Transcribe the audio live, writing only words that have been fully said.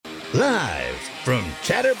Live from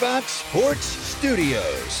Chatterbox Sports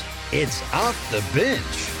Studios, it's Off the Bench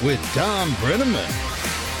with Thom Brennaman.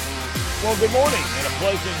 Well, good morning and a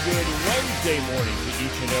pleasant good Wednesday morning to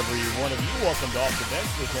each and every one of you. Welcome to Off the Bench,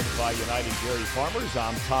 presented by United Dairy Farmers.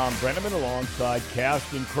 I'm Thom Brennaman alongside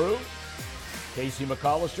cast and crew. Casey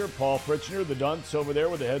McAllister, Paul Fritzner, the dunce over there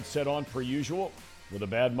with the headset on per usual, with a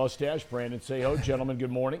bad mustache. Brandon Seho. Gentlemen,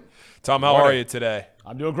 good morning. Tom, how are you today?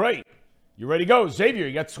 I'm doing great. You ready to go? Xavier,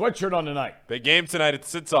 you got the sweatshirt on tonight. Big game tonight at the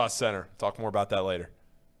Sit-Sauce Center. Talk more about that later.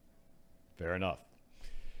 Fair enough.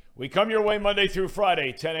 We come your way Monday through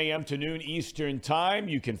Friday, 10 a.m. to noon Eastern Time.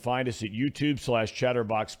 You can find us at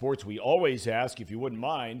YouTube/Chatterbox Sports. We always ask, if you wouldn't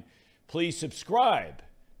mind, please subscribe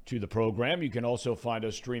to the program. You can also find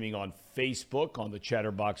us streaming on Facebook on the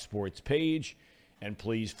Chatterbox Sports page. And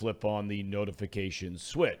please flip on the notification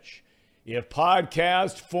switch. If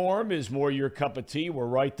podcast form is more your cup of tea, we're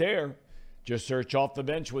right there. Just search Off the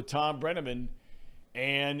Bench with Thom Brennaman,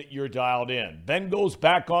 and you're dialed in. Bengals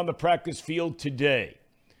back on the practice field today,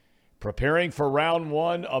 preparing for round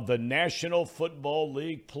one of the National Football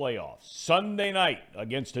League playoffs. Sunday night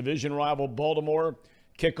against division rival Baltimore,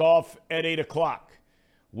 kickoff at 8 o'clock.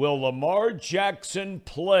 Will Lamar Jackson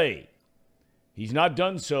play? He's not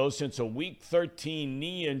done so since a Week 13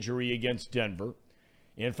 knee injury against Denver.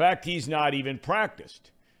 In fact, he's not even practiced.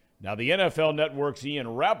 Now, the NFL Network's Ian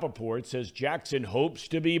Rappaport says Jackson hopes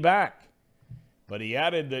to be back. But he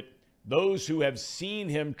added that those who have seen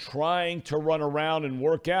him trying to run around and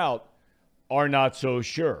work out are not so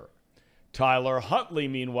sure. Tyler Huntley,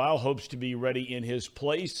 meanwhile, hopes to be ready in his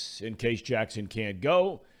place in case Jackson can't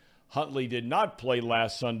go. Huntley did not play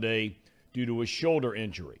last Sunday due to a shoulder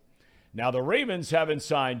injury. Now, the Ravens haven't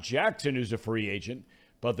signed Jackson, who's a free agent,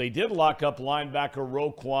 but they did lock up linebacker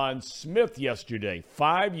Roquan Smith yesterday.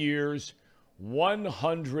 5 years,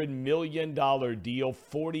 $100 million deal.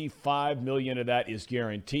 $45 million of that is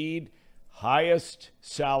guaranteed. Highest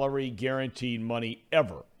salary guaranteed money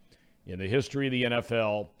ever in the history of the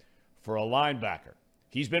NFL for a linebacker.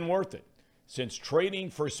 He's been worth it. Since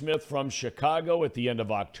trading for Smith from Chicago at the end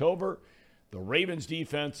of October, the Ravens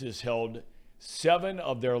defense has held 7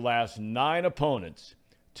 of their last 9 opponents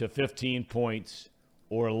to 15 points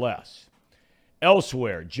or less.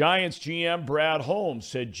 Elsewhere, Giants GM Brad Holmes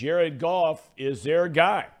said Jared Goff is their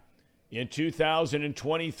guy in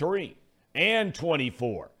 2023 and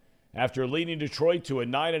 24. After leading Detroit to a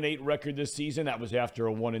 9-8 record this season, that was after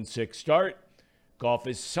a 1-6 start, Goff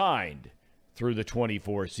is signed through the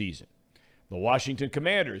 24 season. The Washington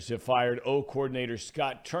Commanders have fired O coordinator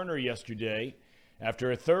Scott Turner yesterday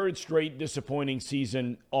after a third straight disappointing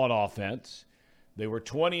season on offense. They were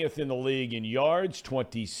 20th in the league in yards,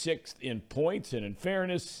 26th in points, and in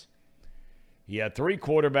fairness, he had 3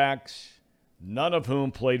 quarterbacks, none of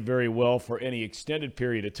whom played very well for any extended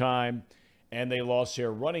period of time, and they lost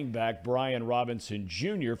their running back, Brian Robinson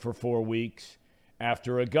Jr., for 4 weeks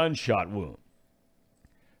after a gunshot wound.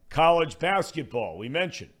 College basketball, we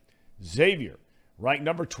mentioned. Xavier, ranked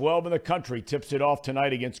number 12 in the country, tips it off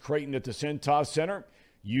tonight against Creighton at the Cintas Center.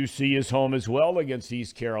 UC is home as well against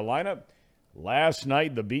East Carolina. Last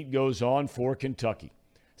night, the beat goes on for Kentucky.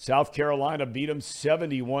 South Carolina beat them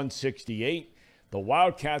 71-68. The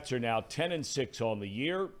Wildcats are now 10-6 on the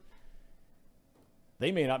year.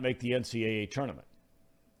 They may not make the NCAA tournament.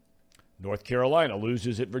 North Carolina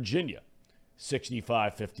loses at Virginia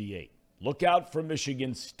 65-58. Look out for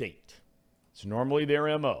Michigan State. It's normally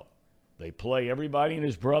their MO. They play everybody and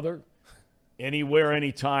his brother anywhere,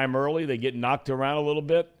 anytime early. They get knocked around a little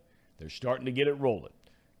bit. They're starting to get it rolling.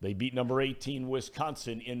 They beat number 18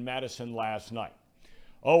 Wisconsin in Madison last night.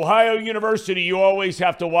 Ohio University, you always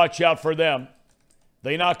have to watch out for them.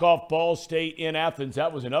 They knock off Ball State in Athens.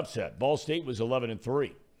 That was an upset. Ball State was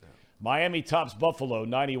 11-3. Miami tops Buffalo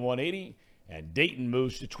 91-80, and Dayton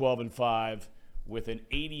moves to 12-5 with an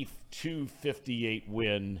 82-58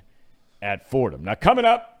 win at Fordham. Now, coming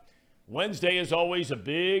up, Wednesday is always a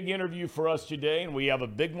big interview for us today, and we have a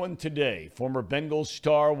big one today. Former Bengals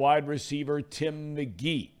star wide receiver Tim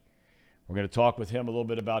McGee. We're going to talk with him a little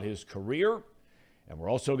bit about his career, and we're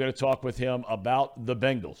also going to talk with him about the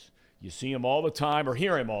Bengals. You see him all the time, or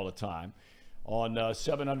hear him all the time, on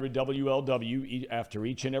 700 WLW after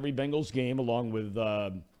each and every Bengals game, along with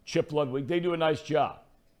Chip Ludwig. They do a nice job.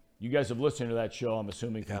 You guys have listened to that show, I'm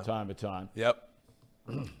assuming, from time to time. Yep.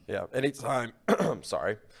 Yeah. Anytime.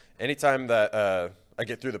 Sorry. Anytime that I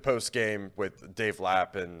get through the post game with Dave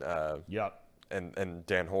Lapp and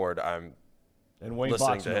Dan Horde, I'm Wayne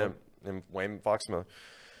listening to him and Wayne Foxmiller.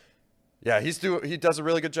 Yeah, he does a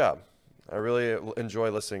really good job. I really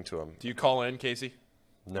enjoy listening to him. Do you call in, Casey?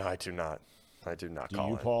 No, I do not. I do not Do call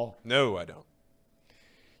you, in. Paul? No, I don't.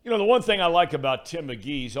 The one thing I like about Tim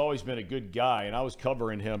McGee, he's always been a good guy, and I was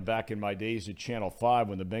covering him back in my days at Channel 5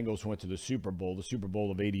 when the Bengals went to the Super Bowl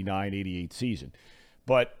of 89-88 season.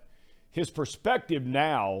 But his perspective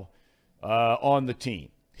now on the team,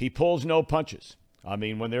 he pulls no punches. I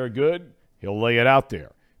mean, when they're good, he'll lay it out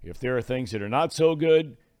there. If there are things that are not so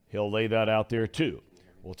good, he'll lay that out there too.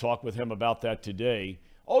 We'll talk with him about that today.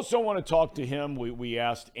 Also want to talk to him. We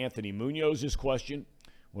asked Anthony Munoz this question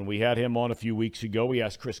when we had him on a few weeks ago. We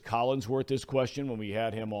asked Chris Collinsworth this question when we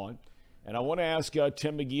had him on. And I want to ask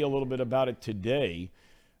Tim McGee a little bit about it today,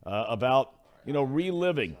 about,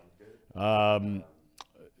 reliving the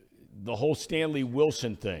whole Stanley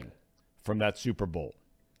Wilson thing from that Super Bowl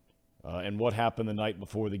and what happened the night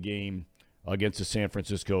before the game against the San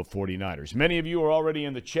Francisco 49ers. Many of you are already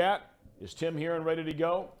in the chat. Is Tim here and ready to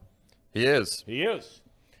go? He is. He is.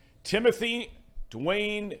 Timothy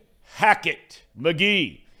Dwayne Hackett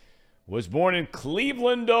McGee was born in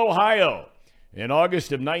Cleveland, Ohio. In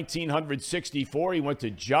August of 1964, he went to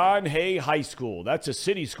John Hay High School. That's a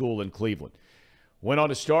city school in Cleveland. Went on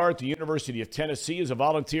to star at the University of Tennessee. As a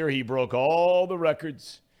volunteer, he broke all the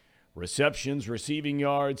records. Receptions, receiving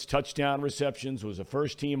yards, touchdown receptions, was a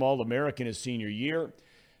first-team All-American his senior year.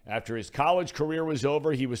 After his college career was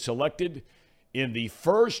over, he was selected in the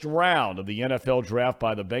first round of the NFL draft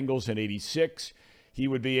by the Bengals in '86. He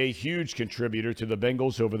would be a huge contributor to the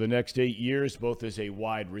Bengals over the next 8 years, both as a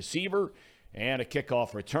wide receiver and a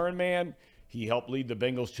kickoff return man. He helped lead the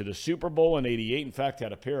Bengals to the Super Bowl in '88. In fact,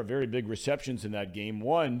 had a pair of very big receptions in that game.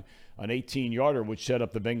 One, an 18-yarder, which set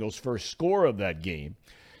up the Bengals' first score of that game.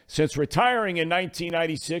 Since retiring in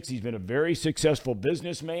 1996, he's been a very successful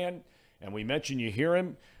businessman. And we mentioned you hear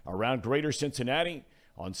him around Greater Cincinnati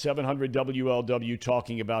on 700 WLW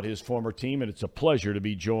talking about his former team. And it's a pleasure to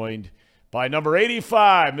be joined by number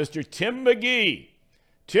 85, Mr. Tim McGee.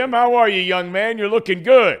 Tim, how are you, young man? You're looking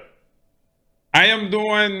good. I am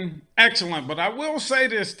doing excellent, but I will say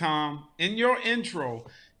this, Thom. In your intro,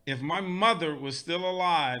 if my mother was still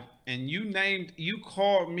alive and you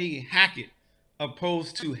called me Hackett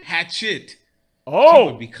opposed to Hatchet, she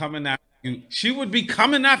would be coming after you. She would be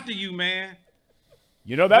coming after you, man.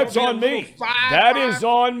 That's on me. That is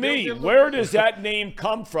on me. Where does that name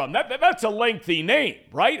come from? That's a lengthy name,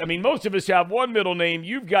 right? I mean, most of us have one middle name.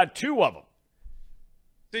 You've got two of them.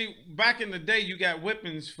 See, back in the day, you got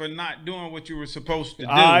whippings for not doing what you were supposed to do.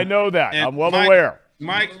 I know that. And I'm well aware.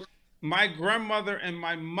 My grandmother and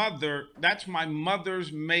my mother, that's my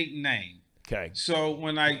mother's maiden name. Okay. So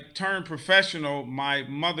when I turned professional, my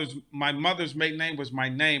mother's maiden name was my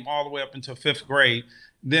name all the way up until 5th grade.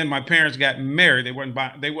 Then my parents got married. They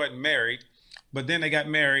wasn't married, but then they got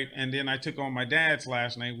married, and then I took on my dad's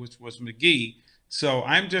last name, which was McGee. So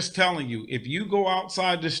I'm just telling you, if you go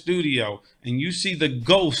outside the studio and you see the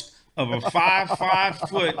ghost of a 5'5"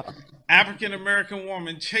 foot African-American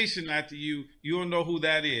woman chasing after you, you'll know who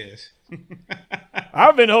that is.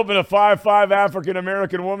 I've been hoping a 5'5"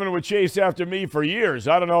 African-American woman would chase after me for years.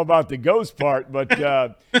 I don't know about the ghost part, but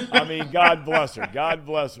I mean, God bless her. God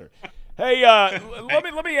bless her. Hey,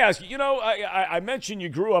 let me ask you. I mentioned you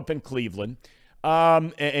grew up in Cleveland,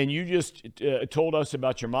 and you just told us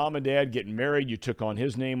about your mom and dad getting married. You took on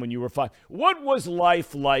his name when you were 5. What was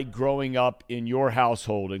life like growing up in your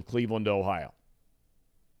household in Cleveland, Ohio?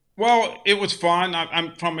 Well, it was fun.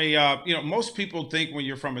 I'm from most people think when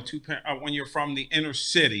you're from when you're from the inner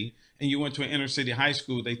city and you went to an inner city high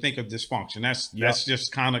school, they think of dysfunction. That's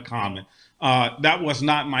just kind of common. That was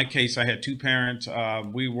not my case. I had two parents.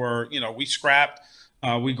 We scrapped,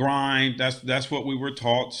 we grind. That's what we were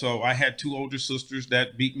taught. So I had two older sisters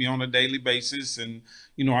that beat me on a daily basis. And,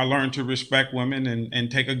 I learned to respect women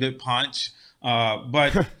and take a good punch.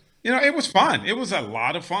 But it was fun. It was a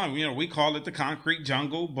lot of fun. We call it the concrete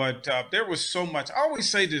jungle, but there was so much. I always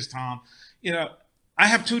say this, Thom, I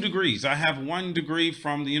have 2 degrees. I have 1 degree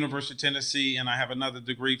from the University of Tennessee, and I have another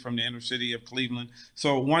degree from the inner city of Cleveland.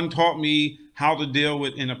 So one taught me how to deal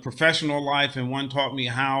with in a professional life, and one taught me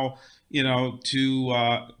how,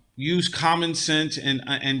 to use common sense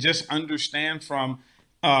and just understand from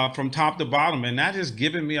top to bottom. And that has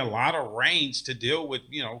given me a lot of range to deal with,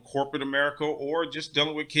 corporate America, or just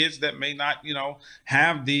dealing with kids that may not,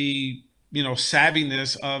 have the,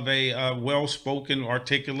 savviness of a well-spoken,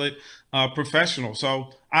 articulate professional.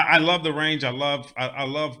 So I love the range. I love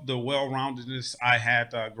the well-roundedness I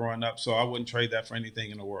had growing up. So I wouldn't trade that for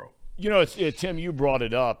anything in the world. Tim, you brought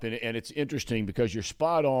it up, and it's interesting because you're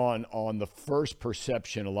spot on the first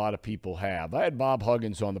perception a lot of people have. I had Bob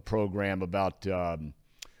Huggins on the program about, a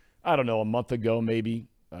month ago, maybe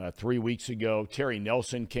 3 weeks ago. Terry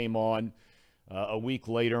Nelson came on a week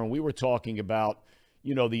later, and we were talking about,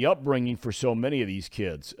 the upbringing for so many of these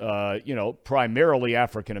kids, primarily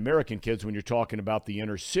African-American kids when you're talking about the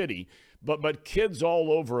inner city, but kids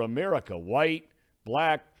all over America, white,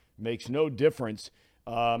 black, makes no difference,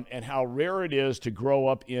 and how rare it is to grow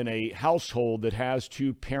up in a household that has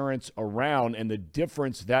two parents around and the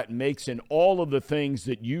difference that makes in all of the things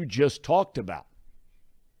that you just talked about.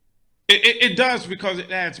 It does, because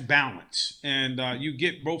it adds balance, and you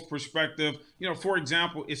get both perspective. For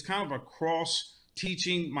example, it's kind of a cross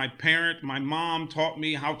teaching. My mom taught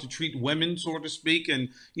me how to treat women, so to speak, and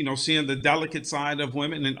seeing the delicate side of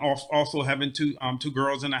women, and also having two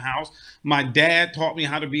girls in the house. My dad taught me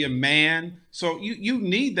how to be a man. So you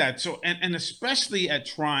need that. So and especially at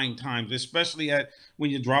trying times, especially at when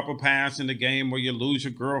you drop a pass in the game, or you lose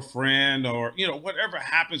your girlfriend, or whatever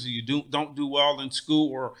happens, and you don't do well in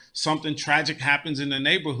school, or something tragic happens in the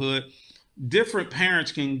neighborhood. Different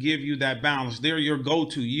parents can give you that balance. They're your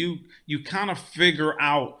go-to. You kind of figure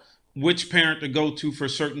out which parent to go to for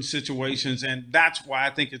certain situations, and that's why I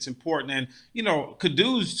think it's important. And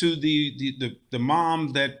kudos to the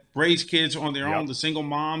mom that raise kids on their own, the single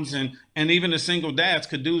moms, and even the single dads.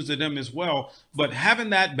 Kudos to them as well. But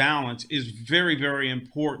having that balance is very, very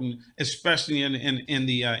important, especially in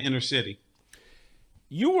the inner city.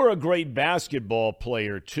 You were a great basketball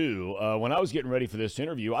player, too. When I was getting ready for this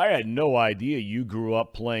interview, I had no idea you grew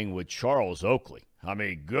up playing with Charles Oakley. I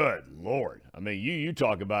mean, good Lord. I mean, you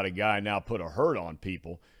talk about a guy now put a hurt on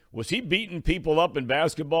people. Was he beating people up in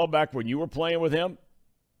basketball back when you were playing with him?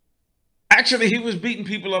 Actually, he was beating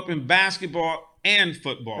people up in basketball and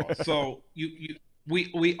football. So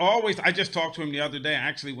we always. I just talked to him the other day.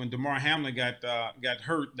 Actually, when DeMar Hamlin got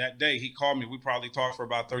hurt that day, he called me. We probably talked for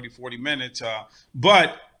about 30, 40 minutes.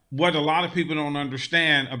 But what a lot of people don't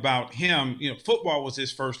understand about him, football was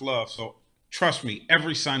his first love. So trust me,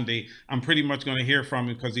 every Sunday I'm pretty much going to hear from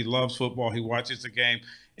him, because he loves football. He watches the game,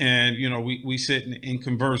 and we sit and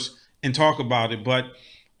converse and talk about it. But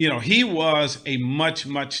he was a much,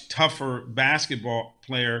 much tougher basketball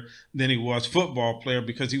player than he was football player,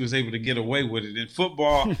 because he was able to get away with it. In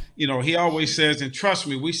football, he always says, and trust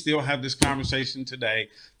me, we still have this conversation today,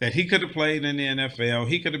 that he could have played in the NFL.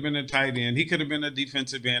 He could have been a tight end. He could have been a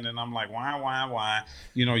defensive end. And I'm like, why?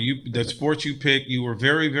 The sport you picked, you were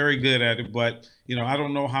very, very good at it. But, I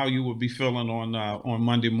don't know how you would be feeling on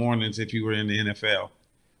Monday mornings if you were in the NFL.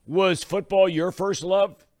 Was football your first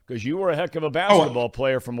love? Because you were a heck of a basketball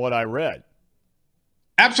player from what I read.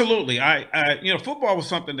 Absolutely. Football was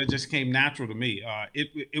something that just came natural to me.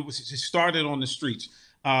 It started on the streets.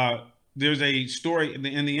 There's a story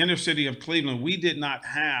in the inner city of Cleveland. We did not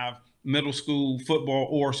have middle school football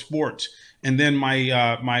or sports. And then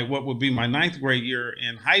my what would be my ninth grade year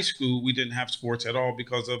in high school, we didn't have sports at all,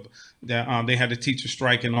 because of they had a teacher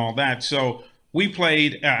strike and all that. So we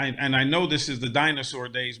played, and I know this is the dinosaur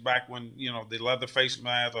days, back when, the leather face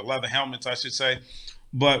masks, or leather helmets, I should say,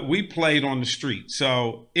 but we played on the street.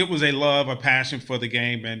 So it was a love, a passion for the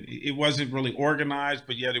game, and it wasn't really organized,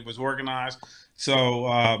 but yet it was organized. So,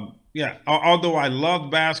 although I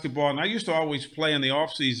loved basketball, and I used to always play in the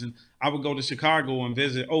off season, I would go to Chicago and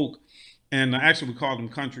visit Oak. And actually we called him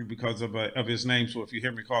Country because of his name. So if you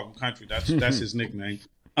hear me call him Country, that's his nickname.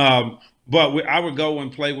 But I would go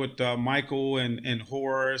and play with Michael and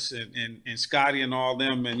Horace and Scotty and all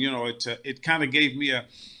them. And, it kind of gave me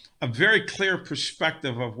a very clear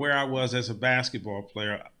perspective of where I was as a basketball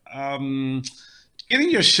player. Getting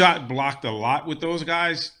your shot blocked a lot with those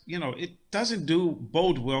guys, it doesn't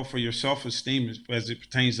bode well for your self-esteem as it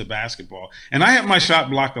pertains to basketball. And I had my shot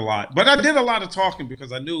blocked a lot. But I did a lot of talking,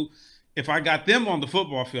 because I knew if I got them on the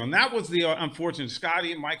football field, and that was the unfortunate.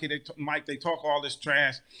 Scotty and Mike, they talk all this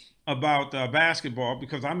trash about basketball,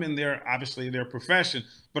 because I'm in there, obviously their profession,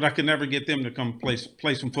 but I could never get them to come play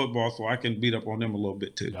some football, so I can beat up on them a little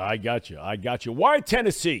bit too. I got you. Why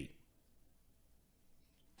Tennessee?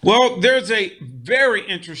 Well, there's a very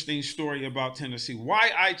interesting story about Tennessee. Why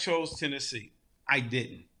I chose Tennessee? I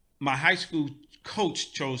didn't. My high school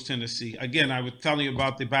coach chose Tennessee. Again, I was telling you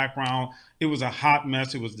about the background. It was a hot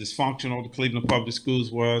mess. It was dysfunctional. The Cleveland Public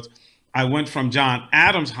Schools was. I went from John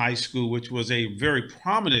Adams High School, which was a very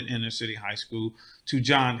prominent inner city high school, to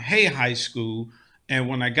John Hay High School. And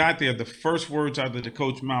when I got there, the first words out of the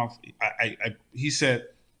coach's mouth, he said,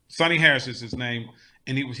 Sonny Harris is his name.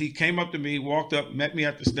 And he came up to me, walked up, met me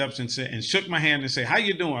at the steps, and shook my hand and said, "How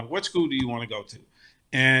you doing? What school do you want to go to?"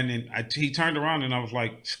 And he turned around, and I was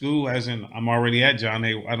like, "School, as in I'm already at John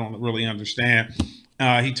Hay. I don't really understand."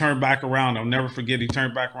 He turned back around. I'll never forget. He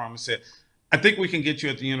turned back around and said, "I think we can get you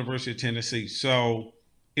at the University of Tennessee." So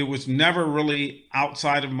it was never really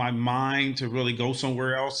outside of my mind to really go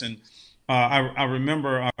somewhere else. And I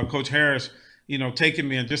remember Coach Harris, taking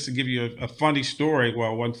me. And just to give you a funny story,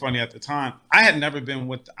 well, it wasn't funny at the time. I had never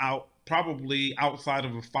been probably outside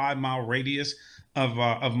of a 5-mile radius of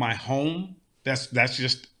my home. That's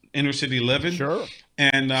just inner city living. Sure.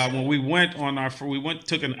 And when we went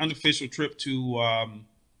took an unofficial trip to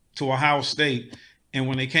Ohio State. And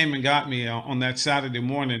when they came and got me on that Saturday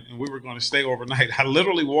morning, and we were going to stay overnight, I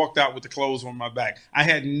literally walked out with the clothes on my back. I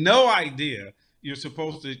had no idea you're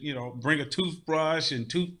supposed to, bring a toothbrush and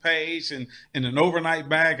toothpaste and an overnight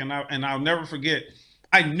bag. And I'll never forget,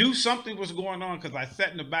 I knew something was going on because I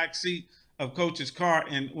sat in the back seat of Coach's car.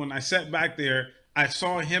 And when I sat back there, I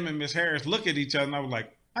saw him and Miss Harris look at each other, and I was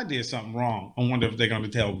like, I did something wrong. I wonder if they're going to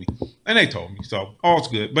tell me. And they told me, so all's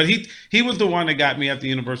good. But he was the one that got me at the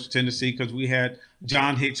University of Tennessee, because we had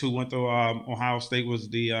John Hicks, who went to Ohio State, was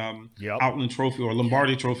the Outland Trophy or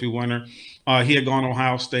Lombardi Trophy winner. He had gone to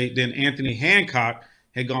Ohio State. Then Anthony Hancock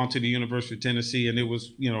had gone to the University of Tennessee, and it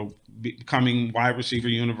was, becoming wide receiver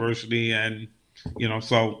university. And,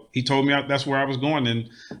 so he told me that's where I was going. And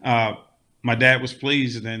my dad was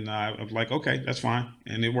pleased. And then I was like, okay, that's fine.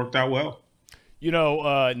 And it worked out well.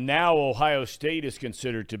 Now Ohio State is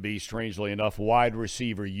considered to be, strangely enough, wide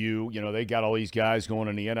receiver U. They got all these guys going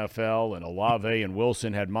in the NFL, and Olave and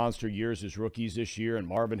Wilson had monster years as rookies this year, and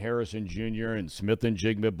Marvin Harrison Jr. and Smith and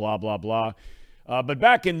Jigma, blah, blah, blah. But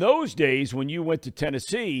back in those days when you went to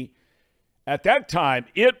Tennessee, at that time,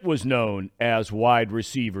 it was known as wide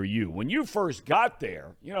receiver U. When you first got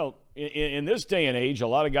there, in this day and age, a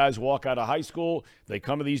lot of guys walk out of high school, they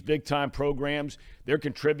come to these big-time programs, they're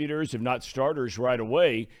contributors, if not starters, right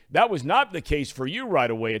away. That was not the case for you right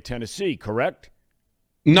away at Tennessee, correct?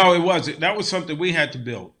 No, it wasn't. That was something we had to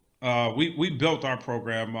build. We built our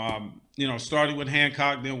program, starting with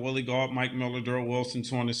Hancock, then Willie Gault, Mike Miller, Darrell Wilson,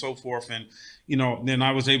 so on and so forth. And, then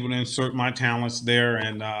I was able to insert my talents there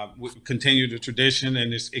and continue the tradition,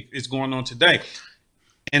 and it's going on today.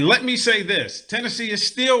 And let me say this, Tennessee is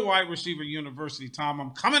still wide receiver university, Tom.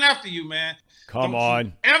 I'm coming after you, man. Come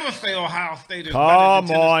on. Ever say Ohio State is Come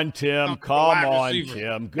on, Tim. Come on,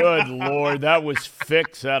 Tim. Good Lord. That was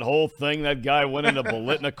fixed, that whole thing. That guy went in the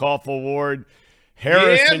Bolitnikoff Award.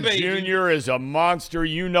 Harrison Jr. is a monster.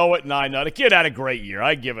 You know it, and I know it. The kid had a great year.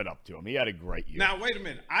 I give it up to him. He had a great year. Now, wait a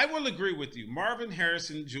minute. I will agree with you. Marvin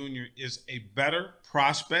Harrison Jr. is a better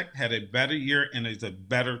prospect, had a better year, and is a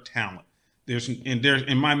better talent.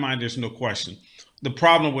 In my mind, there's no question. The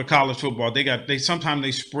problem with college football, they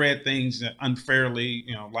sometimes spread things unfairly,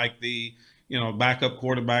 like the, backup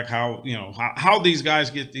quarterback, how these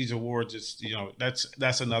guys get these awards is,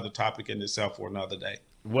 that's another topic in itself for another day.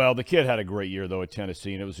 Well, the kid had a great year, though, at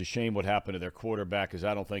Tennessee, and it was a shame what happened to their quarterback, because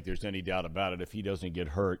I don't think there's any doubt about it. If he doesn't get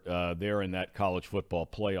hurt, they're in that college football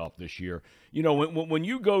playoff this year. When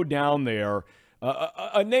you go down there,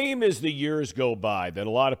 a name as the years go by that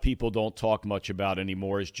a lot of people don't talk much about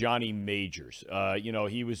anymore is Johnny Majors.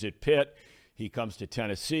 He was at Pitt. He comes to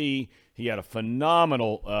Tennessee. He had a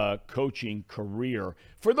phenomenal coaching career.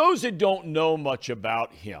 For those that don't know much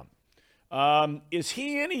about him, is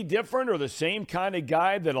he any different or the same kind of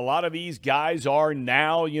guy that a lot of these guys are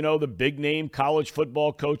now, the big-name college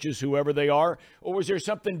football coaches, whoever they are? Or was there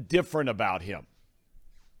something different about him?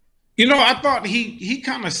 I thought he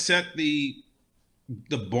kind of set the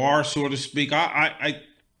bar, so to speak.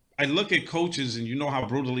 I look at coaches, and you know how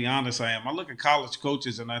brutally honest I am. I look at college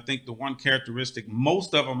coaches, and I think the one characteristic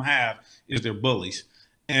most of them have is they're bullies.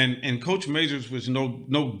 And Coach Majors was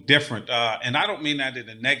no different. And I don't mean that in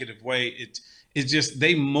a negative way. It's just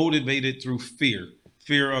they motivated through fear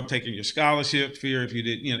of taking your scholarship, fear if you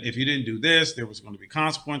didn't do this, there was going to be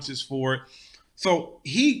consequences for it. So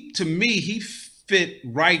he fit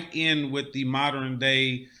right in with the modern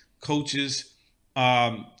day coaches.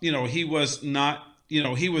 He was not,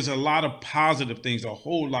 he was a lot of positive things, a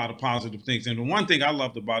whole lot of positive things. And the one thing I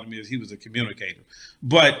loved about him is he was a communicator.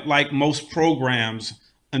 But like most programs,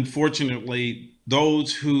 unfortunately,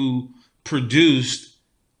 those who produced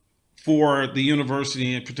for the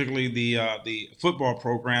university, and particularly the football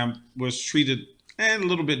program, was treated a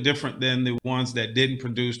little bit different than the ones that didn't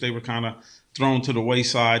produce. They were kind of thrown to the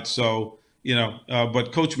wayside. So,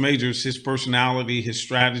 but Coach Majors, his personality, his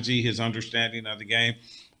strategy, his understanding of the game,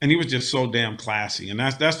 and he was just so damn classy. And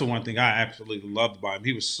that's the one thing I absolutely loved about him.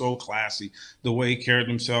 He was so classy, the way he carried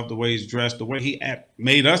himself, the way he's dressed, the way he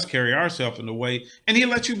made us carry ourselves in the way. And he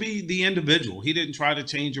let you be the individual. He didn't try to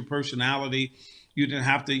change your personality. You didn't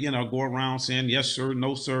have to, go around saying, yes, sir,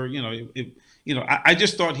 no, sir. I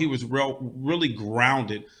just thought he was really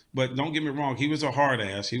grounded. But don't get me wrong, he was a hard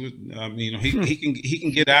ass. He was, he can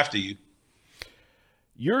get after you.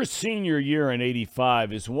 Your senior year in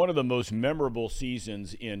 '85 is one of the most memorable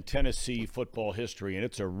seasons in Tennessee football history, and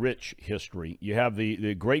it's a rich history. You have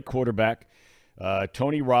the great quarterback,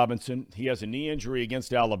 Tony Robinson. He has a knee injury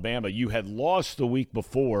against Alabama. You had lost the week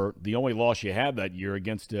before, the only loss you had that year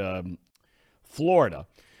against Florida.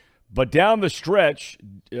 But down the stretch,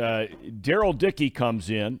 Darrell Dickey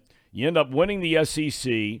comes in. You end up winning the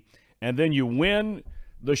SEC, and then you win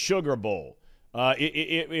the Sugar Bowl.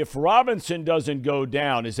 If Robinson doesn't go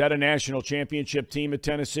down, is that a national championship team at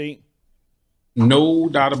Tennessee? No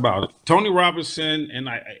doubt about it. Tony Robinson, and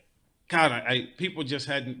people just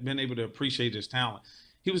hadn't been able to appreciate his talent.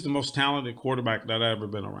 He was the most talented quarterback that I've ever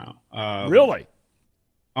been around. Really?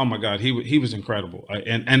 Oh my God, he was incredible.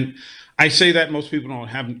 And I say that most people don't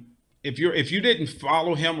have. If you didn't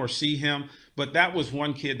follow him or see him, but that was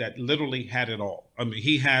one kid that literally had it all. I mean,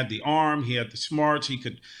 he had the arm, he had the smarts,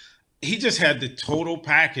 he just had the total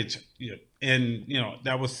package. And,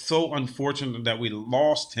 that was so unfortunate that we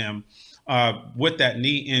lost him with that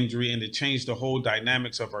knee injury, and it changed the whole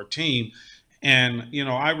dynamics of our team. And,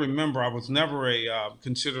 I remember I was never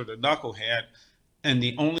considered a knucklehead. And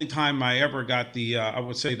the only time I ever got I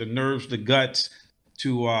would say the nerves, the guts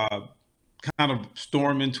to kind of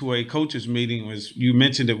storm into a coaches meeting was, you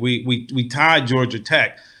mentioned that we tied Georgia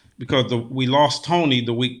Tech, because we lost Tony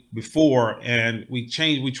the week before, and we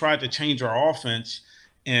tried to change our offense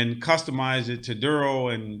and customize it to Darrell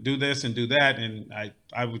and do this and do that. And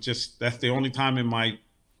I would just, that's the only time in my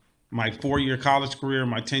 4-year college career,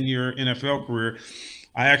 my 10-year NFL career,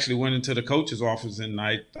 I actually went into the coach's office and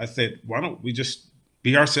I said, why don't we just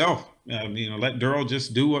be ourselves? Let Darrell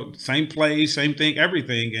just do same play, same thing,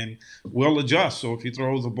 everything, and we'll adjust. So if he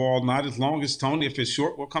throws the ball not as long as Tony, if it's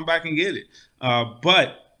short, we'll come back and get it.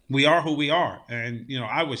 But we are who we are. And,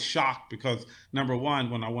 I was shocked because, number one,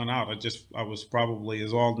 when I went out, I was probably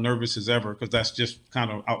as all nervous as ever, because that's just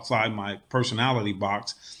kind of outside my personality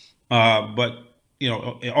box. But,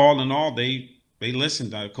 all in all, they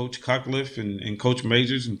listened. Coach Cutcliffe and Coach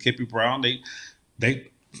Majors and Kippy Brown,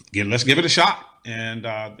 let's give it a shot. And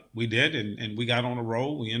we did, and we got on a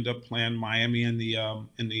roll. We ended up playing Miami in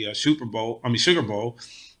the Sugar Bowl,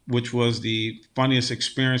 which was the funniest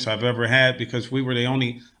experience I've ever had, because we were the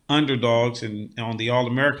only underdogs and on the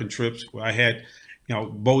All-American trips, where I had,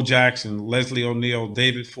 Bo Jackson, Leslie O'Neal,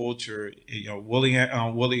 David Fulcher, Willie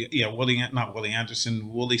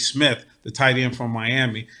Anderson, Willie Smith, the tight end from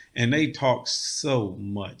Miami, and they talked so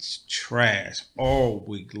much trash all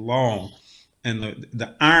week long. And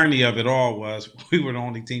the irony of it all was we were the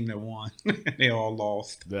only team that won. They all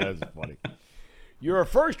lost. That's funny. You're a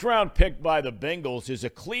first-round pick by the Bengals. As a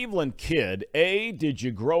Cleveland kid, A, did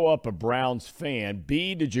you grow up a Browns fan?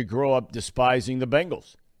 B, did you grow up despising the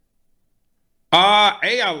Bengals?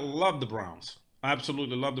 I love the Browns. I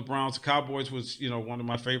absolutely love the Browns. The Cowboys was, one of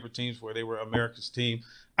my favorite teams, where they were America's team.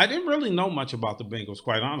 I didn't really know much about the Bengals,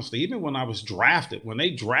 quite honestly. Even when I was drafted, when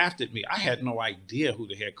they drafted me, I had no idea who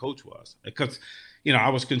the head coach was, because, I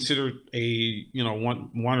was considered a,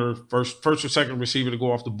 one or first or second receiver to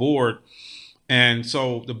go off the board. And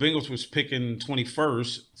so the Bengals was picking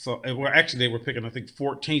 21st. So, they were picking, I think,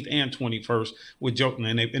 14th and 21st with Joe,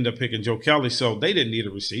 and they ended up picking Joe Kelly. So they didn't need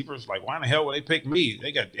a receiver. It's like, why in the hell would they pick me?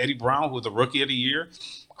 They got Eddie Brown, who was the rookie of the year,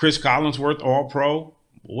 Chris Collinsworth, all-pro.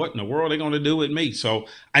 What in the world are they going to do with me? So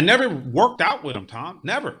I never worked out with them, Tom.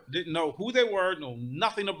 Never. Didn't know who they were, know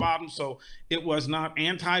nothing about them. So it was not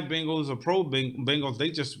anti-Bengals or pro-Bengals.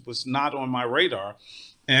 They just was not on my radar.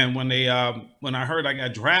 And when I heard I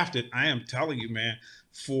got drafted, I am telling you, man,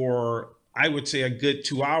 for I would say a good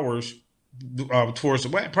 2 hours towards the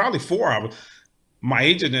way, probably 4 hours, my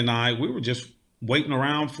agent and I, we were just waiting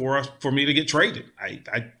around for me to get traded.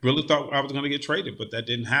 I really thought I was going to get traded, but that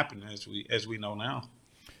didn't happen, as we know now.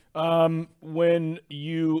 When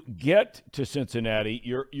you get to Cincinnati,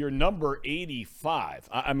 you're number 85.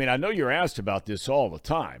 I mean, I know you're asked about this all the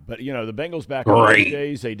time, but, the Bengals back in those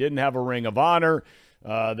days, they didn't have a Ring of Honor.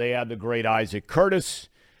 They had the great Isaac Curtis.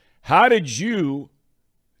 How did you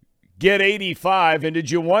get 85, and did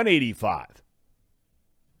you want 85?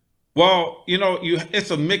 Well, it's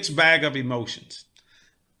a mixed bag of emotions.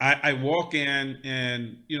 I walk in,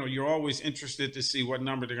 and you're always interested to see what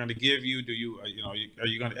number they're going to give you. Do you, are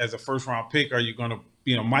you going to, as a first round pick, are you going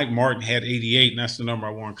to, Mike Martin had 88, and that's the number I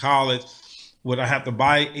won in college. Would I have to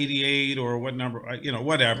buy 88 or what number?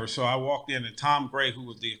 Whatever. So I walked in, and Tom Gray, who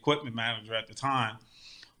was the equipment manager at the time,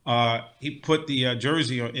 he put the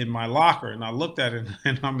jersey in my locker, and I looked at it,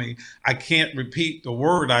 and I mean, I can't repeat the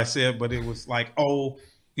word I said, but it was like,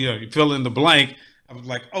 you fill in the blank. I was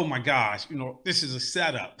like, oh my gosh, this is a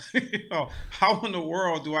setup. How in the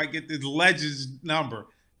world do I get this Legends number?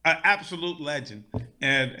 An absolute legend.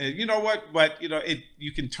 And you know what? But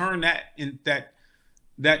you can turn that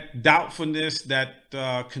doubtfulness, that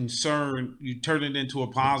concern, you turn it into a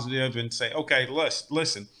positive and say, okay,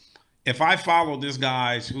 listen. If I follow this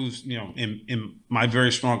guy who's, in my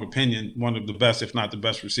very strong opinion, one of the best, if not the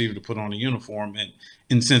best receiver to put on a uniform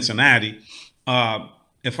in Cincinnati,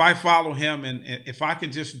 if I follow him and if I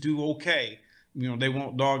can just do okay, they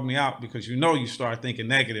won't dog me out because you start thinking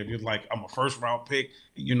negative. You're like, I'm a first round pick.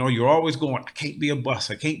 You're always going, I can't be a bust.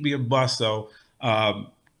 I can't be a bust. So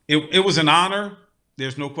it was an honor.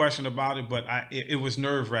 There's no question about it, but it was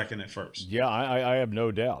nerve-wracking at first. Yeah, I have no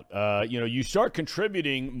doubt. You start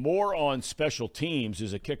contributing more on special teams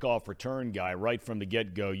as a kickoff return guy right from the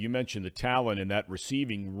get-go. You mentioned the talent in that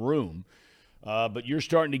receiving room, but you're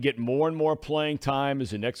starting to get more and more playing time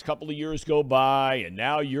as the next couple of years go by, and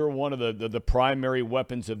now you're one of the primary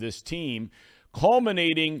weapons of this team,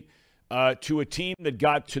 culminating to a team that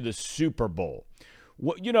got to the Super Bowl.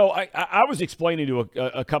 Well, I was explaining to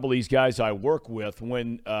a couple of these guys I work with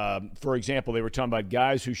when, for example, they were talking about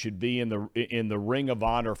guys who should be in the Ring of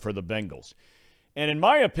Honor for the Bengals. And in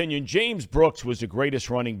my opinion, James Brooks was the greatest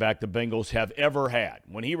running back the Bengals have ever had.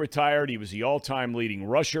 When he retired, he was the all-time leading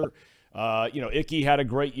rusher. Ickey had a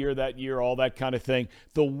great year that year, all that kind of thing.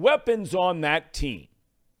 The weapons on that team,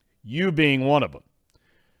 you being one of them,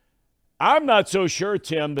 I'm not so sure,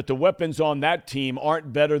 Tim, that the weapons on that team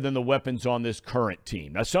aren't better than the weapons on this current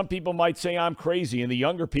team. Now, some people might say I'm crazy, and the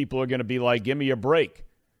younger people are going to be like, give me a break.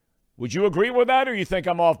 Would you agree with that, or you think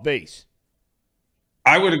I'm off base?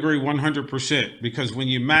 I would agree 100% because when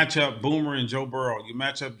you match up Boomer and Joe Burrow, you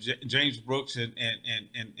match up James Brooks and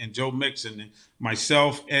Joe Mixon, and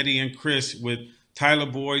myself, Eddie, and Chris with Tyler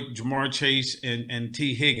Boyd, Jamar Chase, and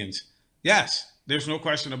T. Higgins. Yes, there's no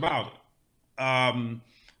question about it.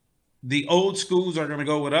 The old schools are going to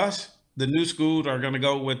go with us. The new schools are going to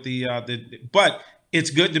go with but it's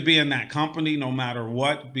good to be in that company no matter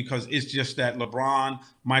what, because it's just that LeBron,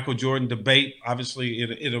 Michael Jordan debate. Obviously,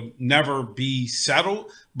 it'll never be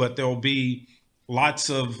settled, but there'll be lots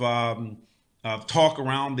of talk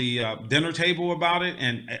around the dinner table about it.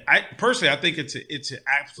 And I personally, I think it's an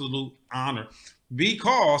absolute honor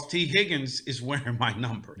because T. Higgins is wearing my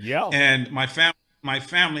number. Yeah. And my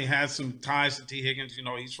family has some ties to T. Higgins.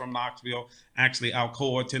 He's from Knoxville, actually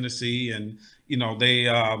Alcoa, Tennessee, and they.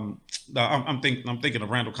 I'm thinking of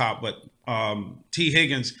Randall Cobb, but T.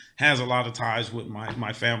 Higgins has a lot of ties with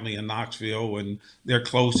my family in Knoxville, and they're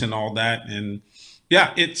close and all that. And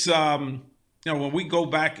yeah, it's when we go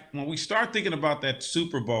back, when we start thinking about that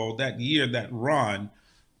Super Bowl, that year, that run,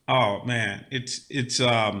 oh man, it's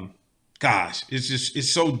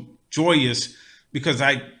so joyous because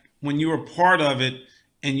when you were part of it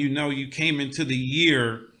and you came into the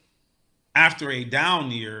year after a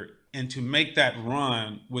down year, and to make that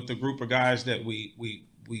run with the group of guys that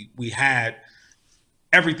we had,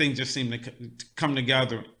 everything just seemed to come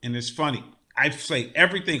together. And it's funny. I say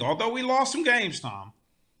everything, although we lost some games, Thom,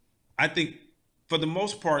 I think for the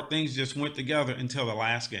most part, things just went together until the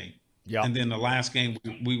last game. Yeah. And then the last game,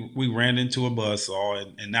 we ran into a buzzsaw,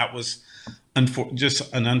 and that was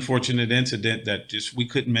just an unfortunate incident that just we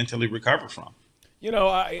couldn't mentally recover from.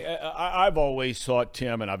 I've always thought,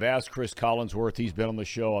 Tim, and I've asked Chris Collinsworth, he's been on the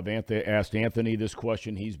show. I've asked Anthony this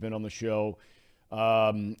question, he's been on the show.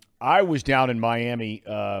 I was down in Miami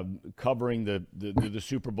covering the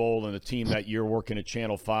Super Bowl and the team that year, working at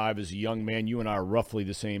Channel 5 as a young man. You and I are roughly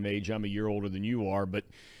the same age. I'm a year older than you are. But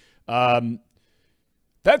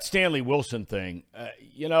that Stanley Wilson thing,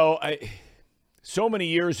 so many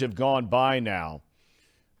years have gone by now.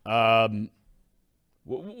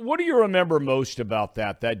 What do you remember most about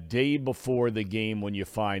that day before the game when you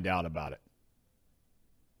find out about it?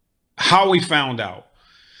 How we found out.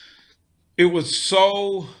 It was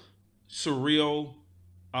so surreal.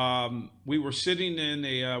 We were sitting in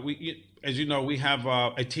as you know, we have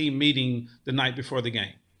a team meeting the night before the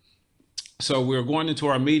game. So we were going into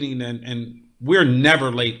our meeting, and we're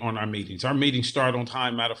never late on our meetings. Our meetings start on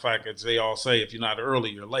time. Matter of fact, as they all say, if you're not early,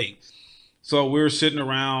 you're late. So we're sitting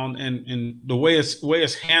around, and the way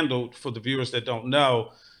it's handled for the viewers that don't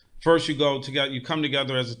know, first you go together, you come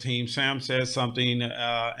together as a team. Sam says something,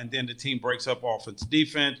 and then the team breaks up offense,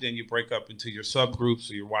 defense. Then you break up into your subgroups,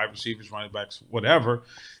 so your wide receivers, running backs, whatever.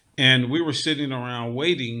 And we were sitting around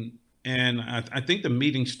waiting, and I think the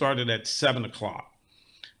meeting started at 7:00.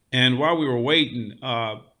 And while we were waiting,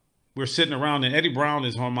 we're sitting around, and Eddie Brown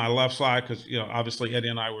is on my left side because obviously Eddie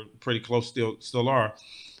and I were pretty close, still are,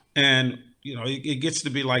 and it gets to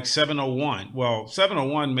be like 7:01. Well,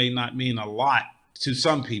 7:01 may not mean a lot to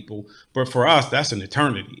some people, but for us, that's an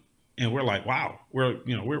eternity. And we're like, wow, we're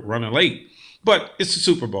running late. But it's the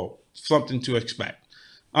Super Bowl, something to expect.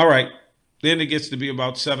 All right. Then it gets to be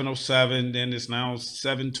about 7:07. Then it's now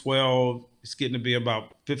 7:12. It's getting to be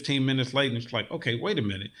about 15 minutes late. And it's like, okay, wait a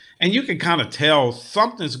minute. And you can kind of tell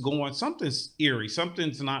something's eerie,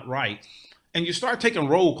 something's not right. And you start taking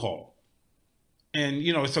roll call. And,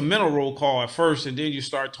 it's a mental roll call at first. And then you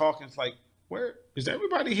start talking. It's like, where is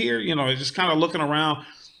everybody here? Just kind of looking around.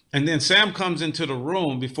 And then Sam comes into the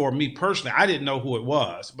room before me personally. I didn't know who it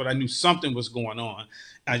was, but I knew something was going on.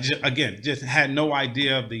 I just had no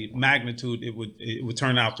idea of the magnitude it would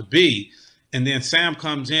turn out to be. And then Sam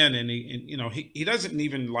comes in and he doesn't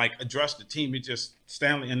even like address the team. He just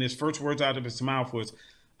Stanley, and his first words out of his mouth was,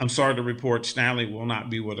 "I'm sorry to report Stanley will not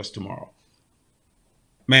be with us tomorrow."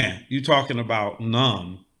 Man, you talking about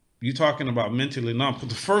numb. You talking about mentally numb. But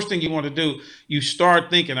the first thing you want to do, you start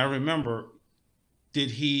thinking, I remember,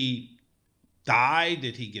 did he die?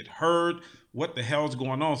 Did he get hurt? What the hell's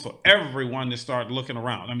going on? So everyone just started looking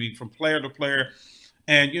around. I mean, from player to player.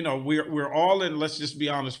 And, we're all in, let's just be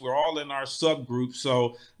honest, we're all in our subgroup.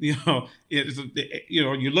 So, you're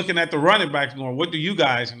looking at the running backs going, what do you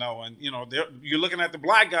guys know? And, you're looking at the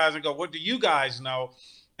black guys and go, what do you guys know?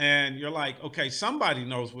 And you're like, okay, somebody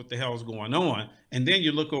knows what the hell's going on. And then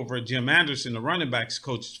you look over at Jim Anderson, the running backs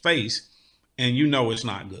coach's face, and it's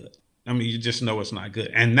not good. I mean, you just know it's not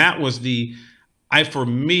good. And that was for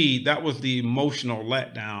me, that was the emotional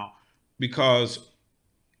letdown, because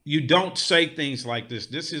you don't say things like this.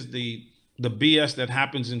 This is the BS that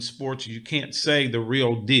happens in sports. You can't say the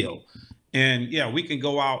real deal. And yeah, we can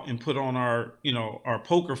go out and put on our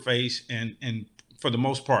poker face and for the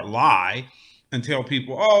most part lie and tell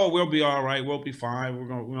people, oh, we'll be all right, we'll be fine. We're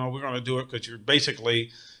going to do it, because you're basically,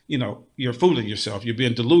 you're fooling yourself. You're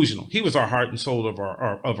being delusional. He was our heart and soul of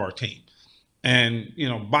our team. And,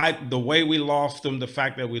 by the way we lost him, the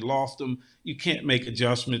fact that we lost him, you can't make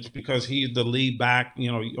adjustments, because he's the lead back,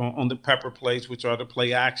 on the pepper plays, which are the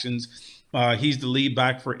play actions. He's the lead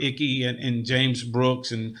back for Ickey and James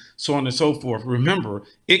Brooks and so on and so forth. Remember,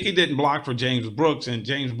 Ickey didn't block for James Brooks, and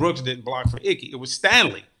James Brooks didn't block for Ickey. It was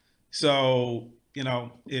Stanley. So,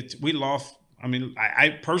 we lost. I mean,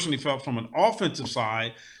 I personally felt from an offensive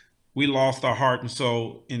side, we lost our heart and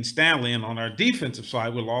soul in Stanley. And on our defensive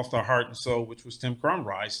side, we lost our heart and soul, which was Tim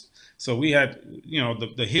Crumrice. So we had,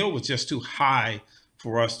 the hill was just too high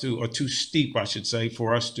for us or too steep, I should say,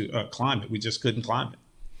 for us to climb it. We just couldn't climb it.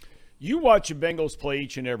 You watch the Bengals play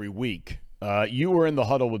each and every week. You were in the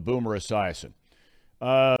huddle with Boomer Esiason.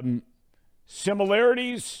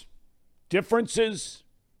 Similarities, differences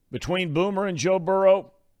between Boomer and Joe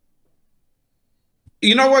Burrow?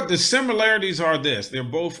 You know what? The similarities are this. They're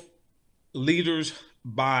both leaders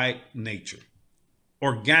by nature.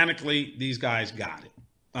 Organically, these guys got it.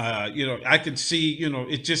 I could see,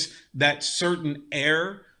 it's just that certain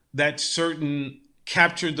air, that certain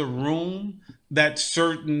capture the room, that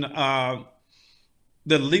certain the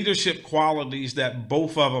leadership qualities that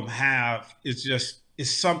both of them have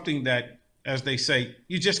is something that, as they say,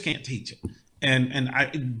 you just can't teach it.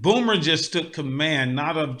 And Boomer just took command,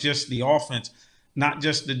 not of just the offense, not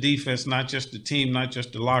just the defense, not just the team, not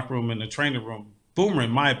just the locker room and the training room. Boomer,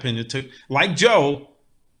 in my opinion, like Joe,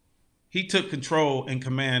 he took control and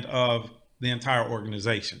command of the entire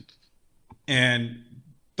organization. And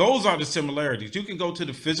those are the similarities. You can go to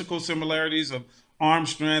the physical similarities of arm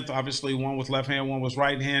strength. Obviously, one was left-handed, one was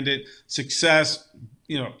right-handed. Success,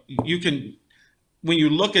 you can – when you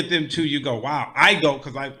look at them two, you go, wow. I go,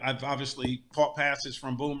 because I've obviously caught passes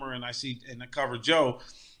from Boomer, and I see and I cover Joe.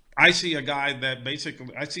 I see a guy that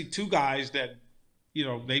I see two guys that,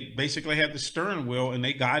 they basically have the steering wheel, and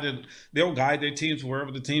they'll guide their teams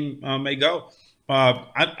wherever the team may go.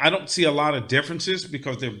 I don't see a lot of differences,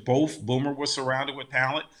 because Boomer was surrounded with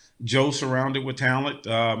talent. Joe surrounded with talent.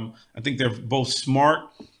 I think they're both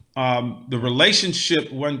smart. The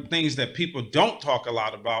relationship, one things that people don't talk a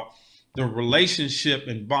lot about, the relationship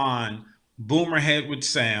and bond Boomer had with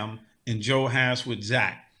Sam and Joe has with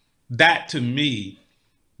Zach. That, to me,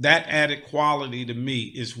 that added quality to me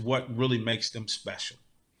is what really makes them special.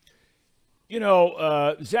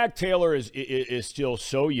 Zach Taylor is still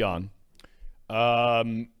so young.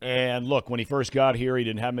 And look, when he first got here, he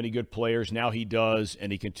didn't have many good players. Now he does,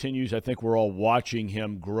 and he continues. I think we're all watching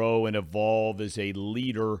him grow and evolve as a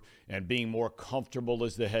leader and being more comfortable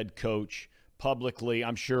as the head coach. Publicly,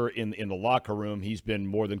 I'm sure in the locker room, he's been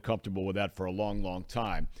more than comfortable with that for a long, long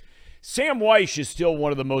time. Sam Weish is still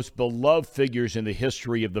one of the most beloved figures in the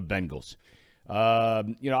history of the Bengals.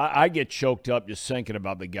 I get choked up just thinking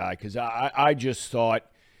about the guy, because I just thought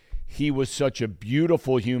he was such a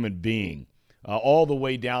beautiful human being, all the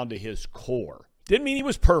way down to his core. Didn't mean he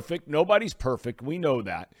was perfect. Nobody's perfect. We know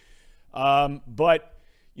that. But,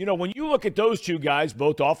 when you look at those two guys,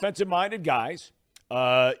 both offensive-minded guys,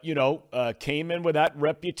 came in with that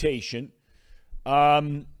reputation.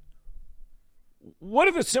 What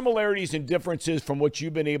are the similarities and differences from what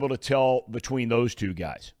you've been able to tell between those two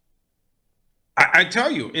guys? I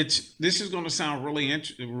tell you, this is going to sound really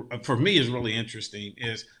for me is really interesting.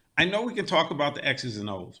 Is I know we can talk about the X's and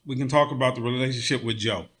O's. We can talk about the relationship with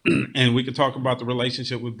Joe, and we can talk about the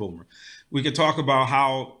relationship with Boomer. We can talk about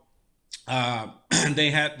how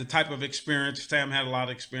they had the type of experience. Sam had a lot of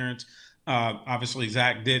experience. Obviously,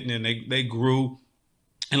 Zach didn't, and they grew.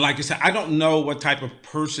 And like I said, I don't know what type of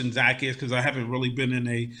person Zach is because I haven't really been in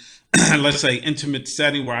a, let's say, intimate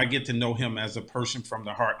setting where I get to know him as a person from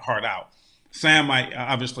the heart out. Sam, I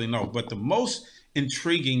obviously know. But the most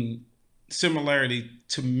intriguing similarity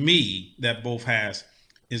to me that both has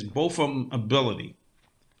is both of them ability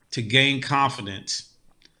to gain confidence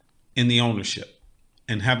in the ownership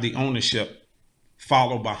and have the ownership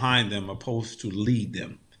follow behind them opposed to lead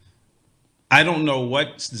them. I don't know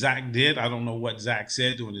what Zach did. I don't know what Zach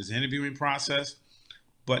said during his interviewing process,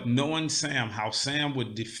 but knowing Sam, how Sam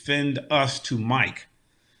would defend us to Mike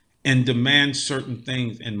and demand certain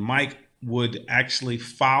things, and Mike would actually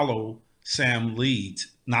follow Sam leads.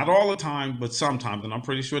 Not all the time, but sometimes, and I'm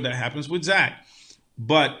pretty sure that happens with Zach.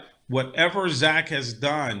 But whatever Zach has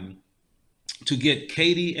done to get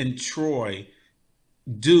Katie and Troy,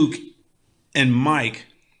 Duke and Mike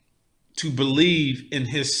to believe in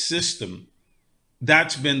his system,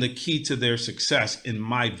 that's been the key to their success, in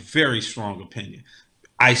my very strong opinion.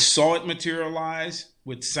 I saw it materialize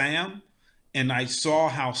with Sam, and I saw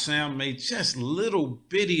how Sam made just little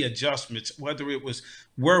bitty adjustments, whether it was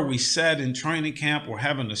where we sat in training camp or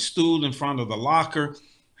having a stool in front of the locker.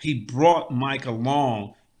 He brought Mike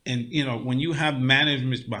along. And, when you have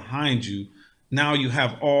management behind you, now you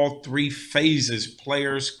have all three phases,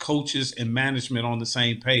 players, coaches, and management on the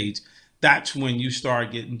same page. That's when you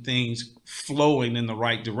start getting things flowing in the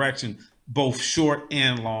right direction, both short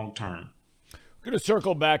and long term. We're going to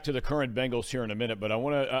circle back to the current Bengals here in a minute, but I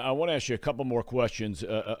want to ask you a couple more questions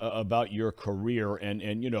about your career.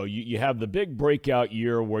 And you have the big breakout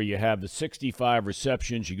year where you have the 65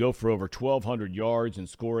 receptions, you go for over 1,200 yards and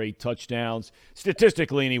score 8 touchdowns.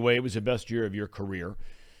 Statistically, anyway, it was the best year of your career.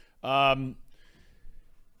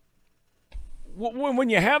 When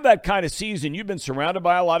you have that kind of season, you've been surrounded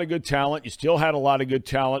by a lot of good talent. You still had a lot of good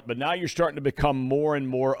talent, but now you're starting to become more and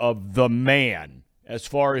more of the man as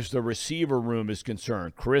far as the receiver room is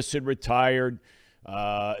concerned. Chris had retired.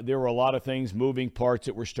 There were a lot of things, moving parts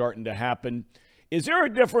that were starting to happen. Is there a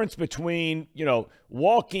difference between,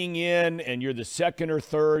 walking in and you're the second or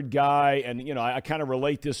third guy? And, I kind of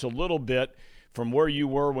relate this a little bit from where you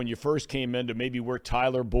were when you first came in to maybe where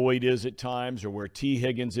Tyler Boyd is at times or where T.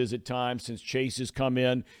 Higgins is at times since Chase has come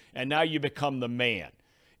in, and now you become the man.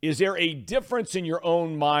 Is there a difference in your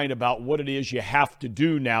own mind about what it is you have to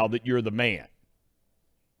do now that you're the man?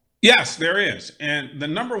 Yes, there is. And the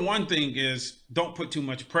number one thing is don't put too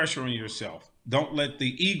much pressure on yourself. Don't let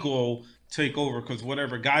the ego take over, because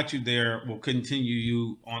whatever got you there will continue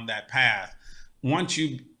you on that path.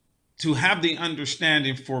 To have the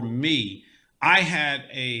understanding, for me, I had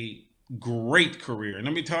a great career. And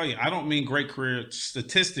let me tell you, I don't mean great career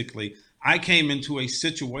statistically. I came into a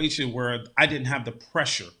situation where I didn't have the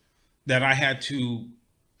pressure that I had to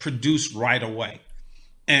produce right away.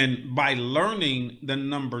 And by learning the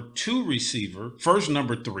number 2 receiver, first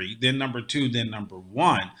number 3, then number 2, then number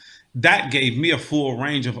 1, that gave me a full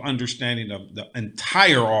range of understanding of the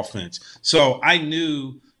entire offense. So I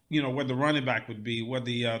knew, where the running back would be, where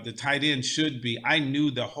the tight end should be. I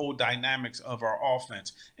knew the whole dynamics of our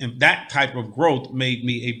offense. And that type of growth made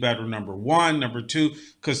me a better number 1, number 2,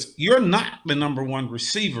 because you're not the number 1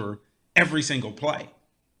 receiver every single play.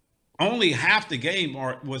 Only half the game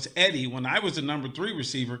was Eddie. When I was the number 3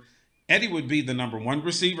 receiver, Eddie would be the number 1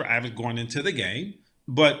 receiver. I was going into the game.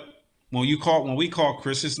 But when we call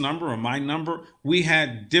Chris's number or my number, we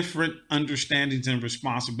had different understandings and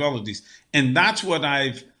responsibilities. And that's what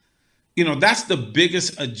that's the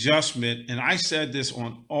biggest adjustment. And I said this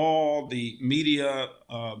on all the media,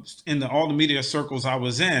 all the media circles I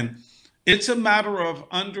was in. It's a matter of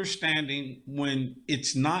understanding when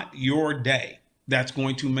it's not your day that's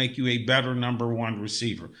going to make you a better number 1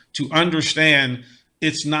 receiver. To understand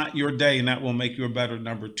it's not your day, and that will make you a better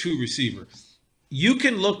number 2 receiver. You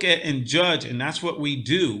can look at and judge, and that's what we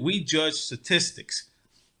do. We judge statistics.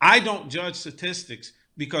 I don't judge statistics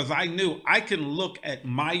because I knew I can look at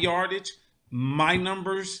my yardage, my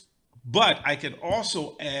numbers, but I could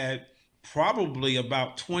also add probably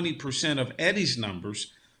about 20% of Eddie's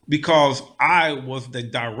numbers because I was the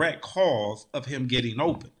direct cause of him getting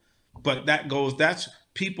open. But that's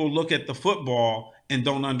people look at the football and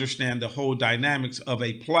don't understand the whole dynamics of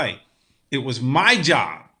a play. It was my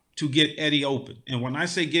job to get Eddie open. And when I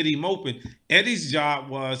say get him open, Eddie's job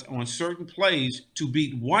was on certain plays to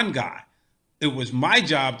beat one guy. It was my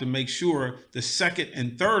job to make sure the second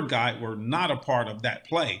and third guy were not a part of that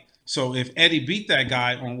play. So if Eddie beat that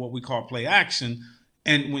guy on what we call play action,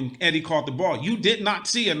 and when Eddie caught the ball, you did not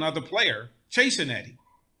see another player chasing Eddie.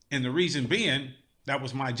 And the reason being, that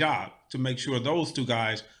was my job to make sure those two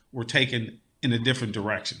guys were taken in a different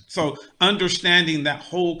direction. So understanding that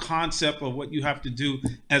whole concept of what you have to do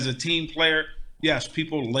as a team player, yes,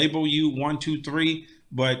 people label you 1, 2, 3,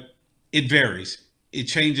 but it varies. It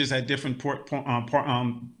changes at different parts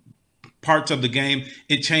of the game.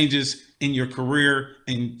 It changes in your career,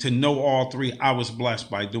 and to know all three, I was blessed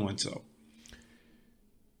by doing so.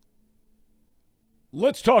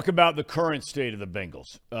 Let's talk about the current state of the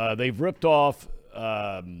Bengals. They've ripped off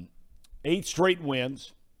 8 straight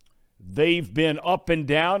wins. They've been up and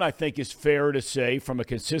down, I think is fair to say, from a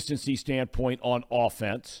consistency standpoint on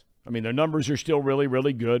offense. I mean, their numbers are still really,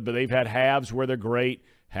 really good, but they've had halves where they're great,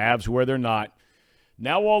 halves where they're not.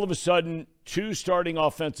 Now, all of a sudden, 2 starting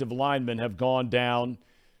offensive linemen have gone down.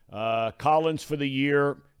 Collins for the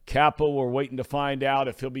year. Kappa, we're waiting to find out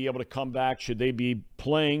if he'll be able to come back. Should they be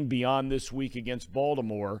playing beyond this week against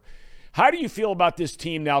Baltimore? How do you feel about this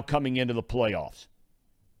team now coming into the playoffs?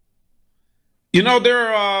 You know,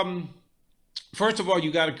 they're first of all,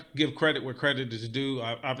 you got to give credit where credit is due.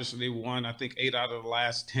 Obviously, they won, I think, 8 out of the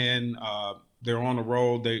last 10. They're on the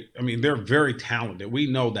road. They're very talented.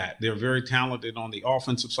 We know that. They're very talented on the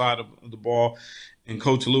offensive side of the ball. And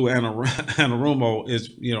Coach Lou Anarumo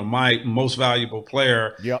is, my most valuable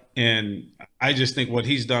player. Yep. And I just think what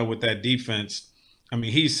he's done with that defense, I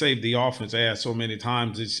mean, he's saved the offense ass so many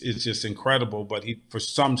times. It's just incredible. But for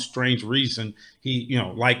some strange reason, he,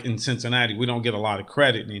 like in Cincinnati, we don't get a lot of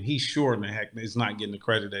credit. And he sure in the heck is not getting the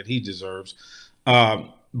credit that he deserves.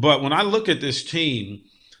 But when I look at this team,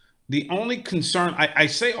 the only concern, I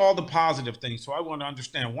say all the positive things. So I want to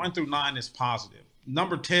understand 1 through 9 is positive.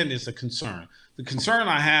 Number 10 is a concern. The concern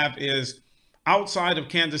I have is outside of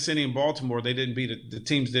Kansas City and Baltimore, they didn't beat it. The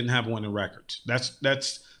teams didn't have winning records.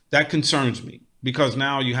 That concerns me, because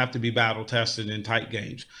now you have to be battle tested in tight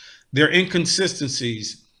games. Their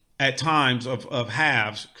inconsistencies at times of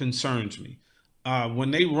halves concerns me.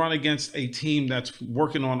 When they run against a team that's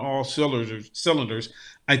working on all cylinders,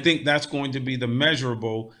 I think that's going to be the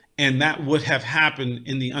measurable. And that would have happened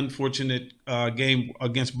in the unfortunate game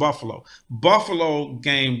against Buffalo. Buffalo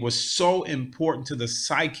game was so important to the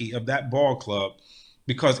psyche of that ball club,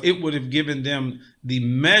 because it would have given them the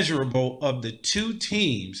measurable of the 2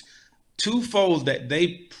 teams, 2 foes that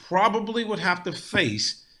they probably would have to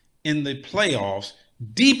face in the playoffs,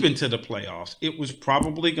 deep into the playoffs. It was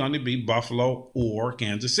probably going to be Buffalo or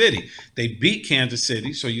Kansas City. They beat Kansas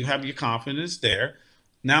City, so you have your confidence there.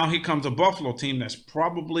 Now here comes a Buffalo team that's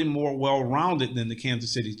probably more well-rounded than the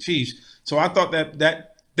Kansas City Chiefs. So I thought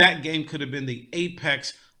that game could have been the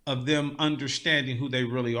apex of them understanding who they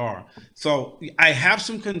really are. So I have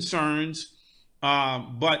some concerns,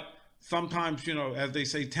 but sometimes, as they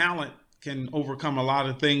say, talent can overcome a lot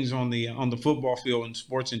of things on the football field and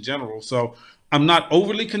sports in general. So I'm not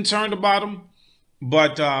overly concerned about them,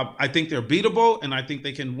 but I think they're beatable, and I think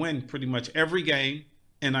they can win pretty much every game.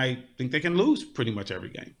 And I think they can lose pretty much every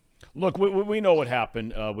game. Look, we know what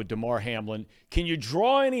happened with DeMar Hamlin. Can you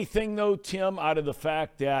draw anything, though, Tim, out of the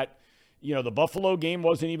fact that, the Buffalo game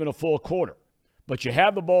wasn't even a full quarter, but you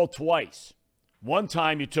had the ball twice. One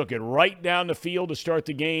time you took it right down the field to start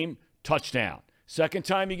the game, touchdown. Second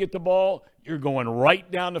time you get the ball, you're going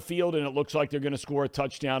right down the field, and it looks like they're going to score a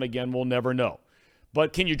touchdown again. We'll never know.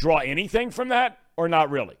 But can you draw anything from that, or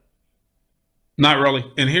not really? Not really.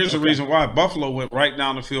 And here's the reason why. Buffalo went right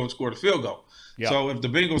down the field and scored a field goal. Yep. So if the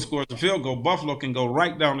Bengals scores a field goal, Buffalo can go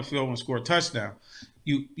right down the field and score a touchdown.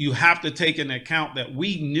 You have to take into account that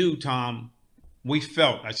we knew, Thom, we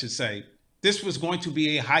felt, I should say, this was going to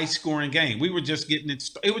be a high-scoring game. We were just getting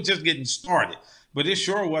it was just getting started. But it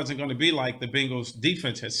sure wasn't going to be like the Bengals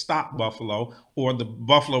defense had stopped Buffalo, or the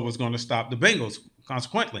Buffalo was going to stop the Bengals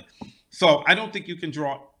consequently. So I don't think you can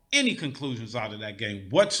draw any conclusions out of that game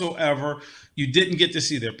whatsoever. You didn't get to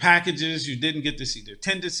see their packages. You didn't get to see their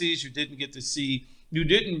tendencies. You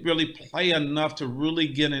didn't really play enough to really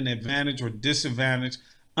get an advantage or disadvantage.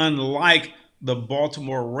 Unlike the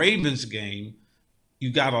Baltimore Ravens game,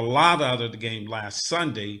 you got a lot out of the game last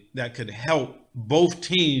Sunday that could help both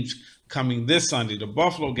teams coming this Sunday. The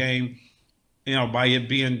Buffalo game, by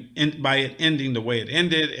it ending the way it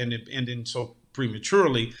ended, and it ending so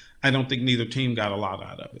prematurely, I don't think neither team got a lot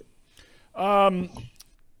out of it.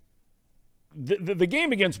 The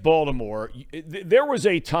game against Baltimore, there was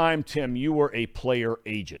a time, Tim, you were a player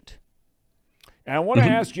agent. And I want to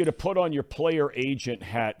ask you to put on your player agent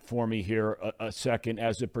hat for me here a second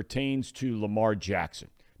as it pertains to Lamar Jackson.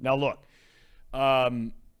 Now, look,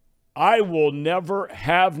 I will never,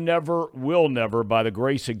 will never, by the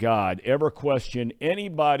grace of God, ever question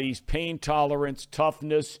anybody's pain tolerance,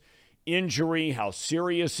 toughness, injury, how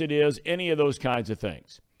serious it is, any of those kinds of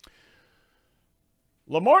things.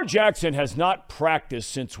 Lamar Jackson has not practiced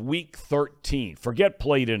since week 13. Forget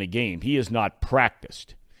played in a game. He has not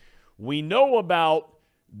practiced. We know about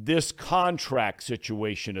this contract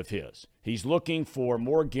situation of his. He's looking for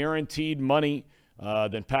more guaranteed money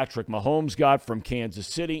than Patrick Mahomes got from Kansas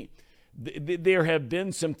City. There have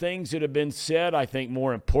been some things that have been said, I think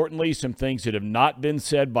more importantly, some things that have not been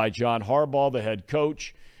said by John Harbaugh, the head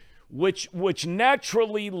coach, which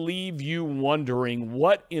naturally leave you wondering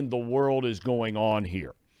what in the world is going on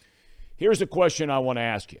here. Here's a question I want to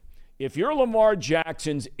ask you. If you're Lamar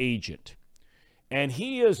Jackson's agent, and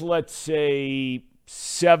he is, let's say,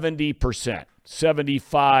 70%,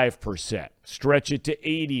 75%, stretch it to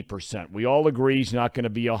 80%. We all agree he's not going to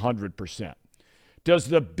be 100%. Does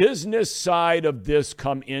the business side of this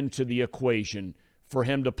come into the equation for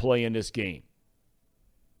him to play in this game?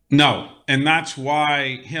 No, and that's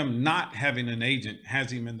why him not having an agent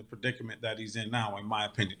has him in the predicament that he's in now, in my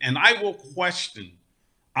opinion. And I will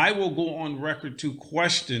go on record to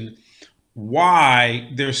question why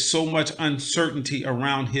there's so much uncertainty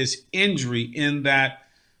around his injury, in that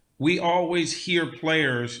we always hear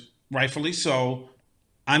players, rightfully so,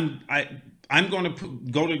 I'm going to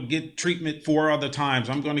go to get treatment 4 other times.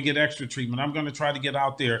 I'm going to get extra treatment. I'm going to try to get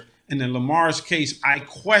out there. And in Lamar's case, I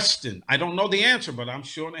question. I don't know the answer, but I'm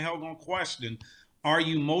sure in the hell going to question. Are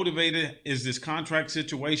you motivated? Is this contract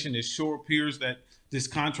situation? It sure appears that this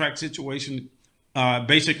contract situation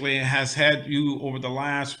basically has had you over the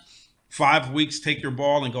last 5 weeks take your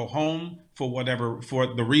ball and go home for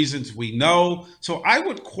the reasons we know. So I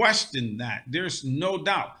would question that. There's no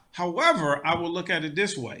doubt. However, I will look at it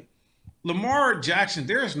this way. Lamar Jackson,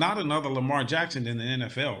 there is not another Lamar Jackson in the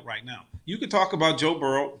NFL right now. You could talk about Joe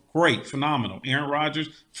Burrow, great, phenomenal. Aaron Rodgers,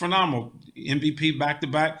 phenomenal, MVP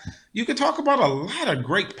back-to-back. You could talk about a lot of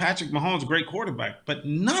great Patrick Mahomes, great quarterback, but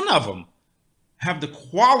none of them have the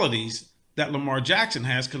qualities that Lamar Jackson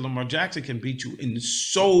has, because Lamar Jackson can beat you in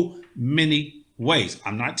so many ways.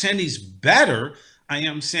 I'm not saying he's better. I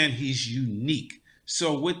am saying he's unique.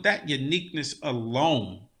 So with that uniqueness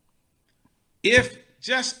alone,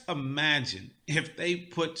 just imagine if they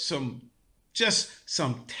put some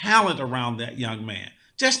talent around that young man.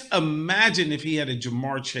 Just imagine if he had a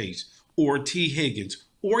Jamar Chase or T. Higgins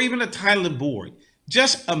or even a Tyler Boyd.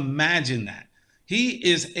 Just imagine that. He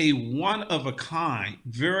is a one-of-a-kind,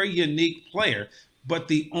 very unique player. But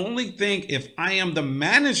the only thing, if I am the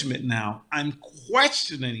management now, I'm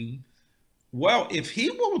questioning, well, if he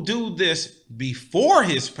will do this before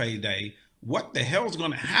his payday, what the hell is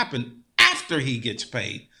going to happen after he gets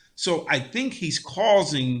paid? So I think he's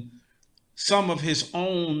causing some of his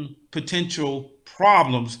own potential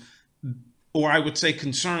problems, or I would say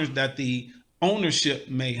concerns that the ownership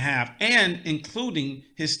may have, and including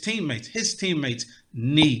his teammates. His teammates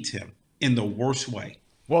need him in the worst way.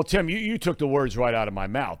 Well, Tim, you took the words right out of my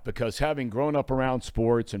mouth, because having grown up around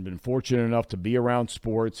sports and been fortunate enough to be around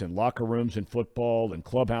sports and locker rooms in football and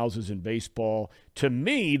clubhouses in baseball, to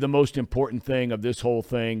me, the most important thing of this whole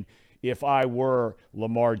thing, if I were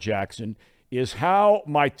Lamar Jackson, is how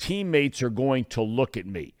my teammates are going to look at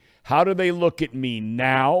me. How do they look at me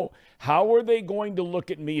now? How are they going to look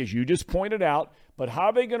at me, as you just pointed out, but how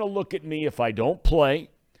are they going to look at me if I don't play?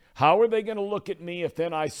 How are they going to look at me if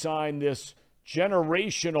then I sign this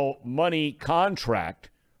generational money contract,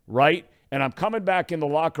 right? And I'm coming back in the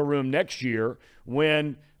locker room next year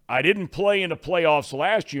when I didn't play in the playoffs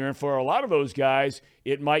last year, and for a lot of those guys,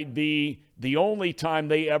 it might be the only time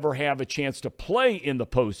they ever have a chance to play in the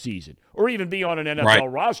postseason, or even be on an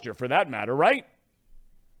NFL roster for that matter, right?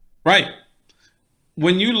 Right.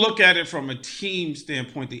 When you look at it from a team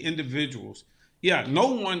standpoint, the individuals,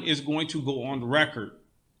 no one is going to go on record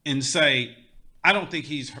and say, I don't think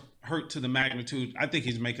he's hurt to the magnitude. I think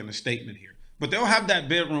he's making a statement here. But they'll have that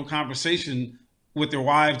bedroom conversation with their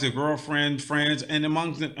wives, their girlfriends, friends, and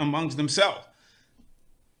amongst themselves.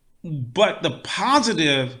 But the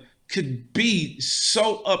positive could be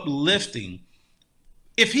so uplifting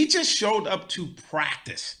if he just showed up to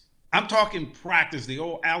practice. I'm talking practice, the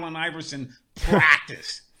old Allen Iverson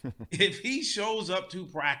practice. If he shows up to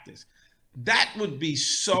practice, that would be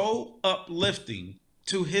so uplifting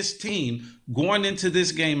to his team going into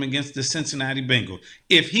this game against the Cincinnati Bengals.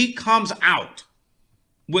 If he comes out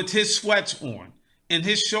with his sweats on and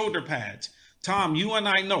his shoulder pads, Thom, you and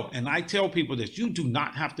I know, and I tell people this, you do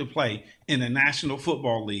not have to play in the National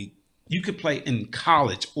Football League. You could play in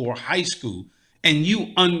college or high school, and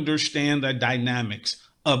you understand the dynamics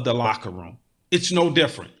of the locker room. It's no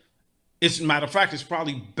different. As a matter of fact, it's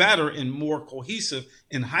probably better and more cohesive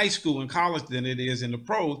in high school and college than it is in the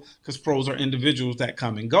pros, because pros are individuals that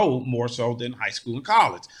come and go more so than high school and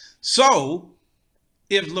college. So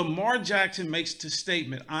if Lamar Jackson makes the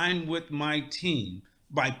statement, I'm with my team,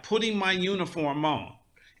 by putting my uniform on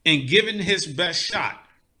and giving his best shot,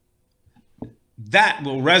 that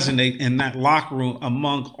will resonate in that locker room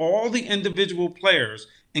among all the individual players.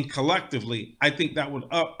 And collectively, I think that would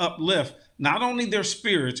uplift not only their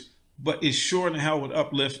spirits, but it sure in hell would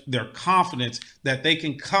uplift their confidence that they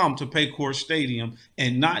can come to Paycor Stadium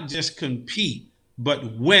and not just compete,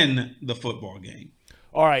 but win the football game.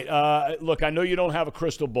 All right. Look, I know you don't have a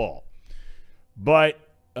crystal ball, but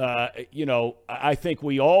I think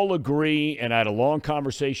we all agree, and I had a long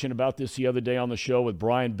conversation about this the other day on the show with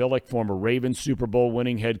Brian Billick, former Ravens Super Bowl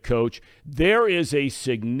winning head coach. There is a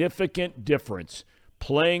significant difference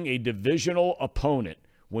playing a divisional opponent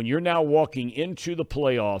when you're now walking into the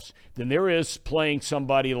playoffs than there is playing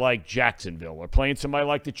somebody like Jacksonville or playing somebody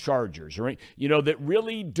like the Chargers, or that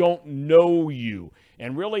really don't know you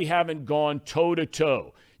and really haven't gone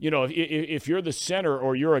toe-to-toe. If you're the center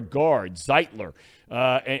or you're a guard, Zeitler,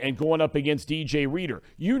 and going up against DJ Reader,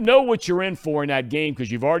 you know what you're in for in that game because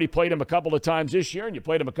you've already played him a couple of times this year and you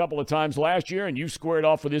played him a couple of times last year and you squared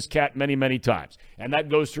off with this cat many, many times. And that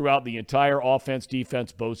goes throughout the entire offense,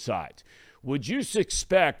 defense, both sides. Would you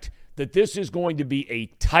expect that this is going to be a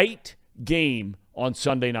tight game on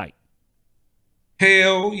Sunday night?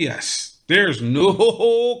 Hell yes. There's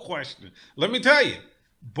no question. Let me tell you,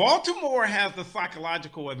 Baltimore has the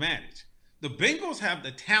psychological advantage. The Bengals have the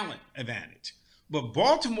talent advantage. But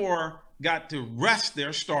Baltimore got to rest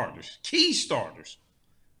their starters, key starters.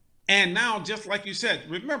 And now, just like you said,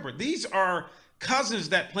 remember, these are cousins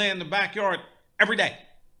that play in the backyard every day.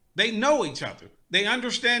 They know each other. They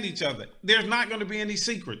understand each other. There's not going to be any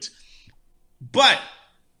secrets. But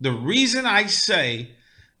the reason I say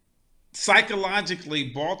psychologically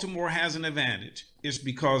Baltimore has an advantage is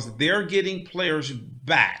because they're getting players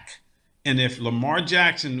back. And if Lamar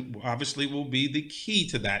Jackson obviously will be the key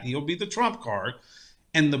to that, he'll be the trump card.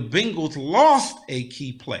 And the Bengals lost a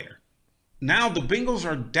key player. Now the Bengals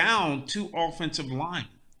are down 2 offensive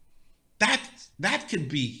linemen. That could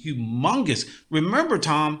be humongous. Remember,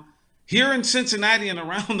 Thom, here in Cincinnati and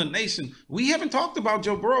around the nation, we haven't talked about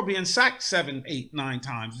Joe Burrow being sacked 7, 8, 9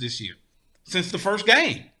 times this year since the first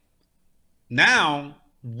game. Now,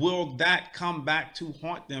 will that come back to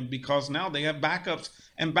haunt them because now they have backups,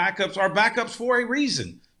 and backups are backups for a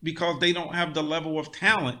reason because they don't have the level of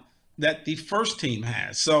talent that the first team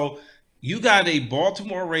has. So you got a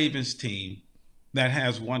Baltimore Ravens team that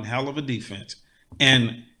has one hell of a defense.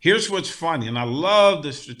 And here's what's funny, and I love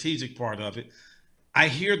the strategic part of it. I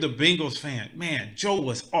hear the Bengals fan, man, Joe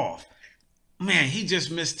was off. Man, he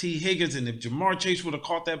just missed T. Higgins, and if Jamar Chase would have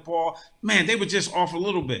caught that ball, man, they were just off a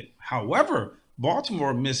little bit. However,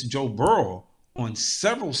 Baltimore missed Joe Burrow on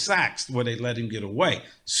several sacks where they let him get away.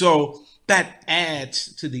 So that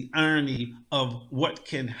adds to the irony of what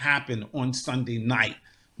can happen on Sunday night.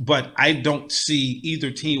 But I don't see either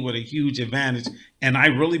team with a huge advantage. And I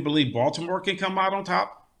really believe Baltimore can come out on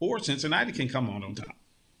top or Cincinnati can come out on top.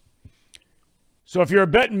 So if you're a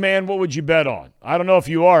betting man, what would you bet on? I don't know if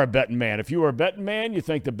you are a betting man. If you were a betting man, you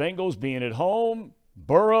think the Bengals being at home,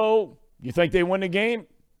 Burrow, you think they win the game?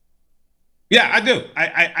 Yeah, I do.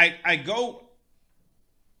 I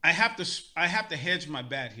have to hedge my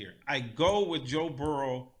bet here. I go with Joe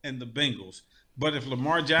Burrow and the Bengals. But if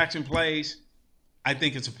Lamar Jackson plays, I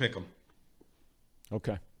think it's a pick 'em.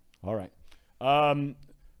 Okay. All right.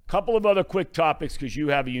 Couple of other quick topics because you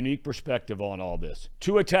have a unique perspective on all this.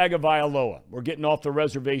 Tua Tagovailoa. We're getting off the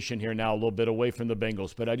reservation here now, a little bit away from the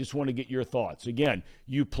Bengals, but I just want to get your thoughts. Again,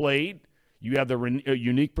 you played. You have the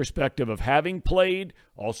unique perspective of having played,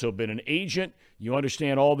 also been an agent. You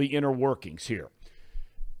understand all the inner workings here.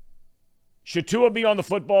 Should Tua be on the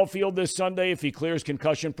football field this Sunday if he clears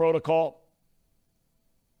concussion protocol?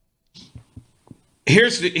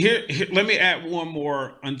 Let me add one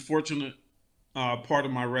more unfortunate part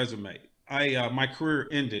of my resume. My career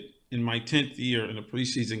ended in my 10th year in a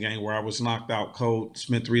preseason game where I was knocked out cold,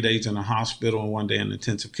 spent 3 days in a hospital and 1 day in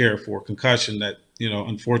intensive care for a concussion that,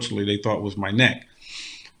 unfortunately they thought was my neck.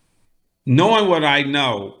 Knowing what I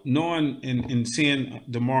know, knowing and seeing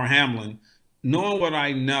DeMar Hamlin, knowing what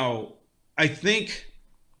I know, I think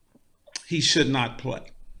he should not play.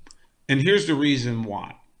 And here's the reason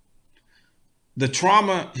why. The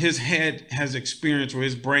trauma his head has experienced or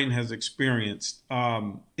his brain has experienced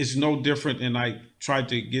is no different than I tried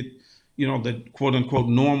to get, the quote unquote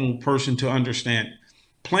normal person to understand.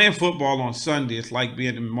 Playing football on Sunday is like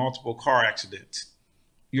being in multiple car accidents.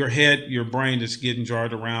 Your head, your brain is getting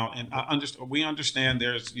jarred around, and we understand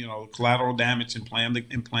there's collateral damage in playing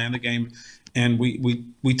the game, and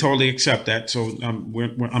we totally accept that. So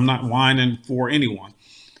I'm not whining for anyone,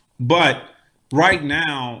 but right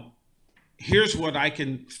now, here's what I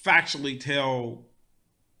can factually tell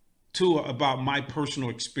Tua about my personal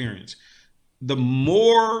experience. The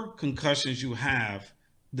more concussions you have,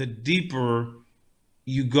 the deeper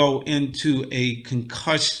you go into a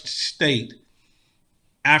concussed state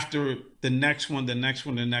after the next one, the next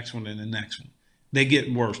one, the next one, and the next one. They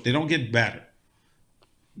get worse. They don't get better.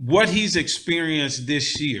 What he's experienced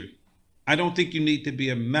this year, I don't think you need to be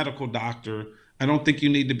a medical doctor. I don't think you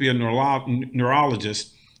need to be a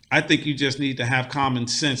neurologist. I think you just need to have common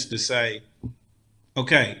sense to say,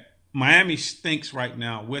 okay, Miami stinks right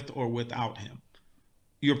now with or without him.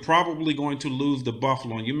 You're probably going to lose the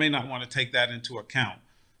Buffalo, and you may not want to take that into account.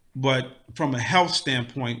 But from a health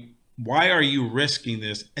standpoint, why are you risking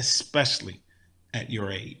this, especially at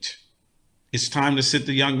your age? It's time to sit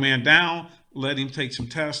the young man down, let him take some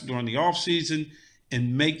tests during the offseason,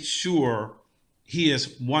 and make sure he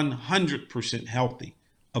is 100% healthy,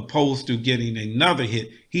 opposed to getting another hit.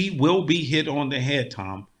 He will be hit on the head,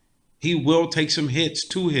 Tom. He will take some hits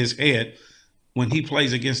to his head when he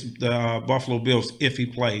plays against the Buffalo Bills, if he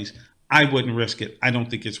plays. I wouldn't risk it. I don't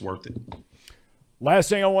think it's worth it. Last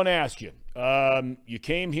thing I want to ask you. You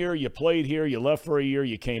came here, you played here, you left for a year,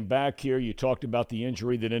 you came back here, you talked about the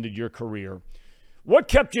injury that ended your career. What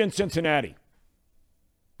kept you in Cincinnati?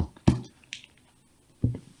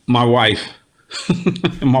 My wife.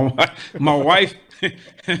 my wife,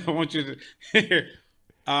 I want you to hear,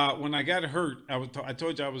 when I got hurt, I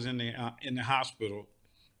told you I was in the hospital,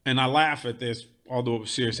 and I laugh at this, although it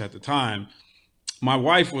was serious at the time. My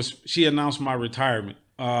wife she announced my retirement.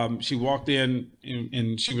 She walked in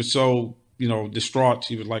and she was so, distraught.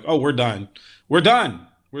 She was like, "Oh, we're done. We're done.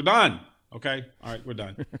 We're done. Okay. All right. We're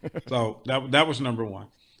done." So that was number one.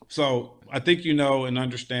 So I think and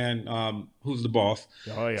understand who's the boss.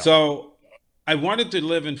 Oh, yeah. So I wanted to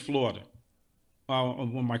live in Florida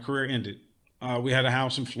when my career ended. We had a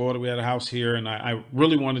house in Florida. We had a house here, and I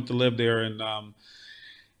really wanted to live there.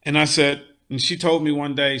 And I said, and she told me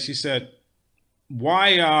one day, she said,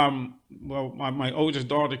 "Why?" Well, my oldest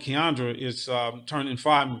daughter, Keandra, is turning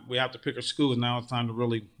 5. We have to pick her school. Now it's time to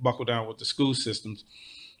really buckle down with the school systems.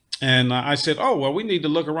 And I said, "Oh, well, we need to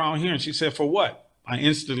look around here." And she said, "For what?" I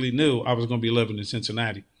instantly knew I was going to be living in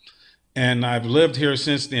Cincinnati. And I've lived here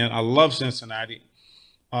since then. I love Cincinnati.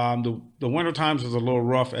 The winter times is a little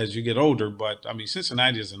rough as you get older, but I mean,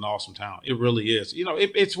 Cincinnati is an awesome town. It really is.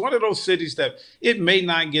 It's one of those cities that it may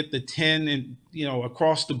not get the 10 and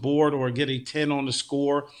across the board or get a 10 on the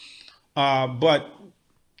score, but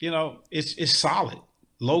it's solid.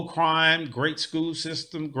 Low crime, great school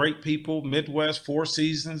system, great people, Midwest, 4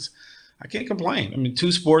 seasons. I can't complain. I mean,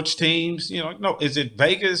 2 sports teams. No, is it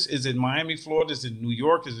Vegas? Is it Miami, Florida? Is it New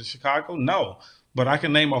York? Is it Chicago? No. But I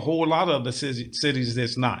can name a whole lot of the cities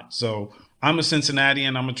that's not. So I'm a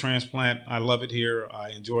Cincinnatian. I'm a transplant. I love it here. I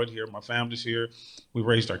enjoy it here. My family's here. We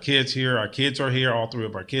raised our kids here. Our kids are here. All 3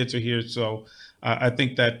 of our kids are here. So I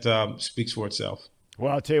think that speaks for itself.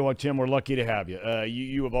 Well, I'll tell you what, Tim, we're lucky to have you.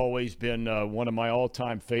 You have always been one of my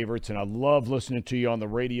all-time favorites, and I love listening to you on the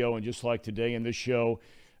radio. And just like today in this show,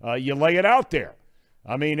 you lay it out there.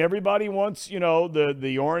 I mean, everybody wants,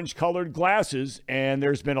 the orange-colored glasses, and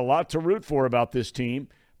there's been a lot to root for about this team.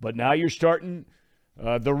 But now you're starting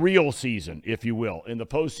the real season, if you will, in the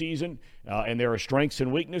postseason, and there are strengths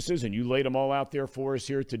and weaknesses, and you laid them all out there for us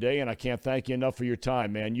here today, and I can't thank you enough for your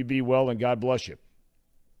time, man. You be well, and God bless you.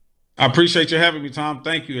 I appreciate you having me, Tom.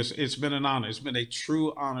 Thank you. It's been an honor. It's been a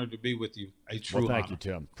true honor to be with you. Thank you,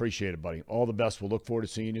 Tim. Appreciate it, buddy. All the best. We'll look forward to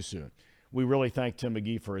seeing you soon. We really thank Tim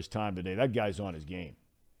McGee for his time today. That guy's on his game.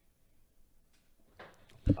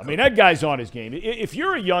 I mean, that guy's on his game. If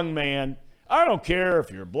you're a young man, I don't care if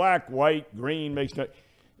you're black, white, green,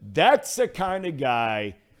 that's the kind of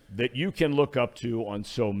guy that you can look up to on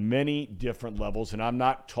so many different levels. And I'm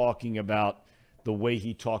not talking about the way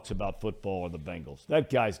he talks about football or the Bengals. That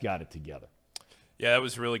guy's got it together. Yeah, that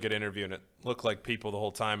was a really good interview, and it looked like people the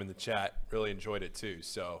whole time in the chat really enjoyed it too.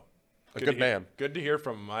 So a good man. Good to hear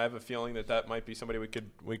from him. I have a feeling that might be somebody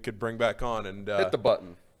we could bring back on and hit the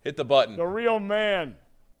button. Hit the button. The real man.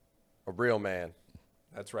 A real man.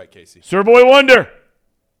 That's right, Casey. Sir Boy Wonder.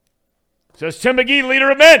 Says Tim McGee, leader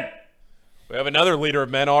of men. We have another leader of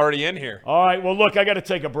men already in here. All right. Well, look, I got to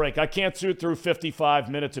take a break. I can't sit through 55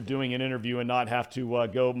 minutes of doing an interview and not have to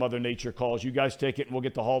go Mother Nature calls. You guys take it, and we'll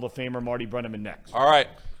get the Hall of Famer Marty Brennaman next. All right.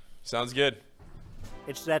 Sounds good.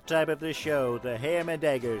 It's that time of the show, the Ham and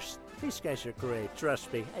Eggers. These guys are great.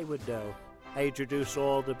 Trust me, I would know. I introduce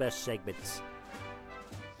all the best segments.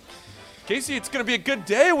 Casey, it's going to be a good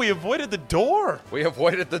day. We avoided the door. We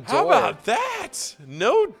avoided the door. How about that?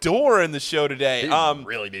 No door in the show today. He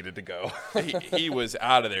really needed to go. he was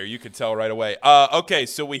out of there. You could tell right away. Okay,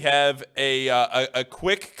 so we have a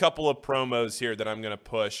quick couple of promos here that I'm going to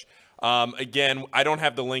push. Again, I don't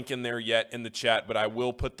have the link in there yet in the chat, but I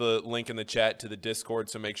will put the link in the chat to the Discord,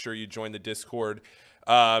 so make sure you join the Discord.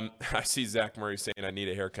 I see Zach Murray saying I need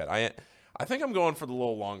a haircut. I think I'm going for the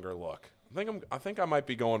little longer look. I think I might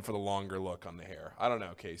be going for the longer look on the hair. I don't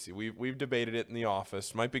know, Casey. We've debated it in the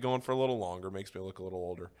office. Might be going for a little longer. Makes me look a little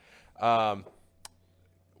older.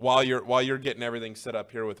 While you're getting everything set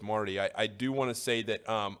up here with Marty, I do want to say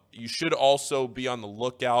that you should also be on the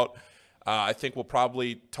lookout. I think we'll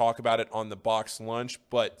probably talk about it on the box lunch,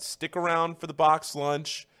 but stick around for the box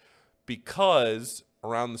lunch because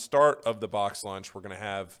around the start of the box lunch, we're going to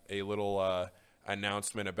have a little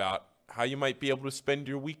announcement about how you might be able to spend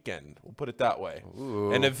your weekend. We'll put it that way.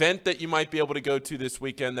 Ooh. An event that you might be able to go to this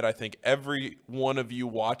weekend that I think every one of you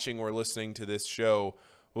watching or listening to this show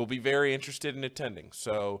will be very interested in attending.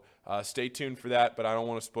 So stay tuned for that, but I don't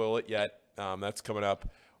want to spoil it yet. That's coming up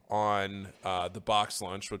on the box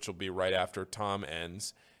lunch, which will be right after Thom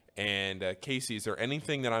ends. And Casey, is there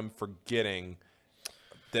anything that I'm forgetting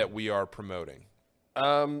that we are promoting?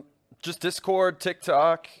 Just Discord,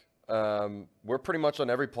 TikTok. We're pretty much on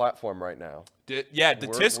every platform right now. The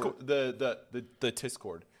Discord.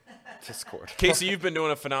 Discord. Casey, you've been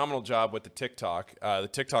doing a phenomenal job with the TikTok. The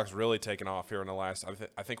TikTok's really taken off here in the last.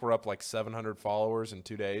 I think we're up like 700 followers in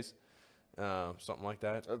 2 days, something like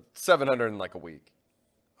that. 700 in like a week.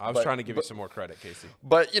 I was trying to give you some more credit, Casey.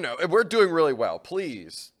 But we're doing really well.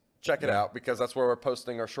 Please check it out because that's where we're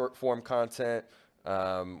posting our short form content.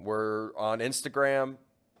 We're on Instagram.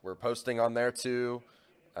 We're posting on there too.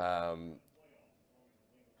 But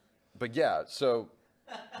yeah, so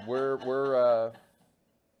we're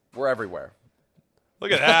everywhere.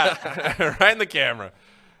 Look at that. Right in the camera.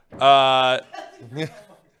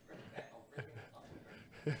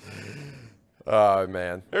 Oh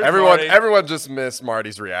man. There's Everyone just missed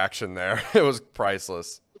Marty's reaction there. It was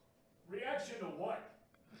priceless. Reaction to what?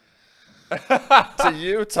 To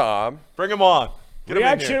you, Thom. Bring him on. Get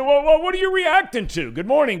Reaction? him in here. Well, what are you reacting to? Good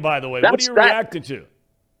morning, by the way. What are you reacting to?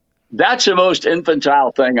 That's the most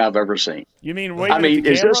infantile thing I've ever seen. You mean wait a minute?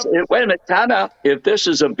 Wait a minute, time out. If this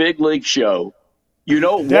is a big league show, you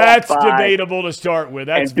don't That's walk by debatable to start with.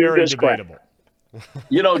 That's very debatable.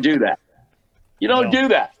 You don't do that. You don't do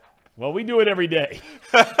that. Well, we do it every day.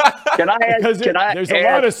 Can I add? There's a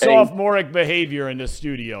lot of sophomoric behavior in this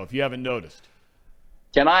studio, if you haven't noticed.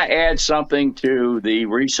 Can I add something to the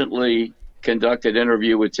recently conducted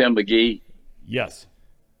interview with Tim McGee? Yes.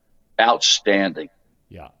 Outstanding.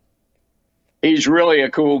 Yeah. He's really a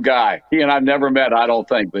cool guy. He and I've never met, I don't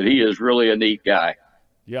think, but he is really a neat guy.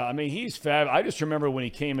 Yeah, I mean, he's fab. I just remember when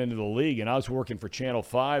he came into the league, and I was working for Channel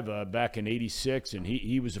 5 back in '86, and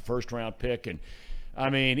he was a first-round pick. And,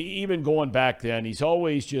 I mean, even going back then, he's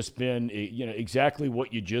always just been, exactly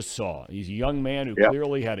what you just saw. He's a young man who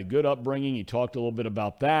clearly had a good upbringing. He talked a little bit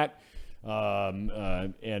about that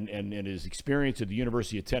and his experience at the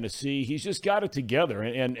University of Tennessee. He's just got it together.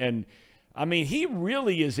 And I mean, he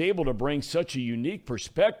really is able to bring such a unique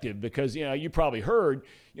perspective because, you probably heard,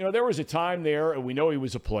 there was a time there, and we know he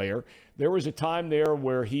was a player. There was a time there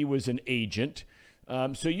where he was an agent.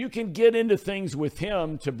 So you can get into things with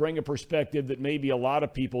him to bring a perspective that maybe a lot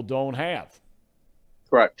of people don't have.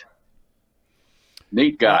 Correct.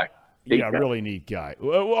 Neat guy. Really neat guy.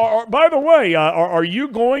 By the way, are you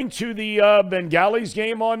going to the Bengalis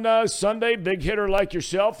game on Sunday? Big hitter like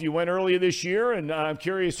yourself. You went earlier this year, and I'm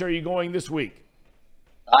curious, are you going this week?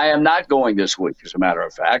 I am not going this week, as a matter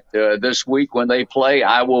of fact. This week when they play,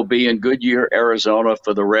 I will be in Goodyear, Arizona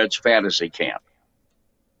for the Reds fantasy camp.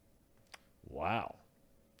 Wow.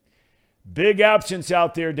 Big absence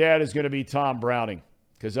out there, Dad, is going to be Thom Browning.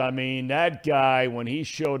 Because, I mean, that guy, when he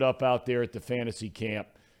showed up out there at the fantasy camp,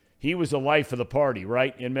 he was the life of the party,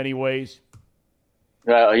 right, in many ways?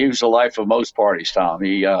 He was the life of most parties, Thom.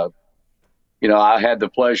 He, I had the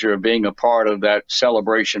pleasure of being a part of that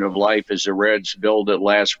celebration of life as the Reds billed it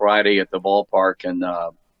last Friday at the ballpark, and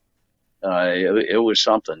it was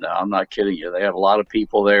something. I'm not kidding you. They had a lot of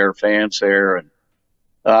people there, fans there, and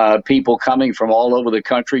people coming from all over the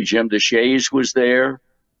country. Jim DeShays was there,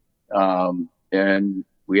 and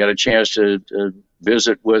we had a chance to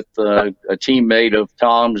visit with a teammate of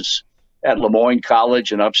Tom's at Lemoyne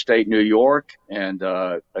College in upstate New York, and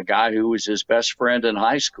a guy who was his best friend in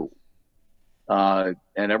high school. And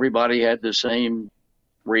everybody had the same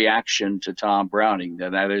reaction to Thom Browning,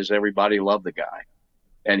 and that is everybody loved the guy.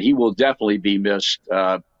 And he will definitely be missed.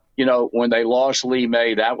 When they lost Lee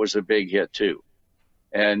May, that was a big hit too.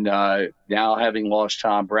 And now having lost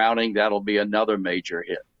Thom Browning, that'll be another major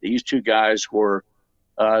hit. These two guys were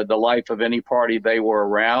the life of any party they were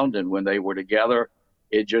around, and when they were together,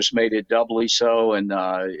 it just made it doubly so. And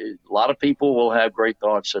a lot of people will have great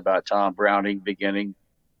thoughts about Thom Browning beginning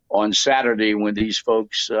on Saturday when these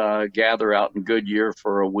folks gather out in Goodyear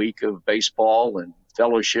for a week of baseball and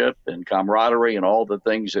fellowship and camaraderie and all the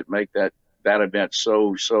things that make that event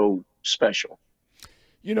so special.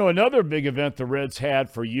 Another big event the Reds had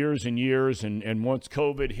for years and years, and once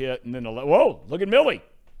COVID hit, and then whoa, look at Millie.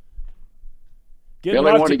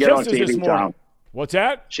 Millie wanted to get on TV, Tom. What's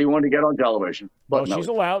that? She wanted to get on television. Well, she's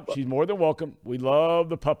allowed. She's more than welcome. We love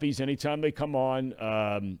the puppies anytime they come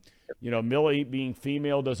on. Millie being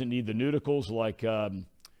female doesn't need the nudicles like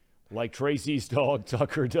Tracy's dog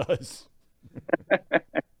Tucker does.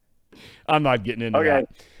 I'm not getting into that.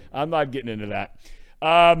 I'm not getting into that.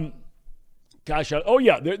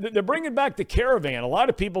 They're bringing back the Caravan. A lot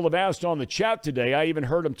of people have asked on the chat today. I even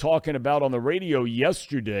heard them talking about on the radio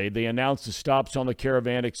yesterday. They announced the stops on the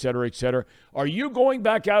Caravan, et cetera, et cetera. Are you going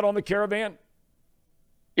back out on the Caravan?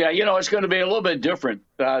 Yeah, it's going to be a little bit different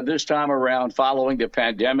this time around following the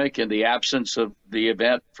pandemic and the absence of the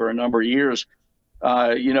event for a number of years.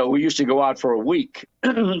 We used to go out for a week,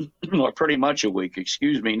 or pretty much a week,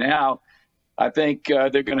 excuse me. Now, I think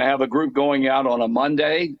they're going to have a group going out on a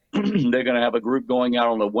Monday. They're going to have a group going out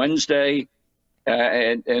on a Wednesday,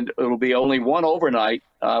 and it'll be only one overnight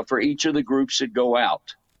for each of the groups that go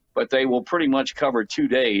out. But they will pretty much cover 2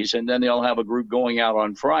 days, and then they'll have a group going out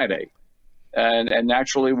on Friday. And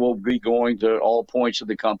naturally, we'll be going to all points of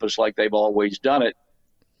the compass like they've always done it.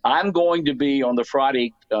 I'm going to be on the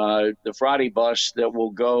Friday bus that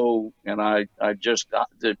will go, and I just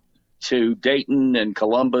to Dayton and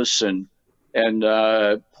Columbus and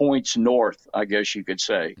points north, I guess you could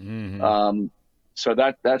say. Mm-hmm. So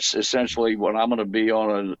that's essentially what I'm going to be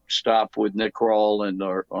on, a stop with Nick Kroll and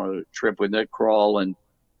or a trip with Nick Kroll and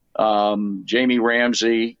Jamie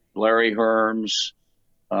Ramsey, Larry Herms,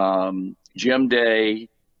 Jim Day,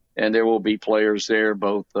 and there will be players there,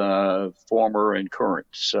 both former and current.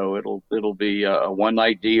 So it'll be a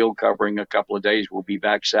one-night deal covering a couple of days. We'll be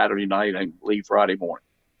back Saturday night and leave Friday morning.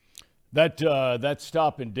 That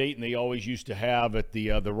stop in Dayton they always used to have at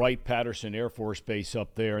the Wright-Patterson Air Force Base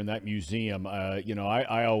up there in that museum.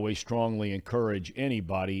 I always strongly encourage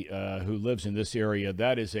anybody who lives in this area,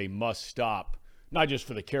 that is a must-stop, not just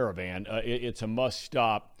for the Caravan. It's a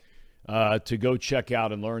must-stop to go check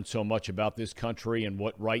out and learn so much about this country and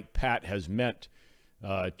what Wright-Pat has meant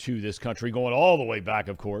to this country, going all the way back,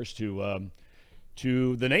 of course, to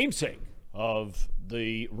the namesake of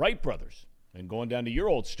the Wright brothers. And going down to your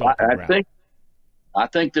old stomping ground. I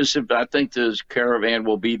think this Caravan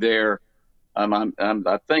will be there.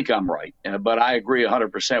 I think I'm right, but I agree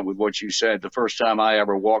 100% with what you said. The first time I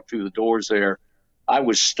ever walked through the doors there, I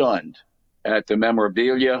was stunned at the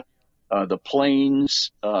memorabilia, the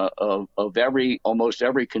planes of almost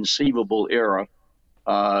every conceivable era,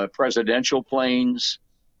 presidential planes.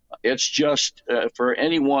 It's just for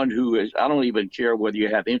anyone who is. I don't even care whether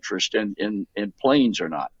you have interest in planes or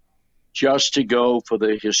not. Just to go for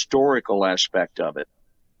the historical aspect of it.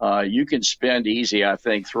 You can spend easy, I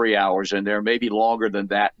think, 3 hours in there, maybe longer than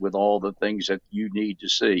that with all the things that you need to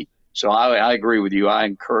see. So I agree with you. I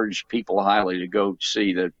encourage people highly to go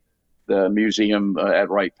see the museum at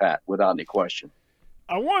Wright-Pat without any question.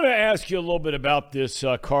 I want to ask you a little bit about this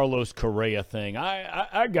Carlos Correa thing.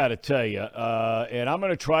 I got to tell you, and I'm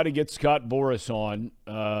going to try to get Scott Boras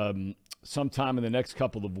on sometime in the next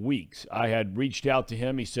couple of weeks. I had reached out to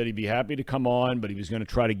him. He said he'd be happy to come on, but he was going to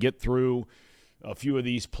try to get through a few of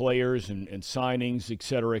these players and signings, et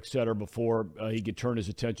cetera, before he could turn his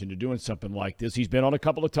attention to doing something like this. He's been on a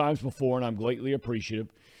couple of times before, and I'm greatly appreciative.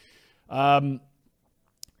 What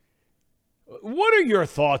are your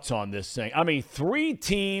thoughts on this thing? I mean, 3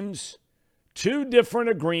 teams, 2 different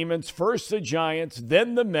agreements. First the Giants,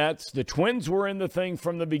 then the Mets. The Twins were in the thing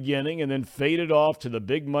from the beginning and then faded off to the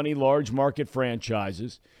big money, large market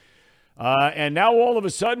franchises. And now all of a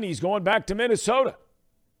sudden he's going back to Minnesota.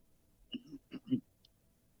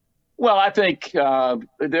 Well, I think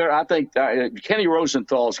Kenny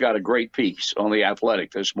Rosenthal's got a great piece on The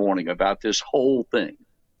Athletic this morning about this whole thing.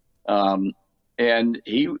 And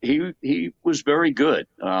he was very good.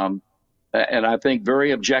 and I think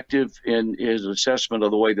very objective in his assessment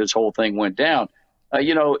of the way this whole thing went down.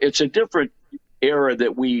 It's a different era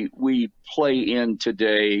that we play in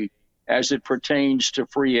today as it pertains to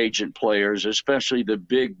free agent players, especially the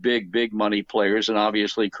big money players, and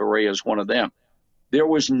obviously Correa is one of them. There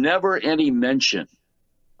was never any mention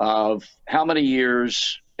of how many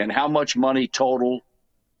years and how much money total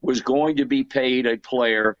was going to be paid a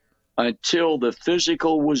player until the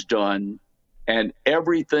physical was done and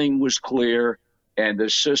everything was clear and the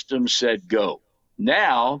system said go.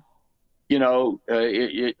 Now,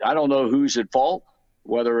 I don't know who's at fault,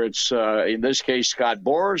 whether it's, in this case, Scott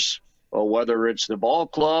Boras, or whether it's the ball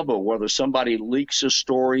club, or whether somebody leaks a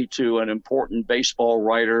story to an important baseball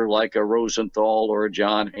writer like a Rosenthal or a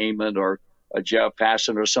John Heyman or a Jeff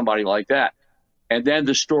Passan or somebody like that. And then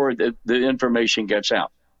the information gets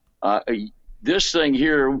out. This thing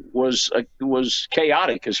here was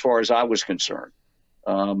chaotic as far as I was concerned.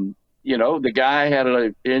 The guy had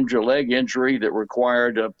a leg injury that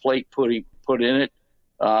required a plate put in it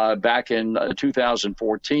back in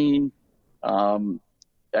 2014.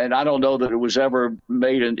 And I don't know that it was ever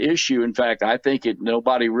made an issue. In fact, I think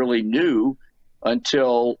nobody really knew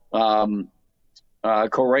until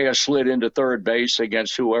Correa slid into third base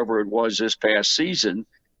against whoever it was this past season.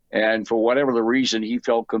 And for whatever the reason, he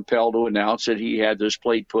felt compelled to announce that he had this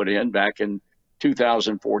plate put in back in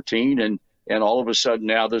 2014. And all of a sudden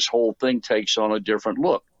now this whole thing takes on a different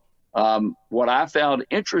look. What I found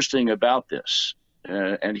interesting about this,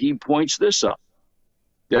 and he points this up,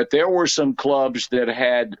 that there were some clubs that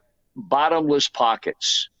had bottomless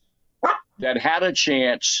pockets that had a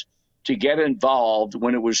chance to get involved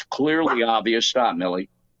when it was clearly obvious, stop Millie,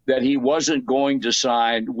 that he wasn't going to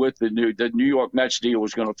sign with the New York Mets deal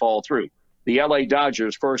was going to fall through. The LA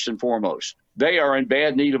Dodgers, first and foremost, they are in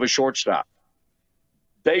bad need of a shortstop.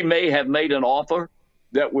 They may have made an offer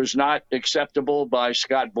that was not acceptable by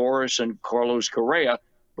Scott Boras and Carlos Correa,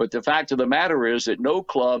 but the fact of the matter is that no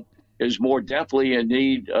club is more deathly in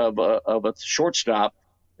need of a shortstop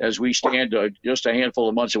as we stand just a handful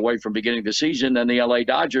of months away from beginning the season than the LA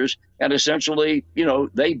Dodgers. And essentially,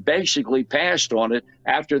 they basically passed on it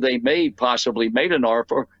after they possibly made an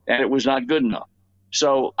offer and it was not good enough.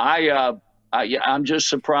 So I'm just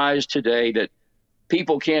surprised today that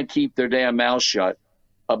people can't keep their damn mouths shut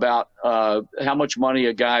about how much money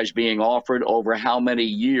a guy's being offered over how many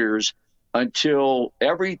years until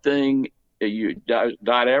everything, you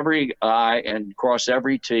dot every I and cross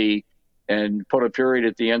every T and put a period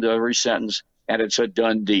at the end of every sentence, and it's a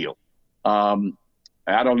done deal. I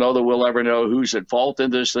don't know that we'll ever know who's at fault in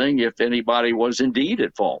this thing, if anybody was indeed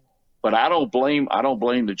at fault. But I don't blame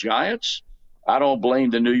the Giants. I don't blame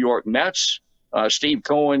the New York Mets. Steve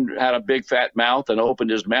Cohen had a big fat mouth and opened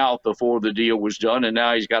his mouth before the deal was done, and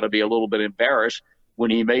now he's got to be a little bit embarrassed when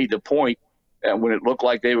he made the point, and when it looked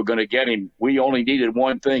like they were going to get him, we only needed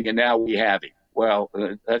one thing, and now we have him. Well,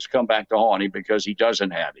 that's come back to haunt him because he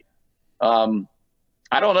doesn't have him.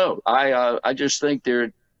 I don't know. I just think there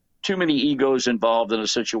are too many egos involved in a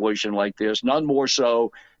situation like this, none more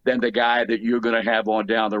so than the guy that you're going to have on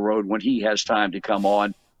down the road when he has time to come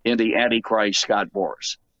on in the Antichrist Scott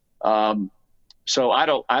Boras. So I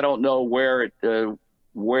don't know where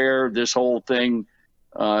this whole thing,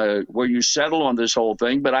 where you settle on this whole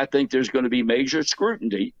thing, but I think there's going to be major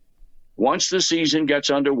scrutiny once the season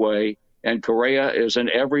gets underway and Correa is an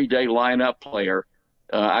everyday lineup player.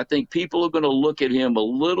 I think people are going to look at him a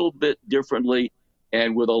little bit differently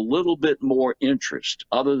and with a little bit more interest,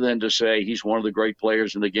 other than to say he's one of the great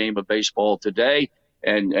players in the game of baseball today,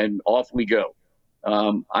 and off we go.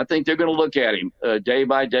 I think they're going to look at him day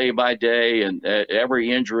by day by day, and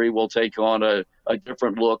every injury will take on a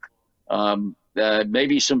different look.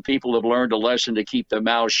 Maybe some people have learned a lesson to keep their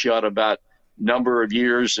mouths shut about number of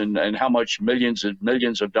years and how much millions and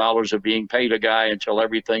millions of dollars are being paid a guy until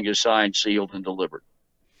everything is signed, sealed, and delivered.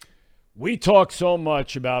 We talk so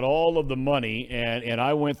much about all of the money, and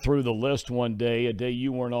I went through the list one day, a day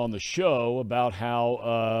you weren't on the show, about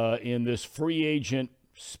how in this free agent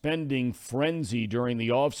spending frenzy during the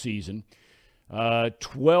offseason,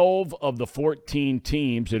 12 of the 14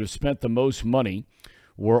 teams that have spent the most money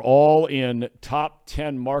were all in top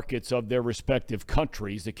 10 markets of their respective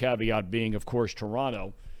countries, the caveat being, of course,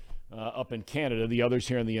 Toronto up in Canada, the others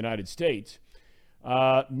here in the United States.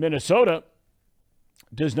 Minnesota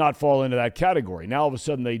does not fall into that category. Now, all of a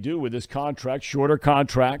sudden, they do with this contract, shorter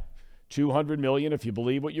contract, $200 million, if you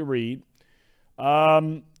believe what you read.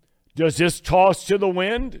 Does this toss to the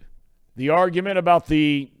wind the argument about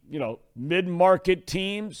the mid-market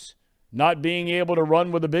teams not being able to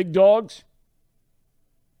run with the big dogs?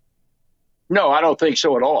 No, I don't think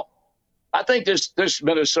so at all. I think this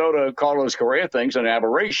Minnesota Carlos Correa thing's an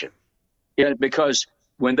aberration. Because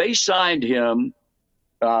when they signed him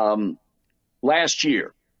last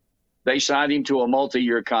year, they signed him to a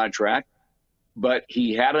multi-year contract, but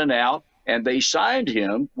he had an out, and they signed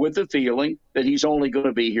him with the feeling that he's only going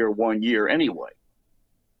to be here 1 year anyway.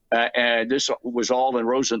 And this was all in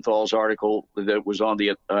Rosenthal's article that was on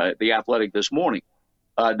the Athletic this morning.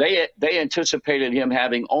 They anticipated him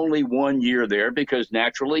having only 1 year there because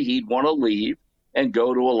naturally he'd want to leave and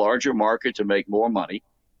go to a larger market to make more money.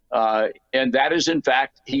 And that is, in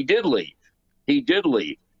fact, he did leave. He did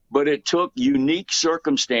leave. But it took unique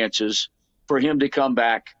circumstances for him to come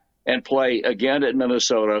back and play again at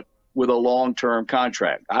Minnesota with a long-term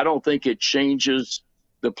contract. I don't think it changes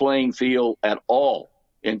the playing field at all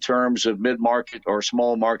in terms of mid-market or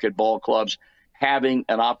small market ball clubs having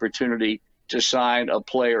an opportunity to sign a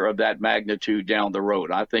player of that magnitude down the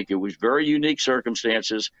road. I think it was very unique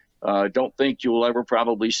circumstances. Don't think you'll ever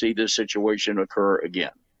probably see this situation occur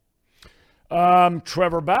again.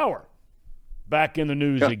 Trevor Bauer back in the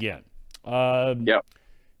news again. Yeah.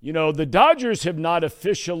 You know, the Dodgers have not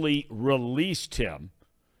officially released him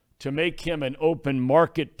to make him an open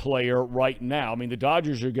market player right now. I mean, the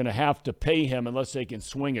Dodgers are going to have to pay him unless they can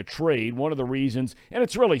swing a trade. One of the reasons, and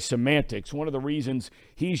it's really semantics, one of the reasons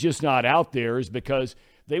he's just not out there is because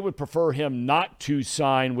they would prefer him not to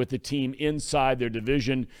sign with the team inside their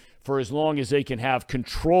division for as long as they can have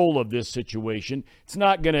control of this situation. It's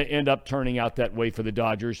not going to end up turning out that way for the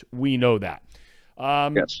Dodgers. We know that.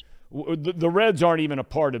 Yes. The Reds aren't even a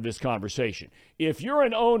part of this conversation. If you're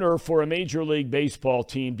an owner for a Major League Baseball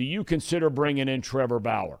team, do you consider bringing in Trevor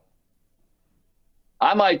Bauer?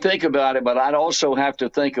 I might think about it, but I'd also have to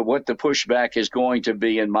think of what the pushback is going to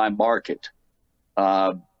be in my market,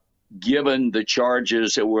 given the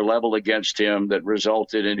charges that were leveled against him that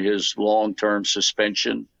resulted in his long-term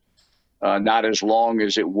suspension. Not as long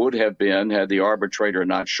as it would have been had the arbitrator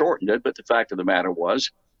not shortened it, but the fact of the matter was,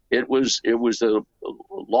 it was the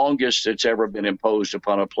longest it's ever been imposed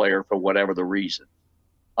upon a player for whatever the reason.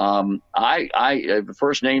 The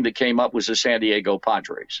first name that came up was the San Diego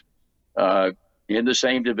Padres, in the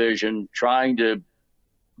same division, trying to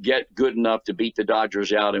get good enough to beat the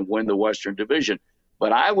Dodgers out and win the Western Division.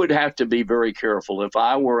 But I would have to be very careful if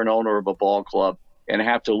I were an owner of a ball club and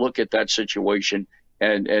have to look at that situation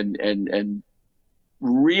and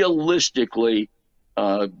realistically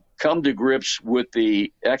come to grips with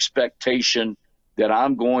the expectation that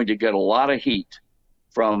I'm going to get a lot of heat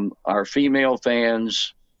from our female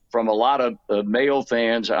fans, from a lot of male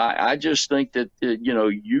fans. I just think that,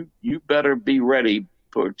 you better be ready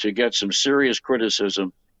to get some serious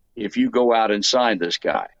criticism if you go out and sign this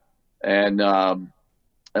guy. And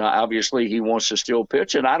obviously he wants to still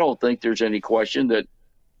pitch, and I don't think there's any question that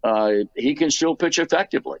he can still pitch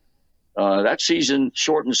effectively. That season,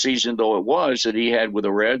 shortened season though it was, that he had with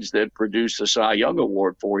the Reds that produced the Cy Young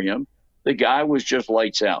Award for him, the guy was just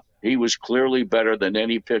lights out. He was clearly better than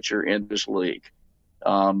any pitcher in this league.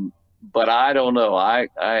 But I don't know. I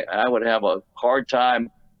would have a hard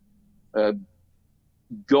time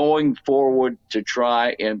going forward to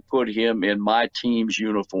try and put him in my team's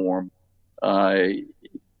uniform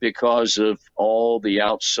because of all the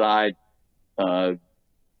outside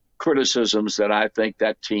criticisms that I think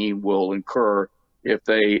that team will incur if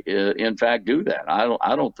they, in fact, do that.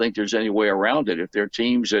 I don't think there's any way around it. If there are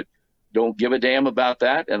teams that don't give a damn about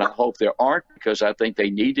that, and I hope there aren't, because I think they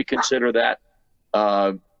need to consider that,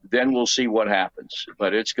 then we'll see what happens.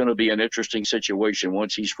 But it's going to be an interesting situation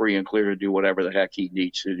once he's free and clear to do whatever the heck he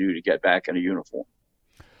needs to do to get back in a uniform.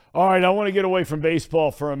 All right, I want to get away from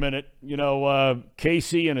baseball for a minute.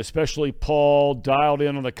 Casey and especially Paul dialed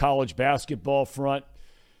in on the college basketball front.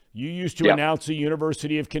 You used to announce the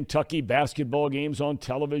University of Kentucky basketball games on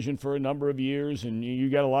television for a number of years, and you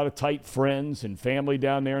got a lot of tight friends and family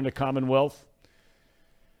down there in the Commonwealth.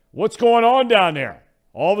 What's going on down there?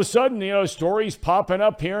 All of a sudden, stories popping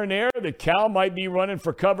up here and there that Cal might be running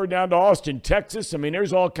for cover down to Austin, Texas. I mean,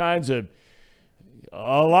 there's all kinds of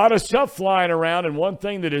a lot of stuff flying around, and one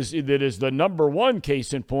thing that is the number one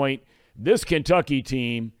case in point, this Kentucky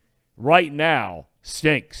team right now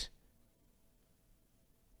stinks.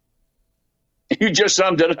 You just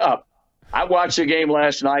summed it up. I watched the game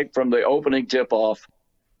last night from the opening tip-off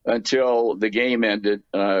until the game ended.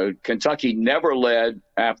 Kentucky never led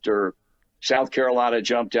after South Carolina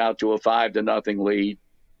jumped out to a 5-0 lead,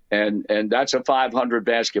 and that's a 500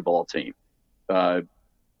 basketball team.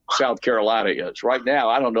 South Carolina is right now.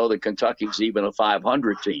 I don't know that Kentucky's even a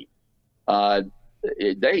 500 team.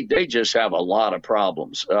 They just have a lot of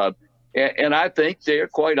problems, and I think they're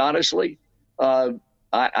quite honestly.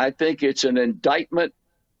 I think it's an indictment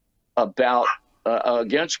about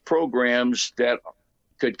against programs that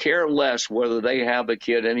could care less whether they have a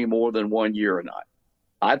kid any more than 1 year or not.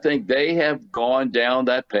 I think they have gone down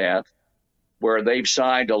that path where they've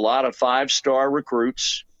signed a lot of 5-star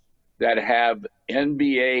recruits that have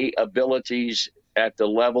NBA abilities at the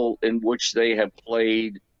level in which they have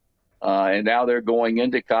played, and now they're going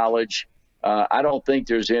into college. I don't think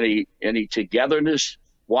there's any togetherness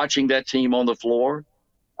watching that team on the floor.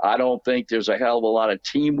 I don't think there's a hell of a lot of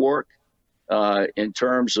teamwork in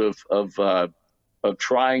terms of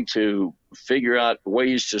trying to figure out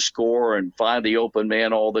ways to score and find the open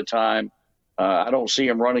man all the time. I don't see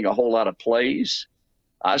them running a whole lot of plays.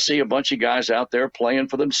 I see a bunch of guys out there playing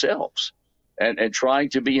for themselves and trying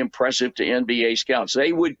to be impressive to NBA scouts.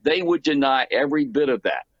 They would deny every bit of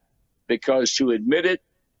that, because to admit it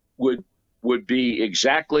would be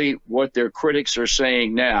exactly what their critics are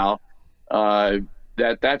saying now.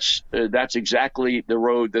 That's exactly the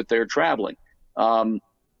road that they're traveling. And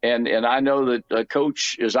I know that a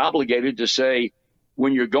coach is obligated to say,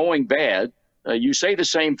 when you're going bad, you say the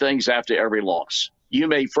same things after every loss. You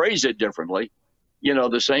may phrase it differently,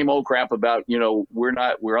 the same old crap about, we're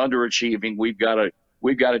underachieving. We've got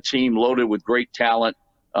a team loaded with great talent.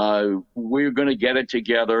 We're going to get it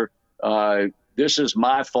together. This is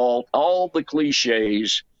my fault. All the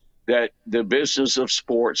cliches that the business of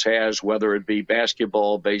sports has, whether it be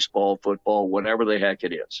basketball, baseball, football, whatever the heck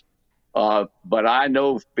it is. But I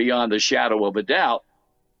know beyond a shadow of a doubt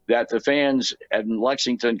that the fans in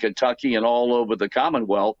Lexington, Kentucky, and all over the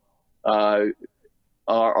Commonwealth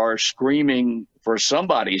are screaming for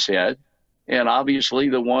somebody's head. And obviously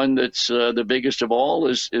the one that's the biggest of all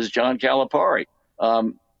is John Calipari.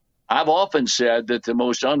 I've often said that the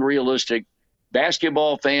most unrealistic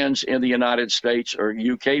basketball fans in the United States are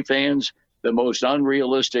UK fans. The most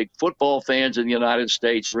unrealistic football fans in the United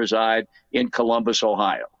States reside in Columbus,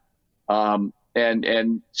 Ohio.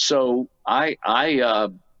 And so I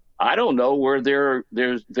don't know where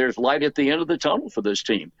there's light at the end of the tunnel for this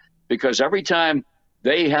team, because every time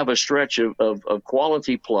they have a stretch of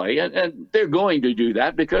quality play, and they're going to do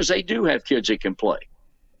that because they do have kids that can play.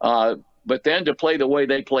 But then to play the way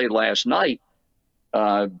they played last night,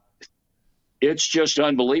 it's just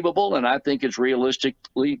unbelievable. And I think it's realistic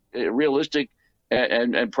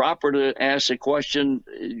and proper to ask the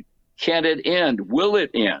question, can it end? Will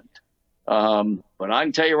it end? But I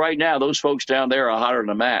can tell you right now, those folks down there are hotter than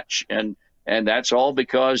a match. And that's all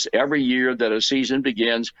because every year that a season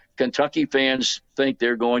begins, Kentucky fans think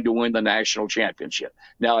they're going to win the national championship.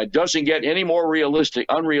 Now, it doesn't get any more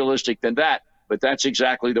unrealistic than that, but that's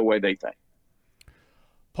exactly the way they think.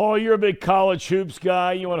 Paul, you're a big college hoops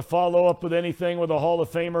guy. You want to follow up with anything with a Hall of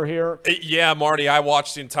Famer here? Yeah, Marty, I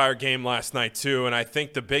watched the entire game last night too, and I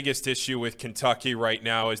think the biggest issue with Kentucky right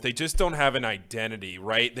now is they just don't have an identity,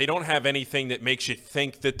 right? They don't have anything that makes you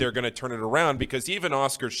think that they're going to turn it around, because even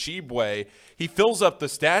Oscar Tshiebwe, he fills up the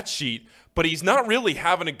stat sheet, but he's not really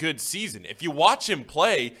having a good season. If you watch him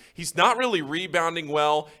play, he's not really rebounding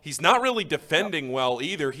well. He's not really defending well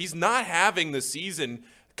either. He's not having the season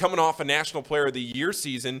coming off a National Player of the Year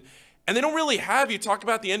season. And they don't really have, you talk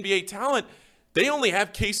about the NBA talent, they only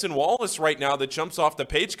have Cason Wallace right now that jumps off the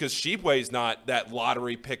page, because Tshiebwe is not that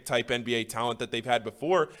lottery pick type NBA talent that they've had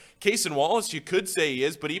before. Cason Wallace, you could say he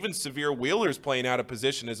is, but even Severe Wheeler's playing out of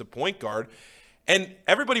position as a point guard. And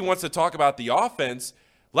everybody wants to talk about the offense.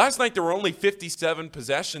 Last night there were only 57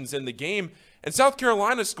 possessions in the game, and South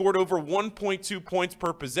Carolina scored over 1.2 points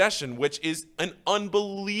per possession, which is an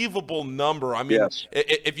unbelievable number. I mean, yes.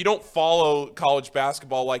 If you don't follow college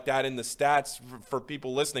basketball like that in the stats, for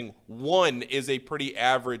people listening, 1 is a pretty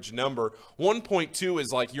average number. 1.2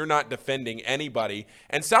 is like you're not defending anybody.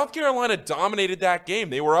 And South Carolina dominated that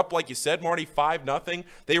game. They were up, like you said, Marty, 5-0.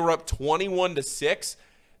 They were up 21-6.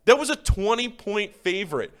 That was a 20-point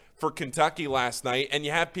favorite for Kentucky last night, and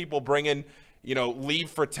you have people bringing,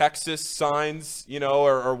 leave for Texas signs,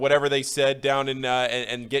 or whatever they said down in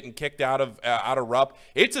and getting kicked out of Rupp.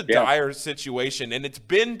 It's a dire situation, and it's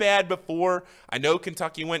been bad before. I know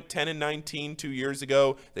Kentucky went 10-19 2 years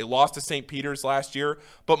ago. They lost to St. Peter's last year,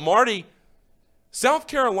 but Marty, South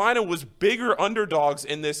Carolina was bigger underdogs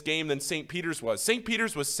in this game than St. Peter's was. St.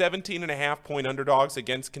 Peter's was 17.5-point underdogs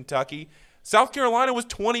against Kentucky. South Carolina was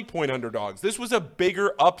 20-point underdogs. This was a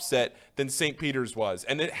bigger upset than St. Peter's was,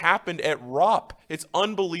 and it happened at Rupp. It's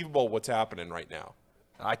unbelievable what's happening right now.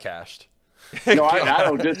 I cashed. No, I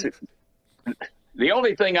don't disagree. The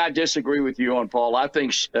only thing I disagree with you on, Paul, I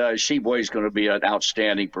think Tshiebwe is going to be an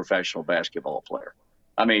outstanding professional basketball player.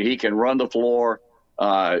 I mean, he can run the floor.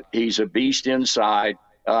 He's a beast inside.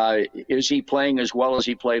 Is he playing as well as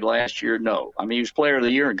he played last year? No. I mean, he was player of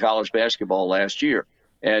the year in college basketball last year.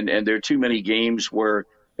 and there are too many games where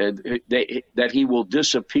that he will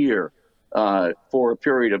disappear for a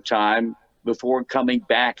period of time before coming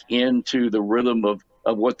back into the rhythm of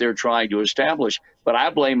what they're trying to establish. But I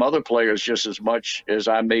blame other players just as much as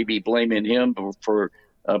I may be blaming him for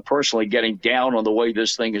personally getting down on the way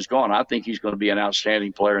this thing has gone. I think he's going to be an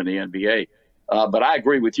outstanding player in the NBA. But I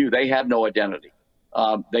agree with you. They have no identity.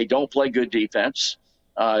 They don't play good defense.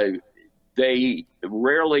 They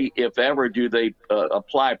rarely, if ever, do they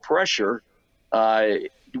apply pressure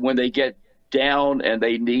when they get down and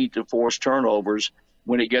they need to force turnovers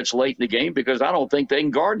when it gets late in the game, because I don't think they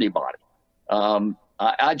can guard anybody.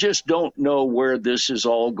 I just don't know where this is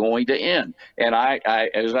all going to end. And I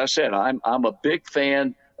as I said, I'm a big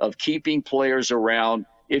fan of keeping players around.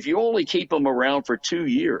 If you only keep them around for 2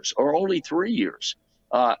 years or only 3 years,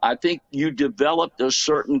 I think you developed a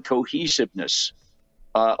certain cohesiveness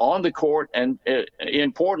on the court and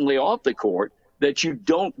importantly off the court that you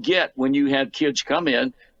don't get when you have kids come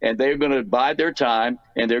in and they're going to bide their time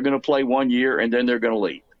and they're going to play 1 year and then they're going to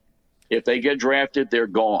leave. If they get drafted, they're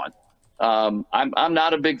gone. I'm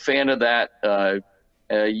not a big fan of that.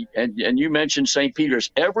 And you mentioned St. Peter's.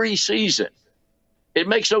 Every season, it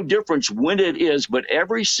makes no difference when it is, but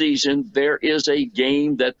every season there is a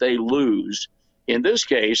game that they lose. In this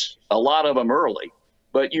case, a lot of them early.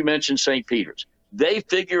 But you mentioned St. Peter's. They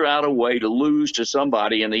figure out a way to lose to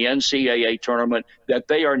somebody in the NCAA tournament that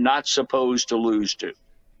they are not supposed to lose to.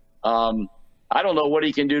 I don't know what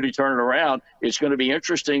he can do to turn it around. It's going to be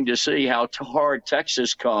interesting to see how hard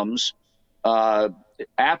Texas comes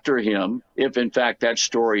after him, if in fact that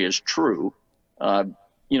story is true.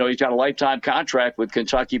 He's got a lifetime contract with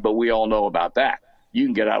Kentucky, but we all know about that. You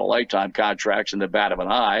can get out of lifetime contracts in the bat of an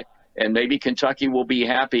eye, and maybe Kentucky will be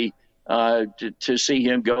happy to see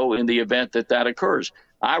him go in the event that occurs.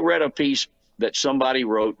 I read a piece that somebody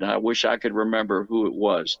wrote, and I wish I could remember who it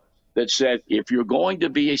was, that said, if you're going to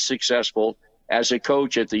be successful as a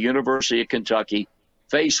coach at the University of Kentucky,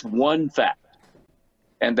 face one fact,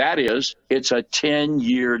 and that is it's a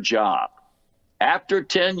 10-year job. After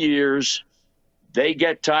 10 years, they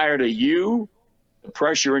get tired of you. The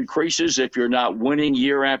pressure increases if you're not winning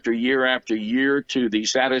year after year after year to the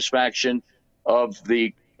satisfaction of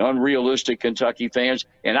the unrealistic Kentucky fans.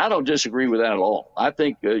 And I don't disagree with that at all. I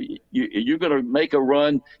think you're going to make a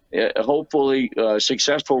run, hopefully a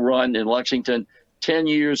successful run in Lexington. 10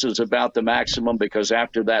 years is about the maximum because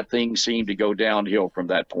after that, things seem to go downhill from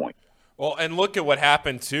that point. Well, and look at what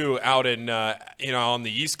happened, too, out in, on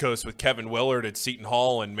the East Coast with Kevin Willard at Seton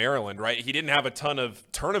Hall in Maryland, right? He didn't have a ton of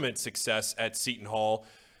tournament success at Seton Hall,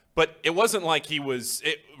 but it wasn't like he was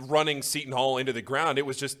running Seton Hall into the ground. It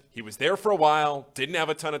was just he was there for a while, didn't have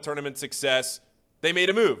a ton of tournament success. They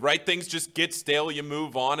made a move, right? Things just get stale, you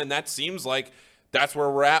move on, and that seems like that's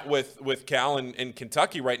where we're at with Cal and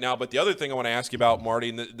Kentucky right now. But the other thing I want to ask you about, Marty,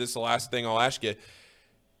 and this is the last thing I'll ask you,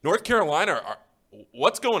 North Carolina,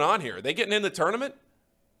 what's going on here? Are they getting in the tournament?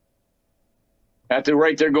 At the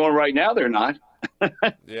rate they're going right now, they're not.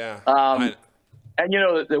 Yeah. And,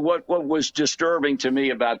 what was disturbing to me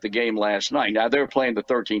about the game last night, now they're playing the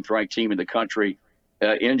 13th ranked team in the country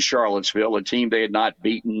in Charlottesville, a team they had not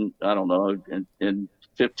beaten, I don't know, in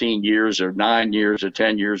 15 years or 9 years or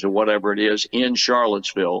 10 years or whatever it is in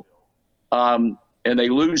Charlottesville. And they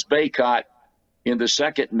lose Baycott in the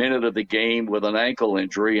second minute of the game with an ankle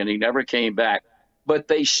injury, and he never came back. But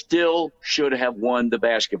they still should have won the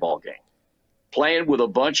basketball game. Playing with a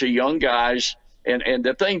bunch of young guys, and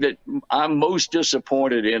the thing that I'm most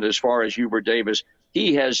disappointed in as far as Hubert Davis,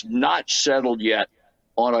 he has not settled yet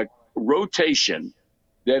on a rotation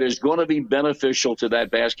that is going to be beneficial to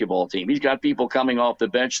that basketball team. He's got people coming off the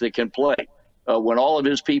bench that can play. When all of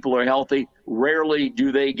his people are healthy, rarely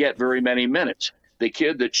do they get very many minutes. The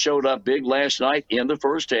kid that showed up big last night in the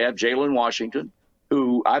first half, Jalen Washington,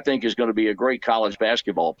 who I think is going to be a great college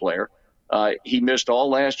basketball player. He missed all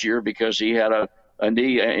last year because he had a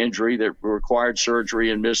knee injury that required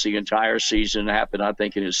surgery and missed the entire season. It happened, I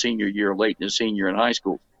think, in his senior year, late in his senior in high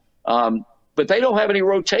school. But they don't have any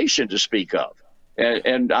rotation to speak of.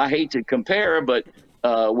 And I hate to compare, but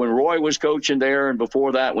when Roy was coaching there and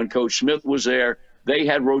before that when Coach Smith was there, they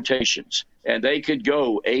had rotations, and they could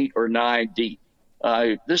go 8 or 9 deep.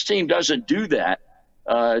 This team doesn't do that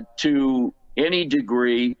to any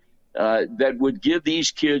degree that would give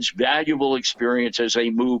these kids valuable experience as they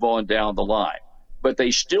move on down the line. But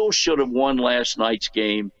they still should have won last night's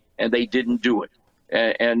game, and they didn't do it.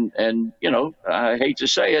 And I hate to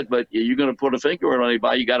say it, but you're going to put a finger on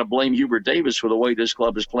anybody, you got to blame Hubert Davis for the way this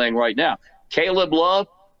club is playing right now. Caleb Love,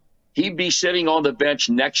 he'd be sitting on the bench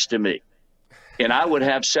next to me. And I would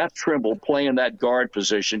have Seth Trimble playing that guard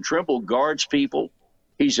position. Trimble guards people.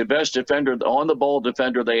 He's the best defender, on the ball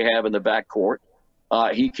defender they have in the backcourt.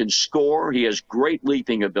 He can score. He has great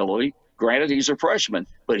leaping ability. Granted, he's a freshman,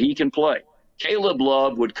 but he can play. Caleb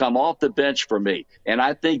Love would come off the bench for me. And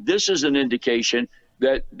I think this is an indication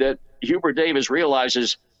that Hubert Davis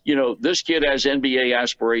realizes, this kid has NBA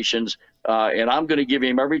aspirations, and I'm going to give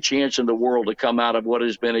him every chance in the world to come out of what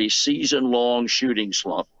has been a season-long shooting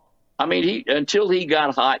slump. I mean, until he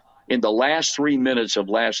got hot in the last 3 minutes of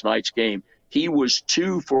last night's game, he was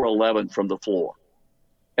 2 for 11 from the floor.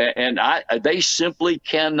 And they simply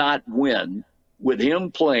cannot win with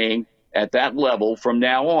him playing at that level from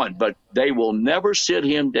now on. But they will never sit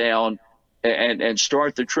him down and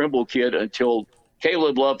start the Trimble kid until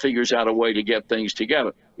Caleb Love figures out a way to get things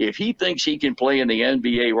together. If he thinks he can play in the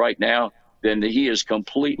NBA right now, then he is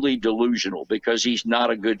completely delusional, because he's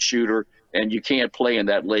not a good shooter, and you can't play in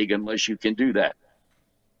that league unless you can do that.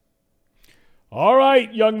 All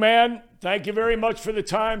right, young man. Thank you very much for the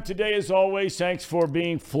time today, as always. Thanks for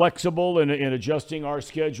being flexible and adjusting our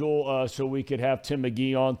schedule so we could have Tim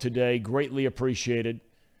McGee on today. Greatly appreciated.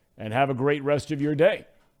 And have a great rest of your day.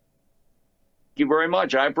 Thank you very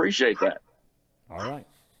much. I appreciate that. All right.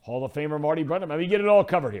 Hall of Famer Marty Brennaman. I mean, you get it all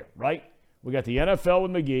covered here, right? We got the NFL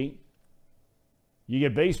with McGee. You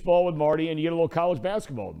get baseball with Marty, and you get a little college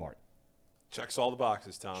basketball with Marty. Checks all the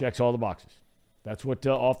boxes, Tom. Checks all the boxes. That's what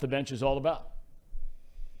Off the Bench is all about.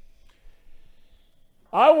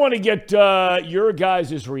 I want to get your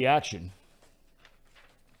guys' reaction.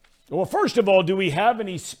 Well, first of all, do we have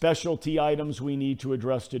any specialty items we need to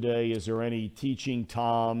address today? Is there any teaching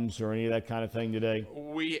Toms or any of that kind of thing today?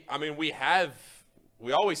 We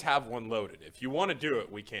always have one loaded. If you want to do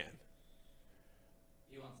it, we can.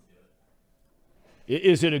 He wants to do it.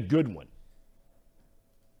 Is it a good one?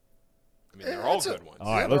 I mean, they're all good ones.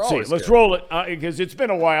 All right, let's see it. Let's roll it, because it's been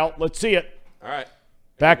a while. Let's see it. All right.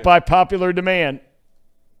 Back by popular demand.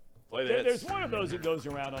 Play the hits. There's one of those that goes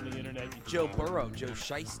around on the internet. Joe Burrow, Joe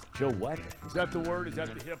Shiesty. Joe what? Is that the word? Is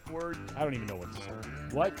that the hip word? I don't even know what to say.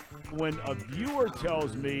 What? When a viewer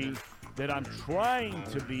tells me that I'm trying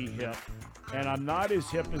to be hip and I'm not as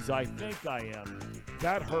hip as I think I am,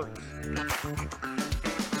 that hurts.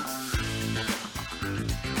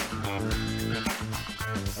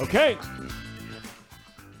 Okay.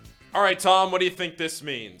 All right, Tom, what do you think this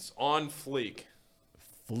means? On fleek.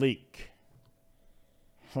 Fleek.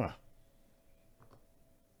 Huh.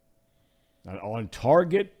 On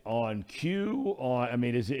target, on cue,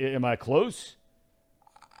 am I close?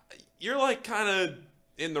 You're like kind of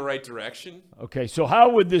in the right direction. Okay, so how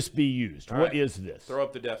would this be used? All What right. is this? Throw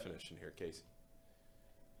up the definition here, Casey.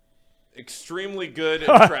 Extremely good,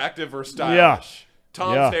 attractive, or stylish. Yeah.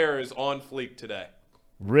 Tom's hair is on fleek today.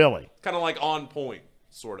 Really? Kind of like on point,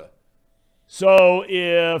 sort of. So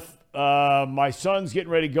if my son's getting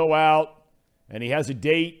ready to go out and he has a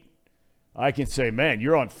date, I can say, man,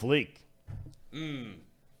 you're on fleek.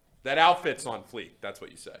 That outfit's on fleek. That's what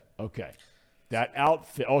you say. Okay. That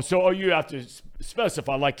outfit. You have to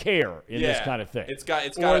specify like hair in this kind of thing. It's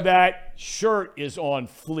got or that shirt is on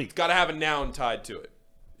fleek. It's got to have a noun tied to it.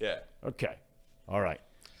 Yeah. Okay. All right.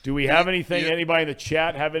 Do we have anything? Anybody in the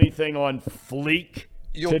chat have anything on fleek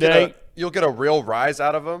today? You'll get a real rise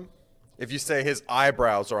out of him if you say his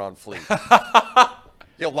eyebrows are on fleek.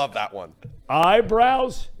 He'll love that one.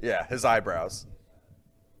 Eyebrows? Yeah, his eyebrows.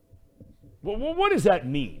 Well, what does that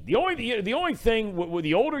mean? The only thing with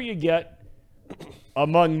the older you get,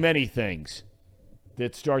 among many things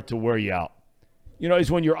that start to wear you out, is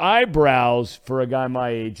when your eyebrows, for a guy my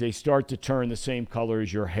age, they start to turn the same color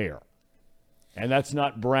as your hair. And that's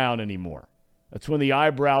not brown anymore. That's when the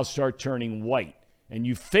eyebrows start turning white. And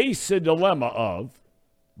you face the dilemma of,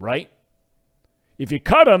 right? If you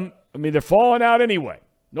cut them, they're falling out anyway.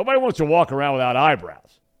 Nobody wants to walk around without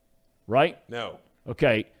eyebrows, right? No.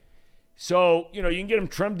 Okay. So, you can get them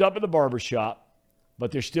trimmed up at the barbershop,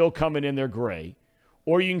 but they're still coming in, they're gray.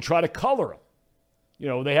 Or you can try to color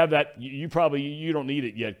them. They have that, you don't need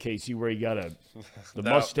it yet, Casey, where you got the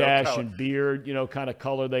mustache and beard, kind of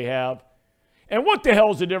color they have. And what the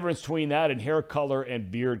hell is the difference between that and hair color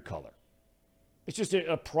and beard color? It's just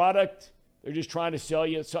a product. They're just trying to sell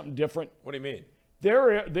you something different. What do you mean?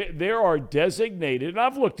 There are designated, and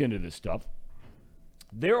I've looked into this stuff,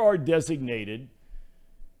 there are designated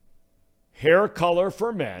hair color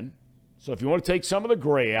for men. So if you want to take some of the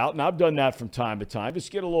gray out, and I've done that from time to time, just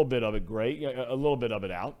get a little bit of it gray, a little bit of it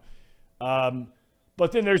out.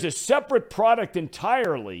 But then there's a separate product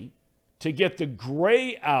entirely to get the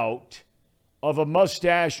gray out of a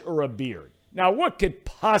mustache or a beard. Now, what could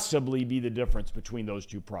possibly be the difference between those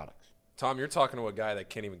two products? Tom, you're talking to a guy that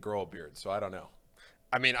can't even grow a beard, so I don't know.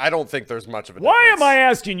 I mean, I don't think there's much of a Why difference. am I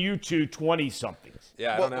asking you two 20-somethings?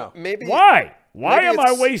 Yeah, I don't know. Maybe Why? Why maybe am I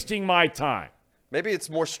it's- wasting my time? Maybe it's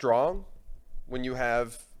more strong when you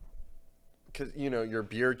have, because your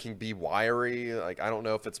beard can be wiry. Like, I don't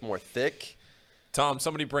know if it's more thick. Tom,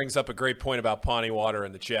 somebody brings up a great point about Pawnee water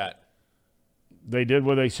in the chat. They did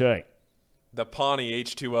what they say. The Pawnee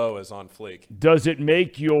H2O is on fleek. Does it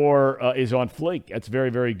make your is on flake? That's very,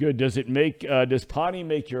 very good. Does it make does Pawnee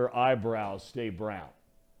make your eyebrows stay brown?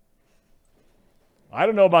 I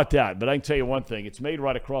don't know about that, but I can tell you one thing. It's made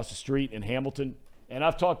right across the street in Hamilton, and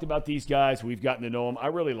I've talked about these guys. We've gotten to know them. I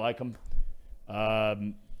really like them.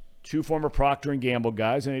 Two former Procter & Gamble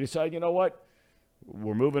guys, and they decided, you know what?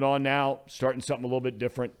 We're moving on now, starting something a little bit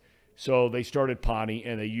different. So they started Pawnee,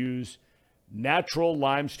 and they use natural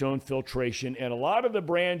limestone filtration, and a lot of the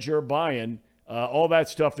brands you're buying, all that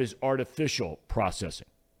stuff is artificial processing,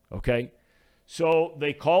 okay? So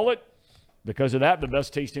they call it, because of that, the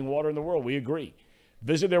best tasting water in the world. We agree.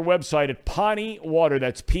 Visit their website at Pawnee Water,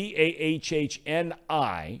 that's P-A-H-H-N-I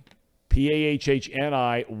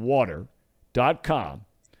water.com,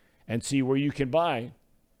 and see where you can buy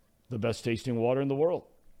the best tasting water in the world.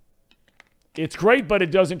 It's great, but it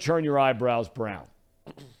doesn't turn your eyebrows brown.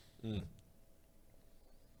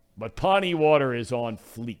 But Pawnee water is on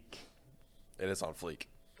fleek. It is on fleek.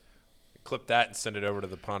 Clip that and send it over to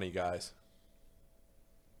the Pawnee guys.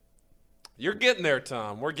 You're getting there,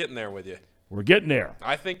 Tom. We're getting there with you. We're getting there.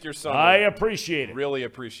 I think your son I will appreciate it. really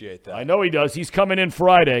appreciate that. I know he does. He's coming in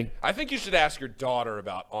Friday. I think you should ask your daughter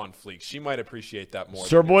about on fleek. She might appreciate that more.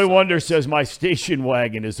 Sir than your Boy son Wonder does. says my station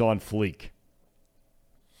wagon is on fleek.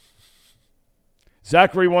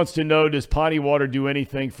 Zachary wants to know, does Pawnee water do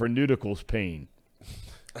anything for nudicles pain?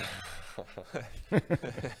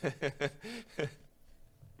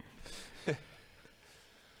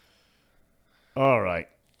 All right.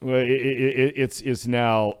 Well, it's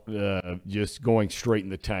now just going straight in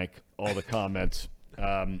the tank, all the comments.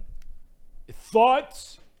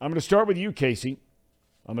 Thoughts? I'm going to start with you, Casey.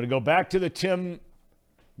 I'm going to go back to the Tim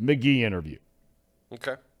McGee interview.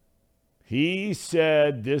 Okay. He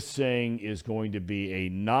said this thing is going to be a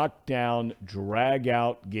knockdown,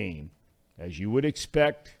 drag-out game, as you would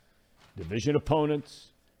expect. Division opponents,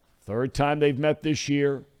 third time they've met this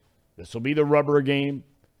year. This will be the rubber game.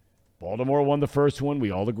 Baltimore won the first one.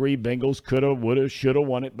 We all agree Bengals could have, would have, should have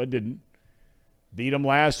won it, but didn't. Beat them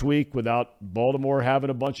last week without Baltimore having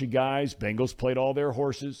a bunch of guys. Bengals played all their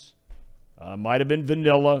horses. Might have been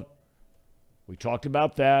vanilla. We talked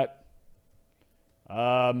about that.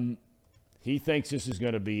 He thinks this is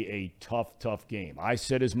going to be a tough, tough game. I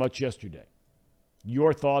said as much yesterday.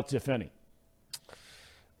 Your thoughts, if any?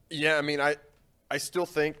 Yeah, I mean, I still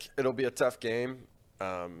think it'll be a tough game.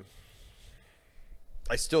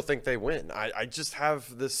 I still think they win. I just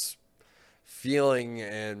have this feeling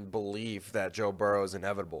and belief that Joe Burrow is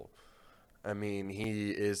inevitable. I mean, he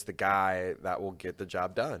is the guy that will get the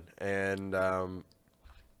job done. And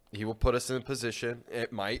he will put us in a position.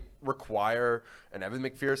 It might require an Evan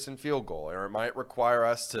McPherson field goal, or it might require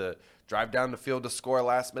us to drive down the field to score a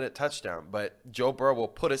last-minute touchdown. But Joe Burrow will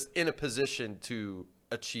put us in a position to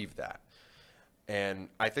achieve that. And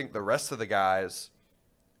I think the rest of the guys,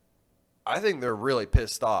 I think they're really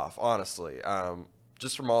pissed off, honestly.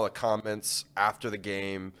 Just from all the comments after the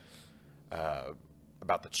game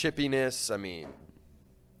about the chippiness. I mean,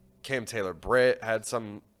 Cam Taylor-Britt had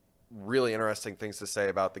some really interesting things to say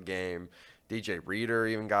about the game. DJ Reader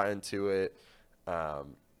even got into it.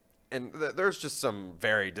 And there's just some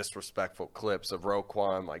very disrespectful clips of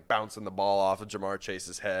Roquan like bouncing the ball off of Jamar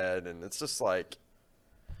Chase's head. And it's just like,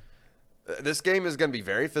 this game is going to be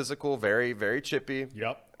very physical, very, very chippy.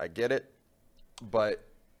 Yep. I get it. But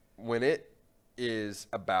when it is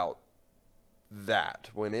about that,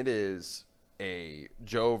 when it is a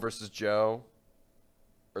Joe versus Joe,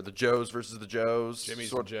 or the Joes versus the Joes,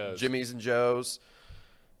 Jimmys and Joes. Jimmys and Joes,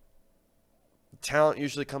 talent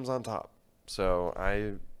usually comes on top. So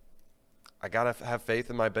I got to have faith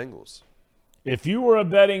in my Bengals. If you were a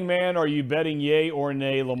betting man, are you betting yay or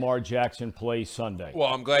nay Lamar Jackson plays Sunday?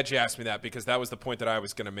 Well, I'm glad you asked me that, because that was the point that I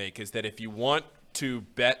was going to make, is that if you want to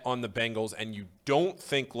bet on the Bengals and you don't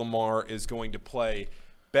think Lamar is going to play,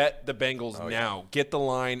 bet the Bengals now. Yeah. Get the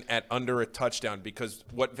line at under a touchdown, because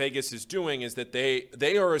what Vegas is doing is that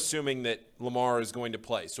they are assuming that Lamar is going to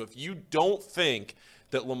play. So if you don't think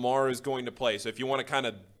that Lamar is going to play, so if you want to kind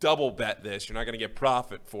of double bet this, you're not going to get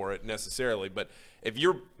profit for it necessarily, but if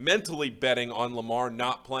you're mentally betting on Lamar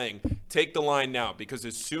not playing, take the line now, because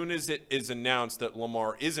as soon as it is announced that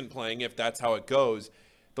Lamar isn't playing, if that's how it goes,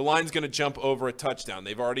 the line's going to jump over a touchdown.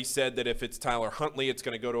 They've already said that if it's Tyler Huntley, it's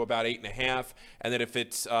going to go to about 8.5, and that if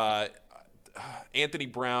it's Anthony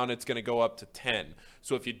Brown, it's going to go up to 10.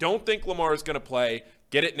 So if you don't think Lamar is going to play,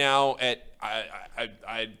 get it now at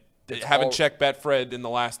I haven't checked Betfred in the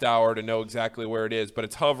last hour to know exactly where it is, but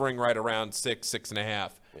it's hovering right around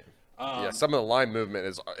 6.5. Yeah, some of the line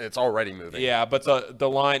movement it's already moving. Yeah, but the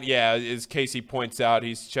line, as Casey points out,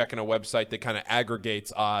 he's checking a website that kind of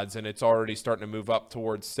aggregates odds, and it's already starting to move up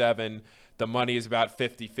towards 7. The money is about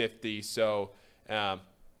 50-50, so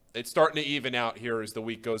it's starting to even out here as the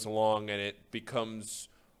week goes along, and it becomes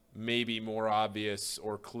maybe more obvious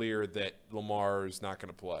or clear that Lamar is not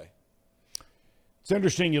going to play. It's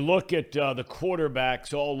interesting. You look at the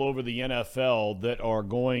quarterbacks all over the NFL that are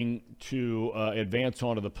going to advance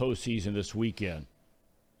onto the postseason this weekend.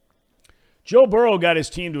 Joe Burrow got his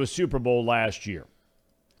team to a Super Bowl last year.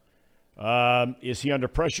 Is he under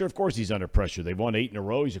pressure? Of course he's under pressure. They've won 8 in a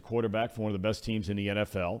row. He's a quarterback for one of the best teams in the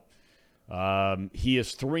NFL. He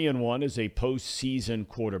is 3-1 as a postseason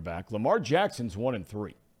quarterback. Lamar Jackson's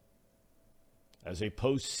 1-3 as a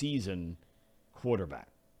postseason quarterback.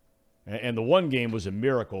 And the one game was a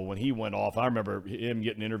miracle when he went off. I remember him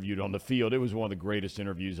getting interviewed on the field. It was one of the greatest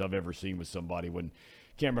interviews I've ever seen with somebody. Can't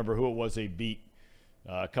remember who it was they beat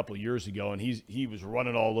a couple of years ago, and he was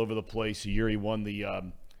running all over the place. The year he won the I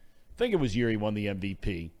think it was the year he won the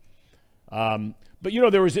MVP. But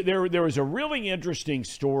there was a really interesting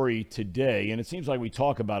story today, and it seems like we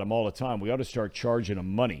talk about him all the time. We ought to start charging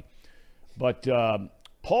him money. But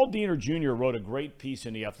Paul Diener Jr. wrote a great piece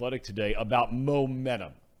in The Athletic today about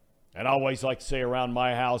momentum. And I always like to say around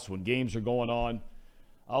my house when games are going on,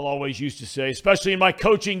 I'll always used to say, especially in my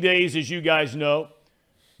coaching days, as you guys know,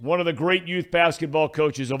 one of the great youth basketball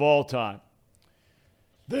coaches of all time,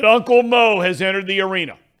 that Uncle Mo has entered the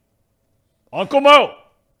arena. Uncle Mo.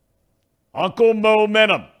 Uncle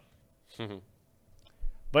Momentum.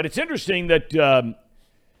 But it's interesting that the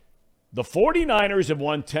 49ers have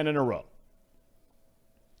won 10 in a row.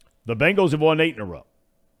 The Bengals have won 8 in a row.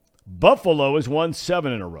 Buffalo has won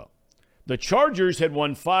 7 in a row. The Chargers had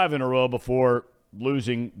won 5 in a row before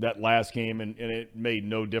losing that last game, and it made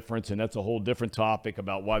no difference, and that's a whole different topic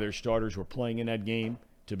about why their starters were playing in that game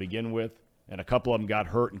to begin with, and a couple of them got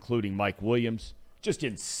hurt, including Mike Williams. Just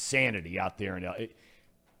insanity out there.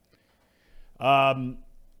 The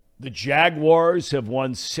Jaguars have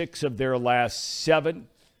won 6 of their last 7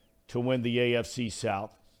 to win the AFC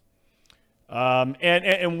South.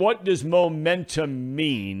 And what does momentum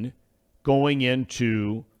mean going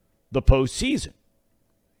into the postseason?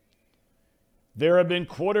 There have been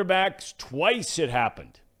quarterbacks, twice it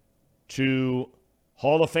happened, to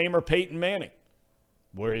Hall of Famer Peyton Manning,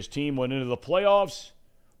 where his team went into the playoffs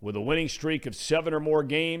with a winning streak of 7 or more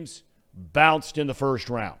games, bounced in the first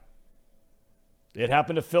round. It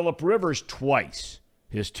happened to Phillip Rivers twice.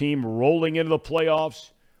 His team rolling into the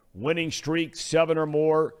playoffs, winning streak, 7 or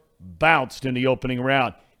more, bounced in the opening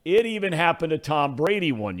round. It even happened to Tom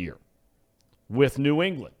Brady one year with New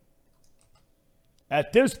England.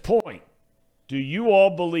 At this point, do you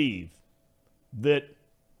all believe that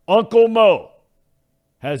Uncle Mo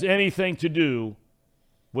has anything to do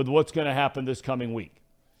with what's going to happen this coming week?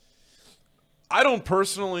 I don't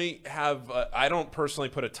personally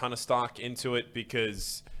put a ton of stock into it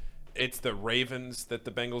because it's the Ravens that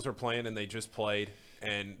the Bengals are playing and they just played,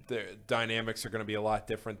 and the dynamics are going to be a lot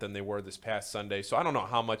different than they were this past Sunday. So I don't know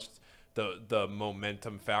how much the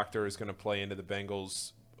momentum factor is going to play into the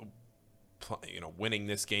Bengals winning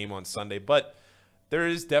this game on Sunday, but there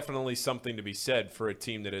is definitely something to be said for a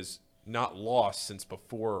team that has not lost since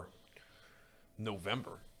before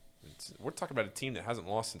November. We're talking about a team that hasn't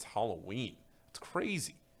lost since Halloween. It's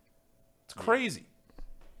crazy. It's crazy.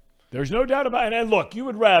 There's no doubt about it. And look, you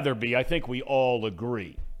would rather be, I think we all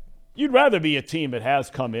agree, you'd rather be a team that has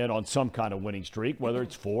come in on some kind of winning streak, whether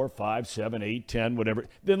it's 4, 5, 7, 8, 10, whatever,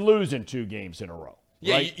 than losing 2 games in a row.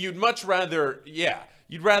 Yeah, right? You'd much rather,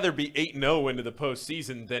 you'd rather be 8-0 into the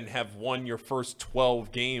postseason than have won your first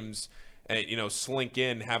 12 games and, slink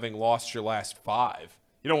in having lost your last 5.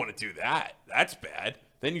 You don't want to do that. That's bad.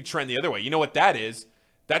 Then you trend the other way. You know what that is?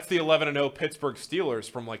 That's the 11-0 Pittsburgh Steelers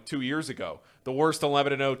from like 2 years ago. The worst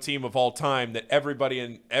 11-0 team of all time that everybody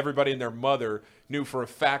and their mother knew for a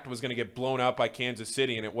fact was going to get blown out by Kansas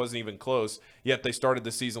City, and it wasn't even close, yet they started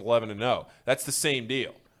the season 11-0. That's the same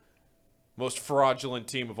deal. Most fraudulent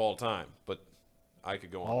team of all time, but I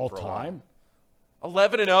could go on all for a time. while.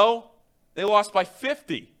 11-0, they lost by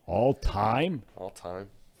 50. All time. All time.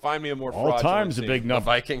 Find me a more All fraudulent time's a team. big The number.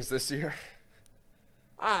 Vikings this year.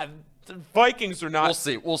 The Vikings are not. We'll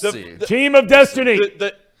see. We'll see. Team of destiny.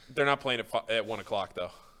 They're not playing at 1 o'clock though.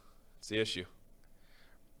 It's the issue.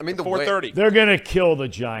 I mean, 4:30. They're going to kill the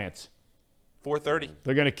Giants. 4:30.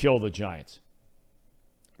 They're going to kill the Giants.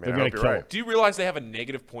 They're going to kill them. Do you realize they have a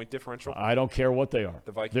negative point differential? I don't care what they are.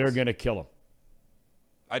 The Vikings? They're going to kill them.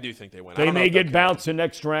 I do think they win. They may get bounced the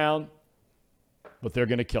next round, but they're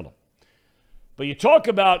going to kill them. But you talk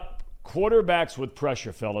about quarterbacks with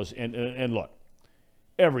pressure, fellas, and look,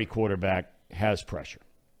 every quarterback has pressure.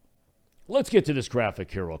 Let's get to this graphic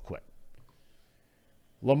here real quick.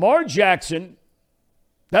 Lamar Jackson,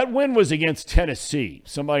 that win was against Tennessee.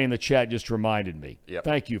 Somebody in the chat just reminded me. Yep.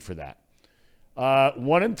 Thank you for that.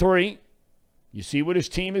 1-3. You see what his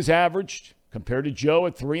team has averaged compared to Joe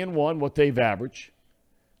at 3-1, what they've averaged.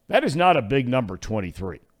 That is not a big number,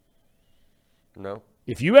 23. No.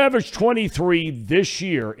 If you average 23 this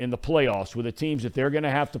year in the playoffs with the teams that they're going to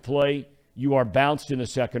have to play, you are bounced in the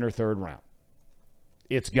second or third round.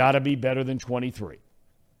 It's got to be better than 23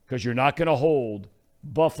 because you're not going to hold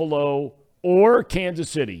Buffalo or Kansas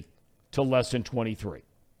City to less than 23.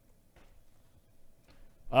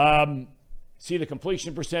 See the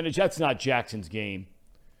completion percentage? That's not Jackson's game.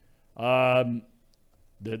 The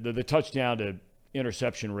touchdown to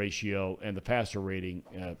interception ratio and the passer rating,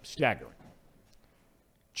 staggering.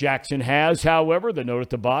 Jackson has, however, the note at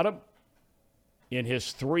the bottom, in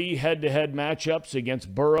his 3 head-to-head matchups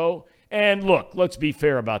against Burrow. And look, let's be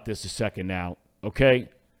fair about this a second now, okay?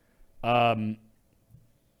 One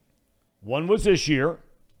was this year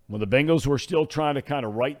when the Bengals were still trying to kind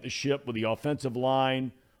of right the ship with the offensive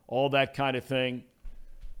line, all that kind of thing.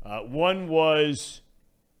 One was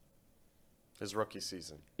his rookie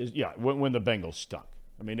season. When the Bengals stunk.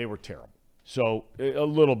 I mean, they were terrible. So a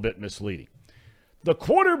little bit misleading. The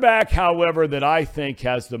quarterback, however, that I think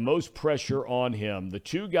has the most pressure on him, the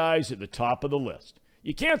 2 guys at the top of the list.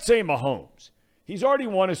 You can't say Mahomes. He's already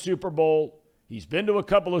won a Super Bowl. He's been to a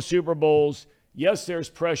couple of Super Bowls. Yes,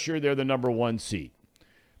 there's pressure. They're the number 1 seed.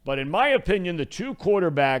 But in my opinion, the 2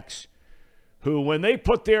 quarterbacks who, when they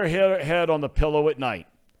put their head on the pillow at night,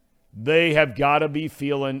 they have got to be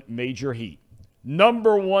feeling major heat.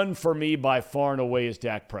 Number 1 for me by far and away is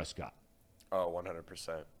Dak Prescott. Oh,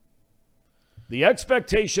 100%. The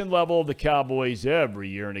expectation level of the Cowboys every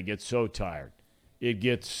year, and it gets so tired. It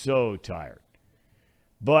gets so tired.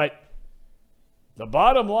 But the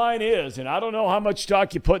bottom line is, and I don't know how much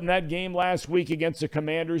stock you put in that game last week against the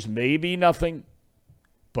Commanders, maybe nothing,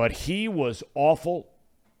 but he was awful.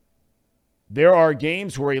 There are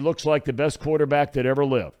games where he looks like the best quarterback that ever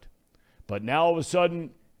lived. But now all of a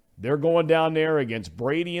sudden, they're going down there against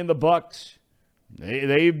Brady and the Bucs.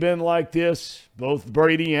 They've been like this, both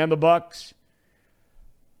Brady and the Bucs.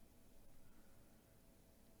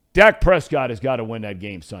 Dak Prescott has got to win that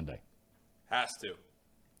game Sunday. Has to.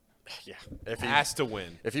 Yeah. Has to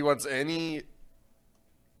win. If he wants any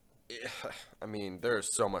 – I mean,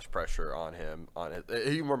 there's so much pressure on him.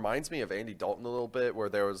 He reminds me of Andy Dalton a little bit, where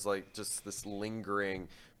there was like just this lingering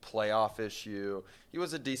playoff issue. He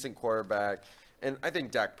was a decent quarterback, and I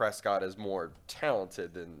think Dak Prescott is more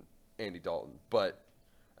talented than Andy Dalton. But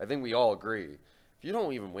I think we all agree, if you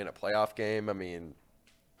don't even win a playoff game, I mean,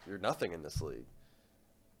 you're nothing in this league.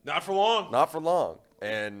 Not for long. Not for long.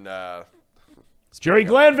 And Jerry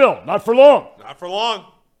Glanville, not for long. Not for long.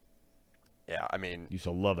 Yeah, I mean, Used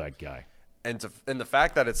to love that guy. and the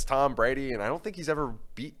fact that it's Tom Brady, and I don't think he's ever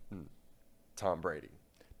beaten Tom Brady.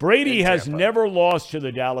 Brady has Tampa. never lost to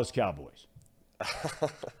the Dallas Cowboys.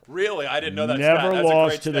 Really? I didn't know that Never stat. That's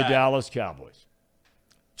lost to a the great stat. Dallas Cowboys.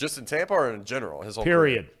 Just in Tampa or in general? His whole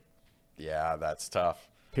Period. career? Yeah, that's tough.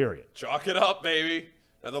 Period. Chalk it up, baby.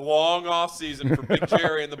 Another long off season for Big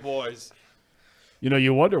Jerry and the boys. You know,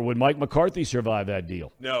 you wonder, would Mike McCarthy survive that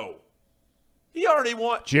deal? No. He already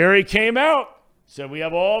won. Jerry came out, said we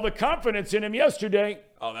have all the confidence in him yesterday.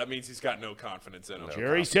 Oh, that means he's got no confidence in him.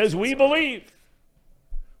 Jerry says we believe.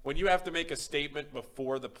 When you have to make a statement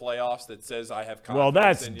before the playoffs that says I have confidence Well,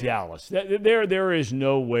 that's in you. Dallas. There is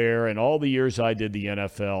nowhere in all the years I did the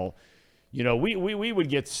NFL, you know, we would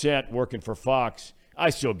get sent working for Fox. I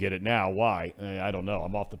still get it now. Why? I don't know.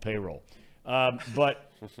 I'm off the payroll. But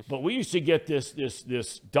we used to get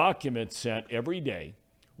this document sent every day,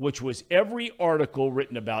 which was every article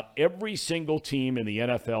written about every single team in the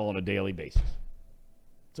NFL on a daily basis.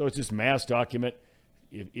 So it's this mass document.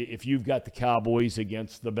 If you've got the Cowboys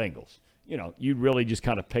against the Bengals, you know, you'd really just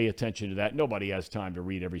kind of pay attention to that. Nobody has time to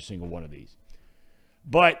read every single one of these.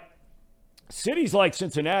 But cities like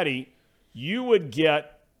Cincinnati, you would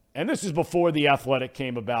get, and this is before The Athletic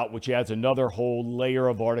came about, which adds another whole layer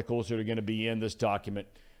of articles that are going to be in this document.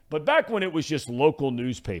 But back when it was just local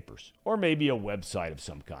newspapers or maybe a website of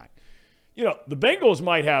some kind, you know, the Bengals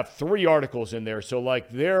might have 3 articles in there. So like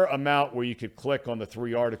their amount where you could click on the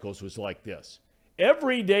 3 articles was like this.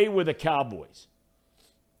 Every day with the Cowboys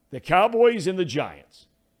and the Giants,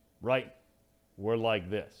 right? were like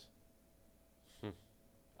this.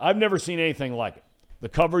 I've never seen anything like it. The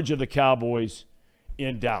coverage of the Cowboys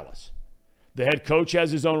in Dallas. The head coach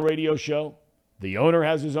has his own radio show. The owner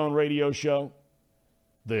has his own radio show.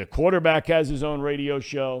 The quarterback has his own radio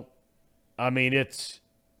show. I mean, it's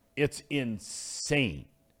insane,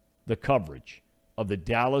 the coverage of the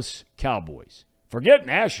Dallas Cowboys. Forget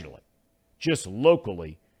nationally, just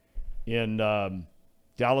locally in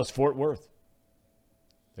Dallas-Fort Worth.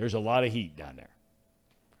 There's a lot of heat down there.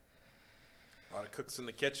 A lot of cooks in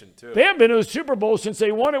the kitchen, too. They haven't been to the Super Bowl since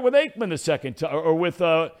they won it with Aikman the second time, or with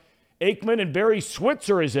Aikman and Barry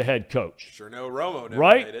Switzer as a head coach. Sure no, Romo never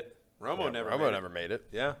Right? made it. Romo never made it.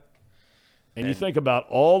 Yeah. And you think about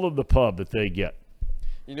all of the pub that they get.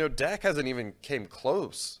 You know, Dak hasn't even came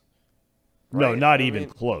close. No, right? not even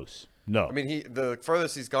close. No. I mean, the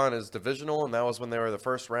furthest he's gone is divisional, and that was when they were the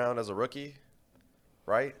first round as a rookie,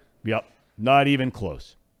 right? Yep, not even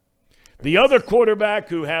close. The other quarterback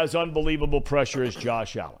who has unbelievable pressure is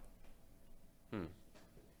Josh Allen.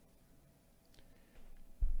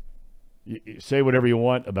 You say whatever you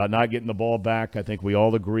want about not getting the ball back. I think we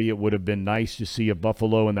all agree it would have been nice to see if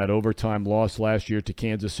Buffalo in that overtime loss last year to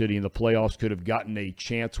Kansas City in the playoffs could have gotten a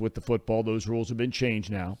chance with the football. Those rules have been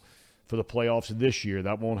changed now for the playoffs this year.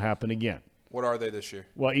 That won't happen again. What are they this year?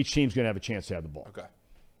 Well, each team's going to have a chance to have the ball.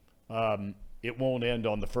 Okay. It won't end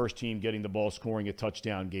on the first team getting the ball, scoring a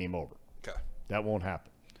touchdown, game over. Okay. That won't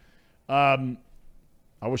happen.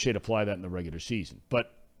 I wish they'd apply that in the regular season.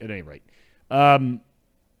 But at any rate,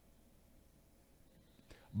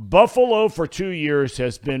 Buffalo for 2 years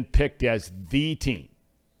has been picked as the team,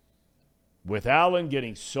 with Allen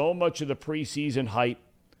getting so much of the preseason hype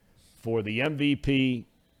for the MVP,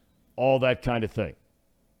 all that kind of thing.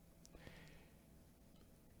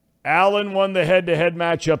 Allen won the head-to-head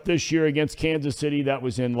matchup this year against Kansas City. That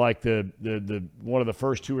was in like the one of the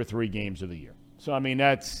first 2 or 3 games of the year. So, I mean,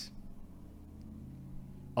 that's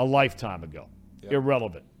a lifetime ago. Yep.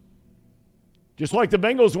 Irrelevant. Just like the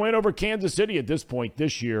Bengals win over Kansas City at this point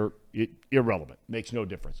this year, irrelevant. Makes no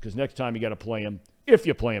difference because next time you got to play them, if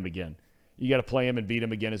you play them again, you got to play them and beat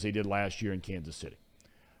them again as they did last year in Kansas City.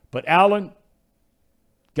 But Allen,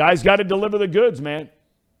 guys got to deliver the goods, man.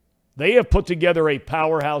 They have put together a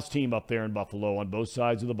powerhouse team up there in Buffalo on both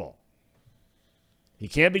sides of the ball. He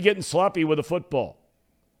can't be getting sloppy with the football.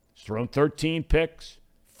 He's thrown 13 picks,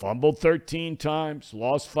 fumbled 13 times,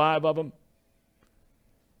 lost 5 of them.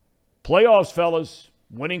 Playoffs, fellas,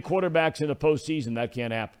 winning quarterbacks in the postseason, that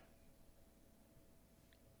can't happen.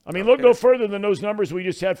 I mean, look no further than those numbers we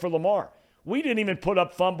just had for Lamar. We didn't even put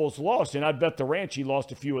up fumbles lost, and I bet the ranch he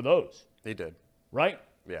lost a few of those. He did. Right?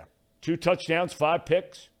 Yeah. 2 touchdowns, 5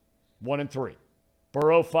 picks, 1 and 3.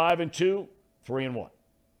 Burrow 5 and 2, 3 and 1.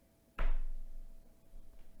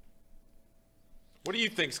 What do you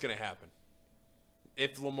think's going to happen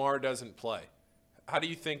if Lamar doesn't play? How do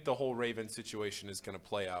you think the whole Ravens situation is going to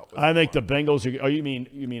play out? I think the Bengals are. Oh, you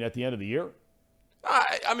mean at the end of the year?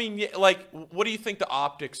 I mean, yeah, like, what do you think the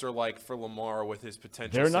optics are like for Lamar with his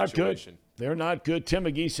potential They're not situation? Good. They're not good. Tim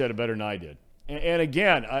McGee said it better than I did. And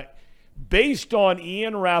again, based on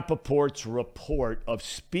Ian Rappaport's report of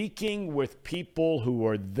speaking with people who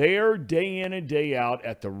are there day in and day out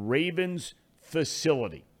at the Ravens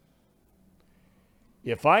facility,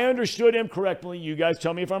 if I understood him correctly, you guys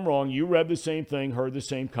tell me if I'm wrong, you read the same thing, heard the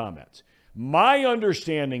same comments. My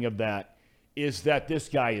understanding of that is that this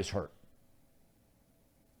guy is hurt.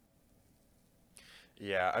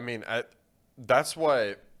 Yeah, I mean, that's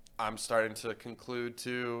what I'm starting to conclude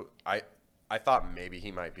too. I thought maybe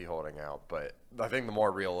he might be holding out, but I think the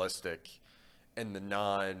more realistic and the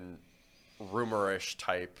non-rumorish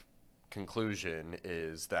type conclusion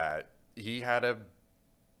is that he had a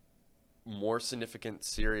more significant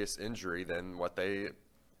serious injury than what they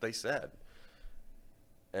said,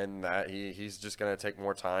 and that he's just going to take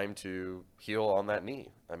more time to heal on that knee.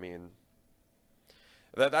 I mean,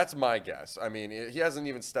 that's my guess. I mean, he hasn't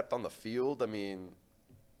even stepped on the field. I mean,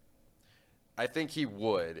 I think he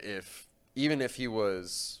would even if he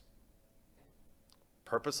was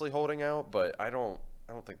purposely holding out, but I don't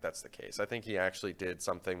think that's the case. I think he actually did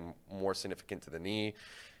something more significant to the knee.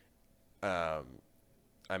 I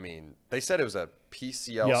mean, they said it was a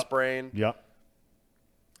PCL sprain. Yeah.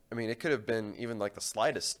 I mean, it could have been even like the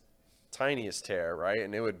slightest, tiniest tear, right?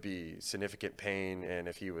 And it would be significant pain. And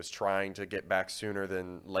if he was trying to get back sooner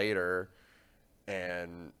than later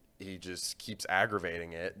and he just keeps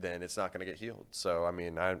aggravating it, then it's not going to get healed. So, I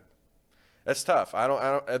mean, that's tough.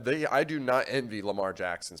 I do not envy Lamar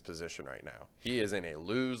Jackson's position right now. He is in a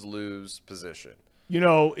lose-lose position.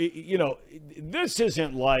 This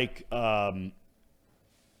isn't like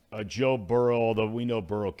a Joe Burrow, although we know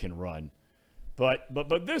Burrow can run.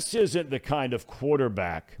 But this isn't the kind of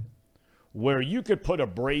quarterback where you could put a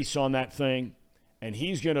brace on that thing and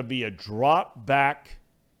he's going to be a drop back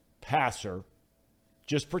passer.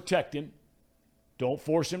 Just protect him. Don't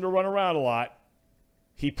force him to run around a lot.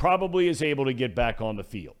 He probably is able to get back on the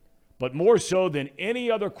field. But more so than any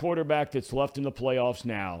other quarterback that's left in the playoffs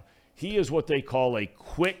now, he is what they call a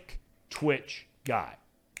quick twitch guy,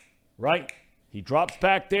 right? He drops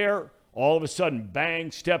back there, all of a sudden,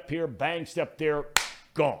 bang, step here, bang, step there,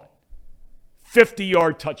 gone.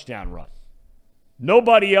 50-yard touchdown run.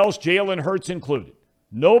 Nobody else, Jalen Hurts included,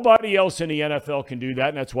 nobody else in the NFL can do that,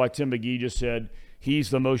 and that's why Tim McGee just said he's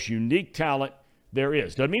the most unique talent there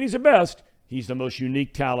is. Doesn't mean he's the best. He's the most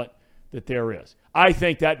unique talent that there is. I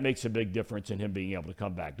think that makes a big difference in him being able to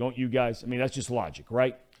come back. Don't you guys? I mean, that's just logic,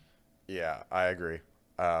 right? Yeah, I agree.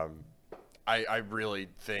 I really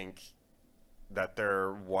think that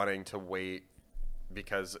they're wanting to wait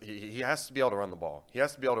because he has to be able to run the ball. He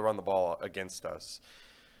has to be able to run the ball against us.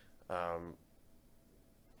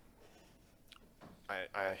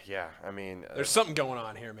 There's something going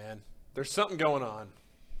on here, man. There's something going on.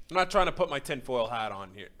 I'm not trying to put my tinfoil hat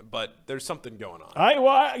on here, but there's something going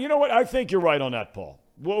on. You know what? I think you're right on that, Paul.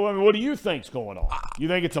 What do you think's going on? You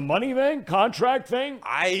think it's a money thing, contract thing?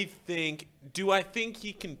 Do I think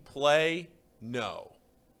he can play? No.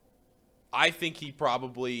 I think he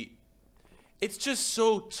probably – it's just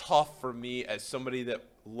so tough for me as somebody that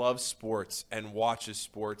loves sports and watches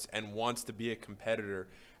sports and wants to be a competitor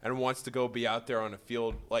and wants to go be out there on a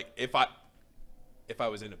field. Like if I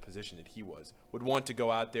was in a position that he would want to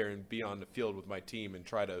go out there and be on the field with my team and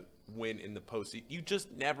try to win in the postseason. You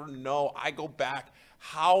just never know. I go back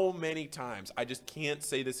how many times, I just can't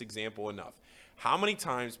say this example enough. How many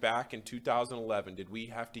times back in 2011 did we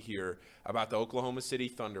have to hear about the Oklahoma City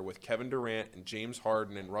Thunder with Kevin Durant and James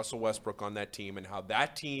Harden and Russell Westbrook on that team and how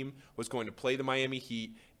that team was going to play the Miami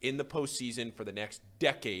Heat in the postseason for the next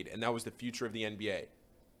decade, and that was the future of the NBA.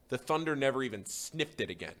 The Thunder never even sniffed it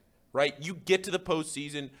again. Right? You get to the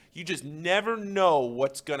postseason, you just never know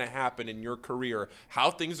what's going to happen in your career,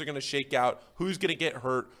 how things are going to shake out, who's going to get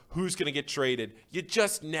hurt, who's going to get traded. You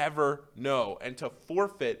just never know. And to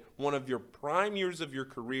forfeit one of your prime years of your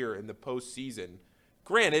career in the postseason,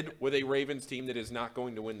 granted, with a Ravens team that is not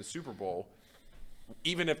going to win the Super Bowl,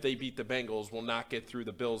 even if they beat the Bengals, will not get through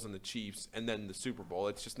the Bills and the Chiefs and then the Super Bowl.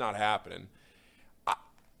 It's just not happening.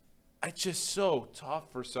 It's just so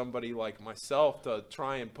tough for somebody like myself to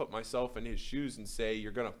try and put myself in his shoes and say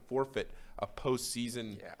you're going to forfeit a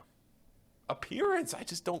postseason appearance. I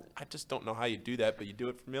just don't know how you do that, but you do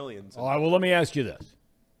it for millions. All right, well, let me ask you this.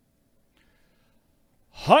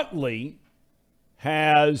 Huntley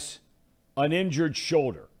has an injured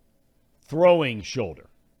shoulder, throwing shoulder.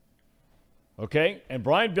 Okay? And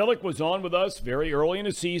Brian Billick was on with us very early in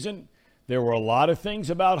the season. There were a lot of things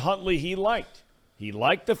about Huntley he liked. He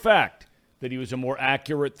liked the fact that he was a more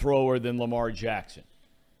accurate thrower than Lamar Jackson,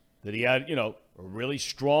 that he had, a really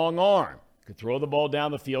strong arm, could throw the ball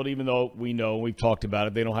down the field, even though we know, we've talked about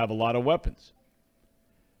it, they don't have a lot of weapons.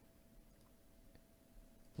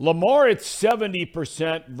 Lamar at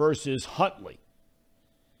 70% versus Huntley.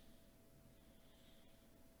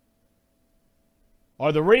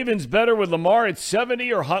 Are the Ravens better with Lamar at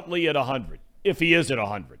 70 or Huntley at 100, if he is at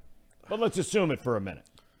 100? But let's assume it for a minute.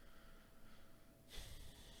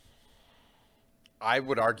 I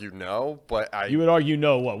would argue no, but You would argue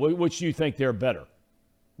no. What? Which do you think they're better?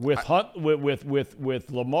 With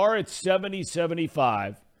Lamar at 70,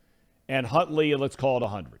 75, and Huntley, let's call it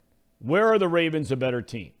 100. Where are the Ravens a better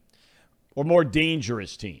team, or more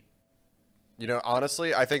dangerous team?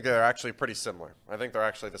 Honestly, I think they're actually pretty similar. I think they're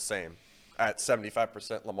actually the same. At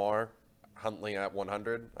 75% Lamar, Huntley at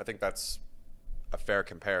 100. I think that's a fair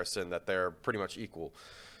comparison. That they're pretty much equal.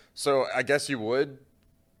 So I guess you would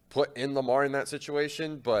put in Lamar in that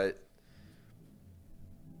situation, but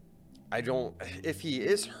if he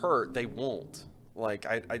is hurt, they won't.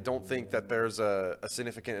 I don't think that there's a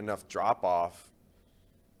significant enough drop off.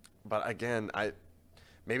 But again,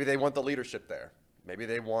 maybe they want the leadership there. Maybe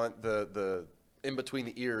they want the in between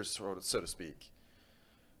the ears, so to speak.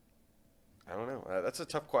 I don't know. That's a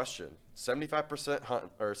tough question. 75%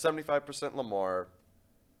 or 75% Lamar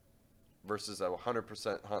versus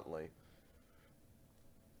 100% Huntley.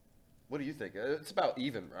 What do you think? It's about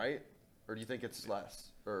even, right? Or do you think it's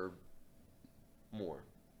less or more?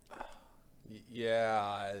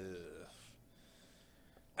 Yeah.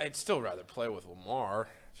 I'd still rather play with Lamar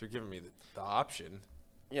if you're giving me the option.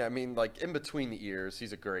 Yeah, I mean, in between the ears,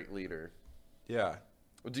 he's a great leader. Yeah.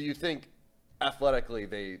 Do you think athletically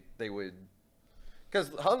they would –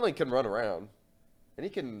 because Huntley can run around. And he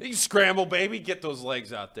can scramble, baby. Get those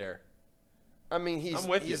legs out there. I mean, I'm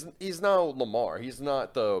with you. he's no Lamar. He's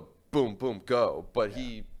not the boom, boom, go. But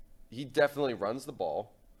he definitely runs the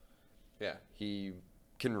ball. Yeah. He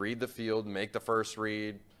can read the field, make the first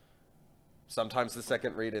read, sometimes the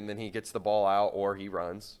second read, and then he gets the ball out or he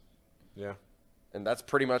runs. Yeah. And that's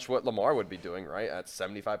pretty much what Lamar would be doing, right? At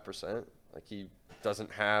 75%. Like, he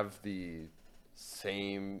doesn't have the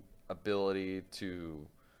same ability to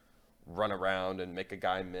run around and make a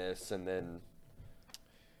guy miss and then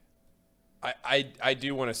I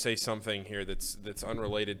do want to say something here that's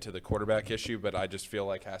unrelated to the quarterback issue, but I just feel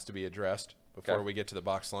like has to be addressed before we get to the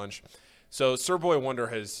box lunch. So Sir Boy Wonder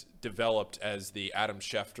has developed as the Adam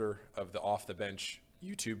Schefter of the Off the Bench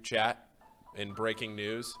YouTube chat in breaking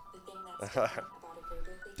news. What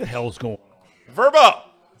the hell's going on?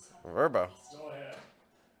 Verbo!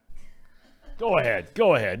 Go ahead.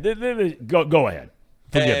 Go ahead.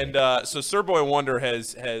 And so Sir Boy Wonder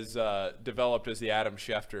has developed as the Adam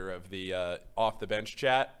Schefter of the Off the Bench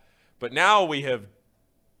chat. But now we have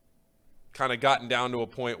kind of gotten down to a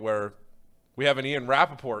point where we have an Ian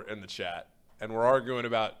Rappaport in the chat, and we're arguing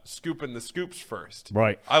about scooping the scoops first.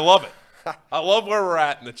 Right. I love it. I love where we're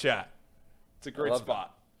at in the chat. It's a great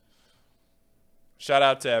spot. Shout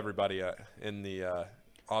out to everybody in the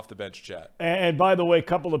Off the Bench chat. And by the way, a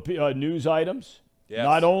couple of news items. Yes.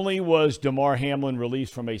 Not only was Damar Hamlin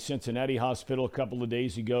released from a Cincinnati hospital a couple of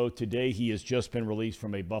days ago, today he has just been released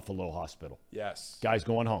from a Buffalo hospital. Yes. Guy's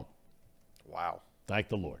going home. wow. Thank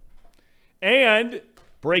the Lord. And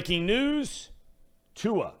breaking news,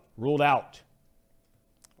 Tua ruled out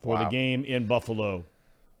for the game in Buffalo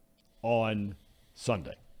on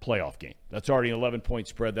Sunday, playoff game. That's already an 11-point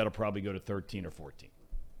spread. That'll probably go to 13 or 14.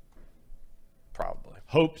 Probably.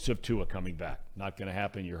 Hopes of Tua coming back. Not going to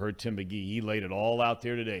happen. You heard Tim McGee. He laid it all out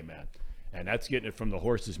there today, man. And that's getting it from the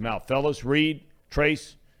horse's mouth. Fellas, Reed,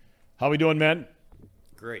 Trace, how we doing, men?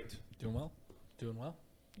 Great. Doing well.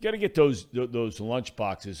 You Got to get those lunch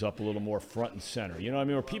boxes up a little more front and center. You know what I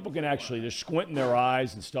mean? Where people can actually, they're squinting their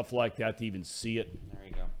eyes and stuff like that to even see it. There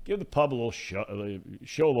you go. Give the pub a little show a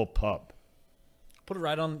little pub. Put it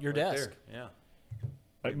right on your desk. There.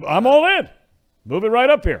 Yeah. I'm all in. Move it right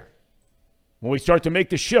up here. When we start to make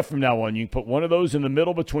the shift from now on, you can put one of those in the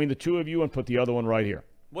middle between the two of you and put the other one right here.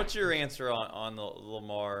 What's your answer on the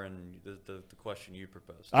Lamar and the question you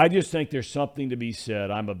proposed? I just think there's something to be said.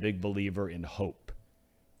 I'm a big believer in hope.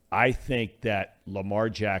 I think that Lamar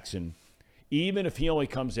Jackson, even if he only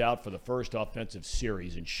comes out for the first offensive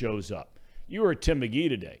series and shows up, you were at Tim McGee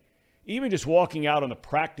today, even just walking out on the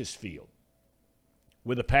practice field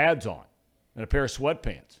with the pads on and a pair of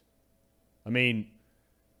sweatpants. I mean,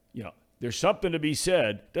 you know, there's something to be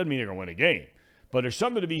said. Doesn't mean they're going to win a game, but there's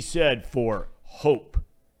something to be said for hope.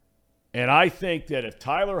 And I think that if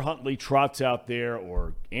Tyler Huntley trots out there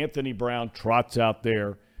or Anthony Brown trots out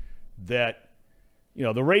there, that, you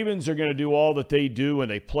know, the Ravens are going to do all that they do,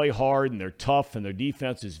 and they play hard, and they're tough, and their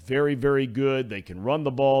defense is very, very good. They can run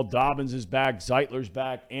the ball. Dobbins is back. Zeitler's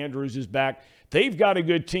back. Andrews is back. They've got a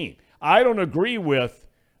good team. I don't agree with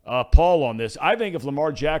Paul on this. I think if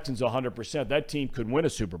Lamar Jackson's 100%, that team could win a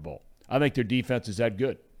Super Bowl. I think their defense is that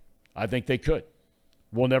good. I think they could.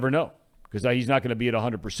 We'll never know because he's not going to be at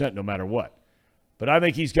 100% no matter what. But I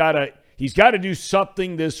think he's got to do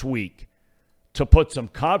something this week to put some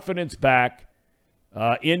confidence back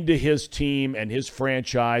into his team and his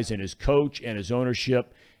franchise and his coach and his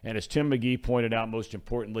ownership, and as Tim McGee pointed out, most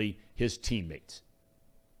importantly, his teammates.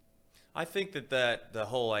 I think that the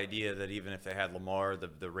whole idea that even if they had Lamar,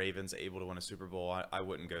 the Ravens able to win a Super Bowl, I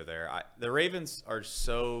wouldn't go there. The Ravens are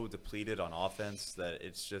so depleted on offense that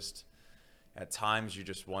it's just at times you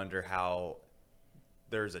just wonder how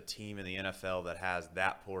there's a team in the NFL that has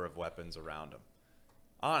that poor of weapons around them.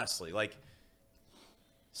 Honestly, like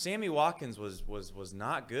Sammy Watkins was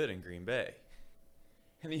not good in Green Bay.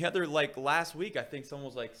 And the other, like last week, I think someone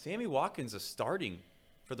was like, Sammy Watkins is starting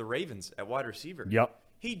for the Ravens at wide receiver. Yep.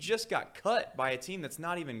 He just got cut by a team that's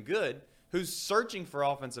not even good, who's searching for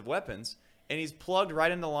offensive weapons, and he's plugged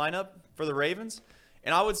right in the lineup for the Ravens.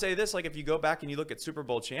 And I would say this, like if you go back and you look at Super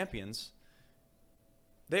Bowl champions,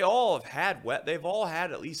 they've all had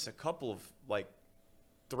at least a couple of like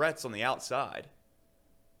threats on the outside.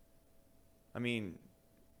 I mean,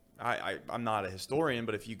 I'm not a historian,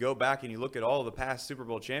 but if you go back and you look at all of the past Super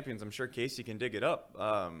Bowl champions, I'm sure Casey can dig it up.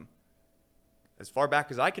 As far back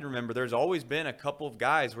as I can remember, there's always been a couple of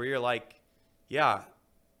guys where you're like, yeah,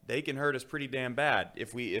 they can hurt us pretty damn bad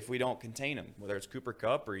if we don't contain them, whether it's Cooper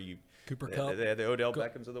Kupp or Kupp, the Odell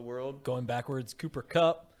Beckhams of the world. Going backwards, Cooper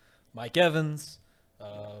Kupp, Mike Evans,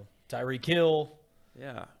 Tyreek Hill.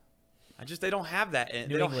 Yeah. They don't have that. They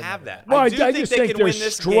don't have that. Well, I just think they're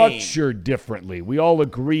structured differently. We all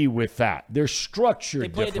agree with that. They're structured They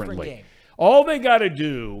play differently. a different game. All they got to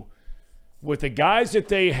do with the guys that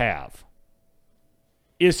they have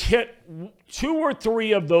is hit 2 or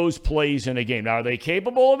 3 of those plays in a game. Now, are they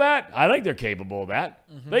capable of that? I think they're capable of that.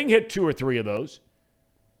 Mm-hmm. They can hit 2 or 3 of those.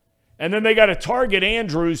 And then they got to target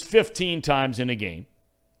Andrews 15 times in a game,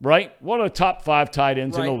 right? One of the top 5 tight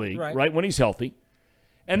ends in the league, right, when he's healthy.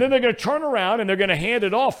 And then they're going to turn around and they're going to hand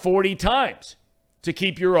it off 40 times to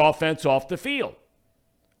keep your offense off the field.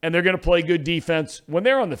 And they're going to play good defense when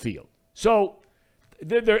they're on the field. So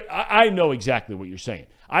I know exactly what you're saying.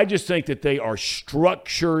 I just think that they are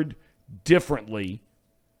structured differently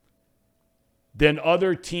than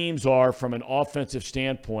other teams are from an offensive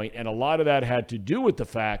standpoint. And a lot of that had to do with the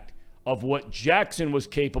fact of what Jackson was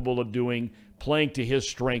capable of doing, playing to his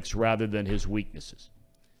strengths rather than his weaknesses.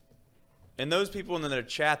 And those people in the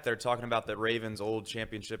chat, they're talking about the Ravens' old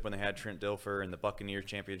championship when they had Trent Dilfer and the Buccaneers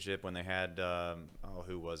championship when they had,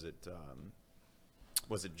 who was it?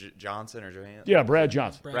 Was it Johnson or Johansson? Yeah, Brad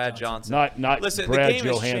Johnson. Brad Johnson. Not Listen, Brad the game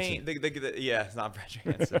Johansson. has changed. Yeah, it's not Brad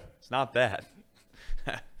Johansson. It's not that.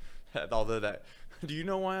 Although that. Do you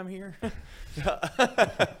know why I'm here?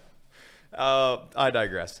 I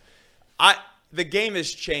digress. The game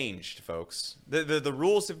has changed, folks. The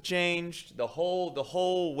rules have changed. The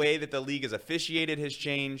whole way that the league is officiated has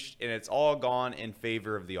changed, and it's all gone in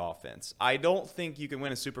favor of the offense. I don't think you can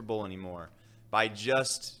win a Super Bowl anymore by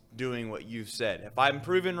just doing what you've said. If I'm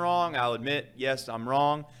proven wrong, I'll admit, yes, I'm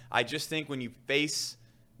wrong. I just think when you face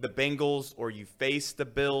the Bengals or you face the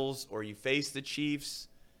Bills or you face the Chiefs,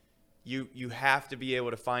 you have to be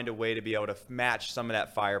able to find a way to be able to match some of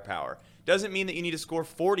that firepower. Doesn't mean that you need to score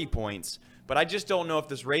 40 points, but I just don't know if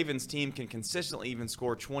this Ravens team can consistently even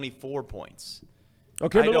score 24 points.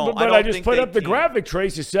 Okay, but I just put up the graphic,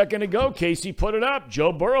 Trace, a second ago. Casey put it up.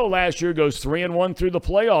 Joe Burrow last year goes 3-1 through the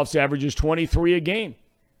playoffs, averages 23 a game.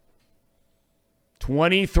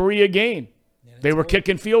 23 a game. Yeah, they were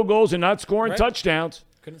kicking field goals and not scoring touchdowns.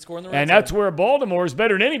 Couldn't score in the red And that's where Baltimore is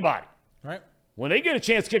better than anybody. Right. When they get a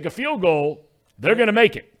chance to kick a field goal, they're going to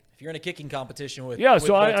make it. If you're in a kicking competition with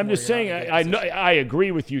I'm just saying, I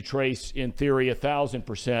agree with you, Trace, in theory,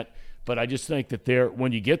 1,000%. But I just think that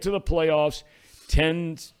when you get to the playoffs,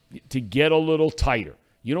 tends to get a little tighter.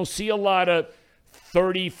 You don't see a lot of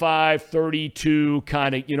 35, 32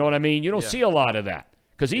 kind of, you know what I mean? You don't see a lot of that.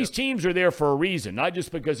 Because these teams are there for a reason, not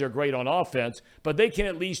just because they're great on offense, but they can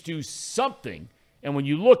at least do something. And when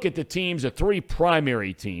you look at the teams, the 3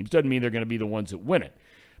 primary teams, doesn't mean they're going to be the ones that win it,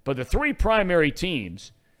 but the 3 primary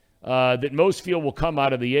teams that most feel will come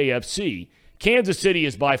out of the AFC, Kansas City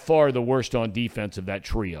is by far the worst on defense of that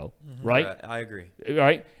trio, right? I agree.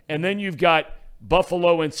 Right? And then you've got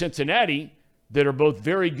Buffalo and Cincinnati that are both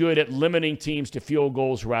very good at limiting teams to field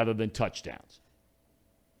goals rather than touchdowns.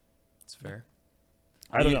 That's fair.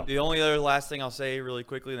 I don't know. The only other last thing I'll say really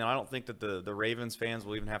quickly, and I don't think that the Ravens fans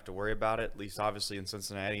will even have to worry about it, at least obviously in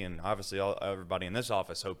Cincinnati, and obviously everybody in this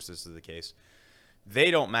office hopes this is the case.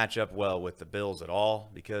 They don't match up well with the Bills at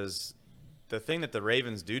all, because the thing that the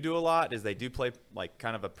Ravens do a lot is they do play like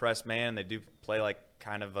kind of a press man. They do play like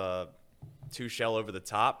kind of a 2-shell over the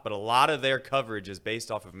top, but a lot of their coverage is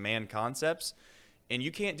based off of man concepts, and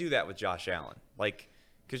you can't do that with Josh Allen.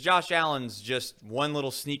 Because Josh Allen's just one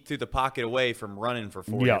little sneak through the pocket away from running for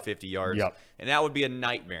 40 or 50 yards, and that would be a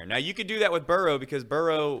nightmare. Now, you could do that with Burrow, because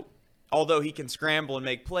Burrow, although he can scramble and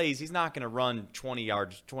make plays, he's not going to run 20,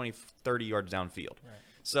 30 yards downfield. Right.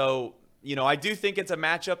 So, I do think it's a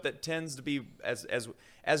matchup that tends to be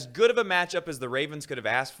as good of a matchup as the Ravens could have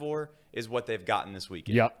asked for is what they've gotten this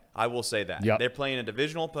weekend. Yep. I will say that. Yep. They're playing a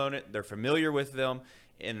divisional opponent. They're familiar with them,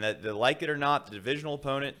 and that like it or not, the divisional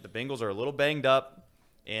opponent, the Bengals are a little banged up.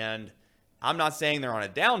 And I'm not saying they're on a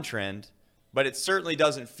downtrend, but it certainly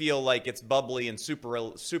doesn't feel like it's bubbly and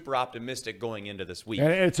super optimistic going into this week.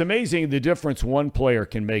 And it's amazing the difference one player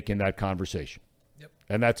can make in that conversation. Yep.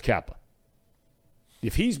 And that's Kappa.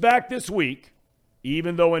 If he's back this week,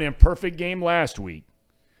 even though an imperfect game last week,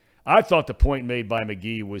 I thought the point made by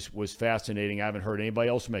McGee was fascinating. I haven't heard anybody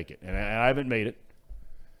else make it, and I haven't made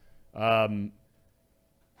it.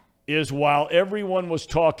 Is while everyone was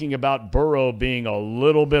talking about Burrow being a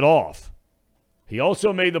little bit off, he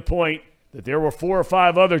also made the point that there were 4 or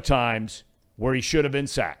 5 other times where he should have been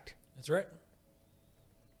sacked. That's right.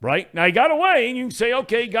 Right? Now, he got away, and you can say,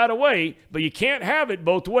 okay, he got away, but you can't have it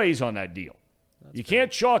both ways on that deal. You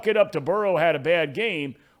can't chalk it up to Burrow had a bad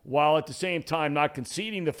game while at the same time not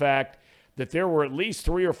conceding the fact that there were at least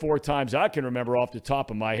 3 or 4 times I can remember off the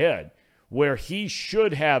top of my head where he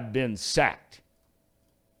should have been sacked.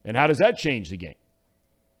 And how does that change the game?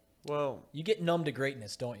 Well, You get numb to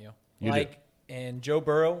greatness, don't you? You do. And Joe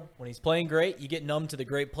Burrow, when he's playing great, you get numb to the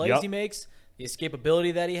great plays Yep. he makes, the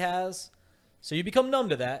escapability that he has. So you become numb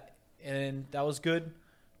to that, and that was good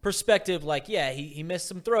perspective. Like, yeah, he missed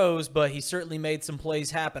some throws, but he certainly made some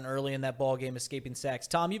plays happen early in that ball game, escaping sacks.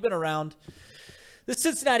 Tom, you've been around the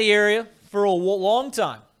Cincinnati area for a long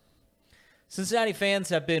time. Cincinnati fans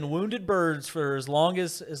have been wounded birds for as long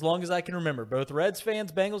as I can remember. Both Reds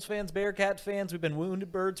fans, Bengals fans, Bearcat fans, we've been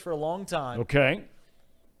wounded birds for a long time. Okay.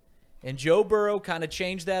 And Joe Burrow kind of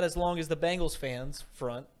changed that as long as the Bengals fans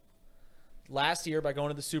front last year by going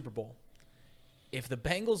to the Super Bowl. If the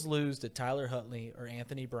Bengals lose to Tyler Huntley or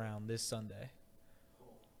Anthony Brown this Sunday,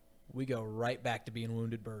 we go right back to being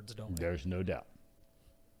wounded birds, don't we? There's no doubt.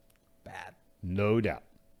 Bad. No doubt.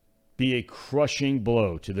 Be a crushing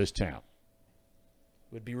blow to this town.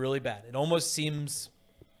 Would be really bad. It almost seems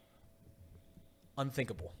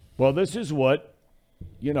unthinkable. Well, this is what,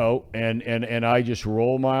 and I just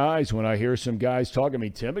roll my eyes when I hear some guys talking. I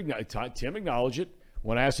mean, Tim acknowledged it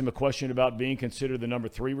when I asked him a question about being considered the number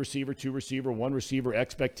 3 receiver, 2 receiver, 1 receiver,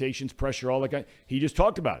 expectations, pressure, all that kind. He just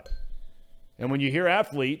talked about it. And when you hear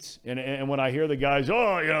athletes, and when I hear the guys,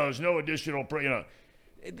 there's no additional,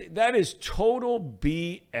 that is total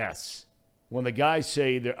BS. When the guys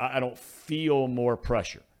say that I don't feel more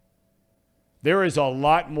pressure. There is a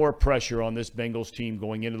lot more pressure on this Bengals team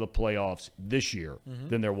going into the playoffs this year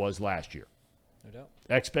than there was last year. No doubt.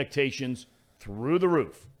 Expectations through the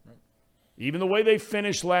roof. Right. Even the way they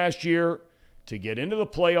finished last year to get into the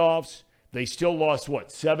playoffs, they still lost,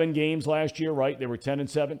 7 games last year, right? They were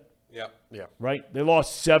 10-7? Yeah. Right? They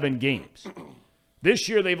lost 7 games. This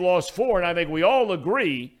year they've lost 4, and I think we all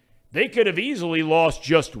agree they could have easily lost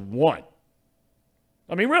just 1.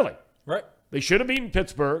 I mean, really. Right. They should have beaten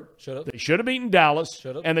Pittsburgh. Should have. They should have beaten Dallas.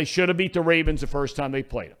 Should have. And they should have beat the Ravens the first time they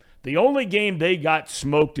played them. The only game they got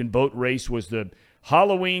smoked in boat race was the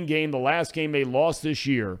Halloween game, the last game they lost this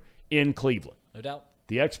year in Cleveland. No doubt.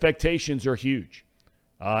 The expectations are huge.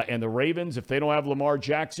 And the Ravens, if they don't have Lamar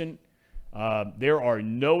Jackson, there are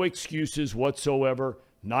no excuses whatsoever.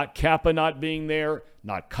 Not Kappa not being there,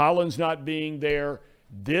 not Collins not being there.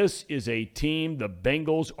 This is a team, the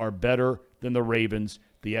Bengals are better than the Ravens.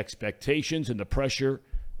 The expectations and the pressure,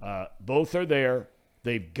 both are there.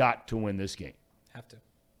 They've got to win this game. Have to.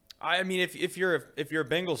 I mean, if you're a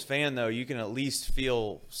Bengals fan, though, you can at least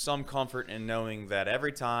feel some comfort in knowing that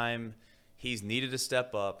every time he's needed to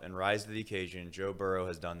step up and rise to the occasion, Joe Burrow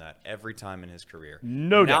has done that every time in his career.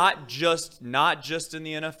 No doubt. Not just in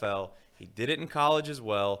the NFL. He did it in college as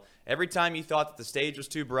well. Every time you thought that the stage was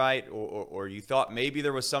too bright or you thought maybe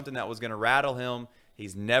there was something that was going to rattle him,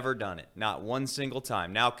 he's never done it. Not one single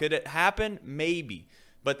time. Now, could it happen? Maybe.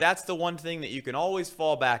 But that's the one thing that you can always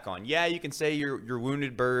fall back on. Yeah, you can say you're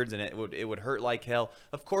wounded birds and it would hurt like hell.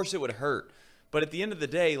 Of course it would hurt. But at the end of the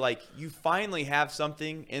day, like, you finally have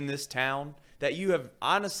something in this town that you have,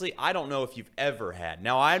 honestly, I don't know if you've ever had.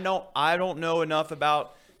 Now, I don't know enough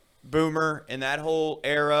about Boomer and that whole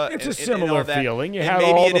era. It's a similar feeling. You have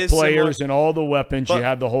maybe all the players similar, and all the weapons. You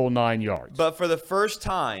have the whole 9 yards. But for the first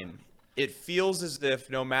time, it feels as if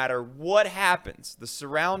no matter what happens, the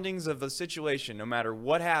surroundings of the situation, no matter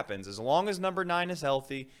what happens, as long as number 9 is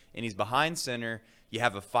healthy and he's behind center, you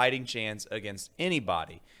have a fighting chance against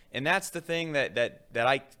anybody. And that's the thing that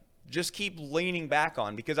I just keep leaning back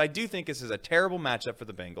on, because I do think this is a terrible matchup for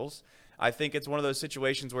the Bengals. I think it's one of those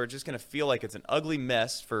situations where it's just going to feel like it's an ugly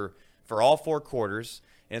mess for all 4 quarters.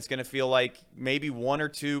 And it's going to feel like maybe 1 or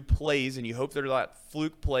 2 plays, and you hope they're not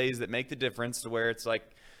fluke plays that make the difference, to where it's like,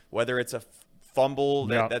 whether it's a fumble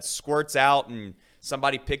that squirts out and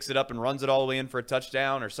somebody picks it up and runs it all the way in for a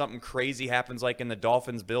touchdown, or something crazy happens like in the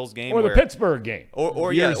Dolphins-Bills game. Or the Pittsburgh game.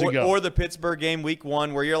 Or the Pittsburgh game week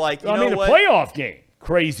 1, where you're like, you know what? The playoff game.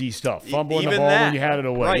 Crazy stuff. Fumbling the ball when you had it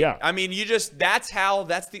away. Right. Yeah. I mean, that's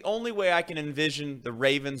the only way I can envision the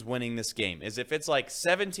Ravens winning this game, is if it's like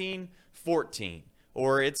 17-14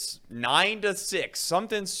 or it's 9-6,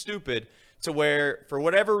 something stupid, to where for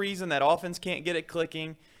whatever reason that offense can't get it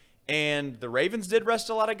clicking. And the Ravens did rest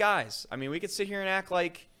a lot of guys. I mean, we could sit here and act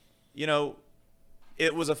like,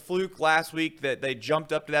 it was a fluke last week that they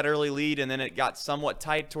jumped up to that early lead and then it got somewhat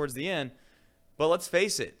tight towards the end. But let's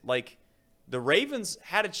face it, like, the Ravens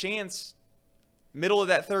had a chance middle of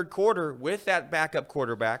that third quarter with that backup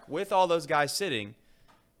quarterback, with all those guys sitting,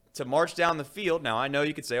 to march down the field. Now, I know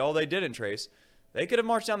you could say, they didn't, Trace. They could have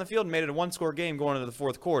marched down the field and made it a 1-score game going into the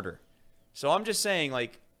fourth quarter. So I'm just saying,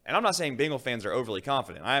 like, and I'm not saying Bengal fans are overly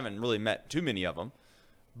confident. I haven't really met too many of them.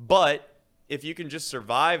 But if you can just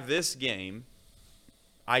survive this game,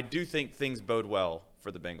 I do think things bode well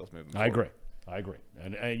for the Bengals moving forward. I agree. I agree.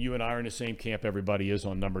 And you and I are in the same camp. Everybody is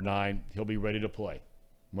on number 9. He'll be ready to play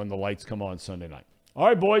when the lights come on Sunday night. All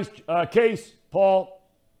right, boys. Case, Paul,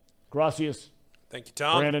 Gracias. Thank you,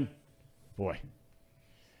 Tom. Brandon. Boy,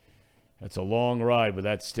 that's a long ride with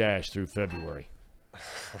that stash through February.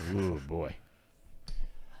 Ooh, boy.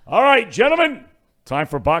 All right, gentlemen. Time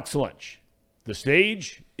for box lunch. The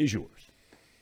stage is yours.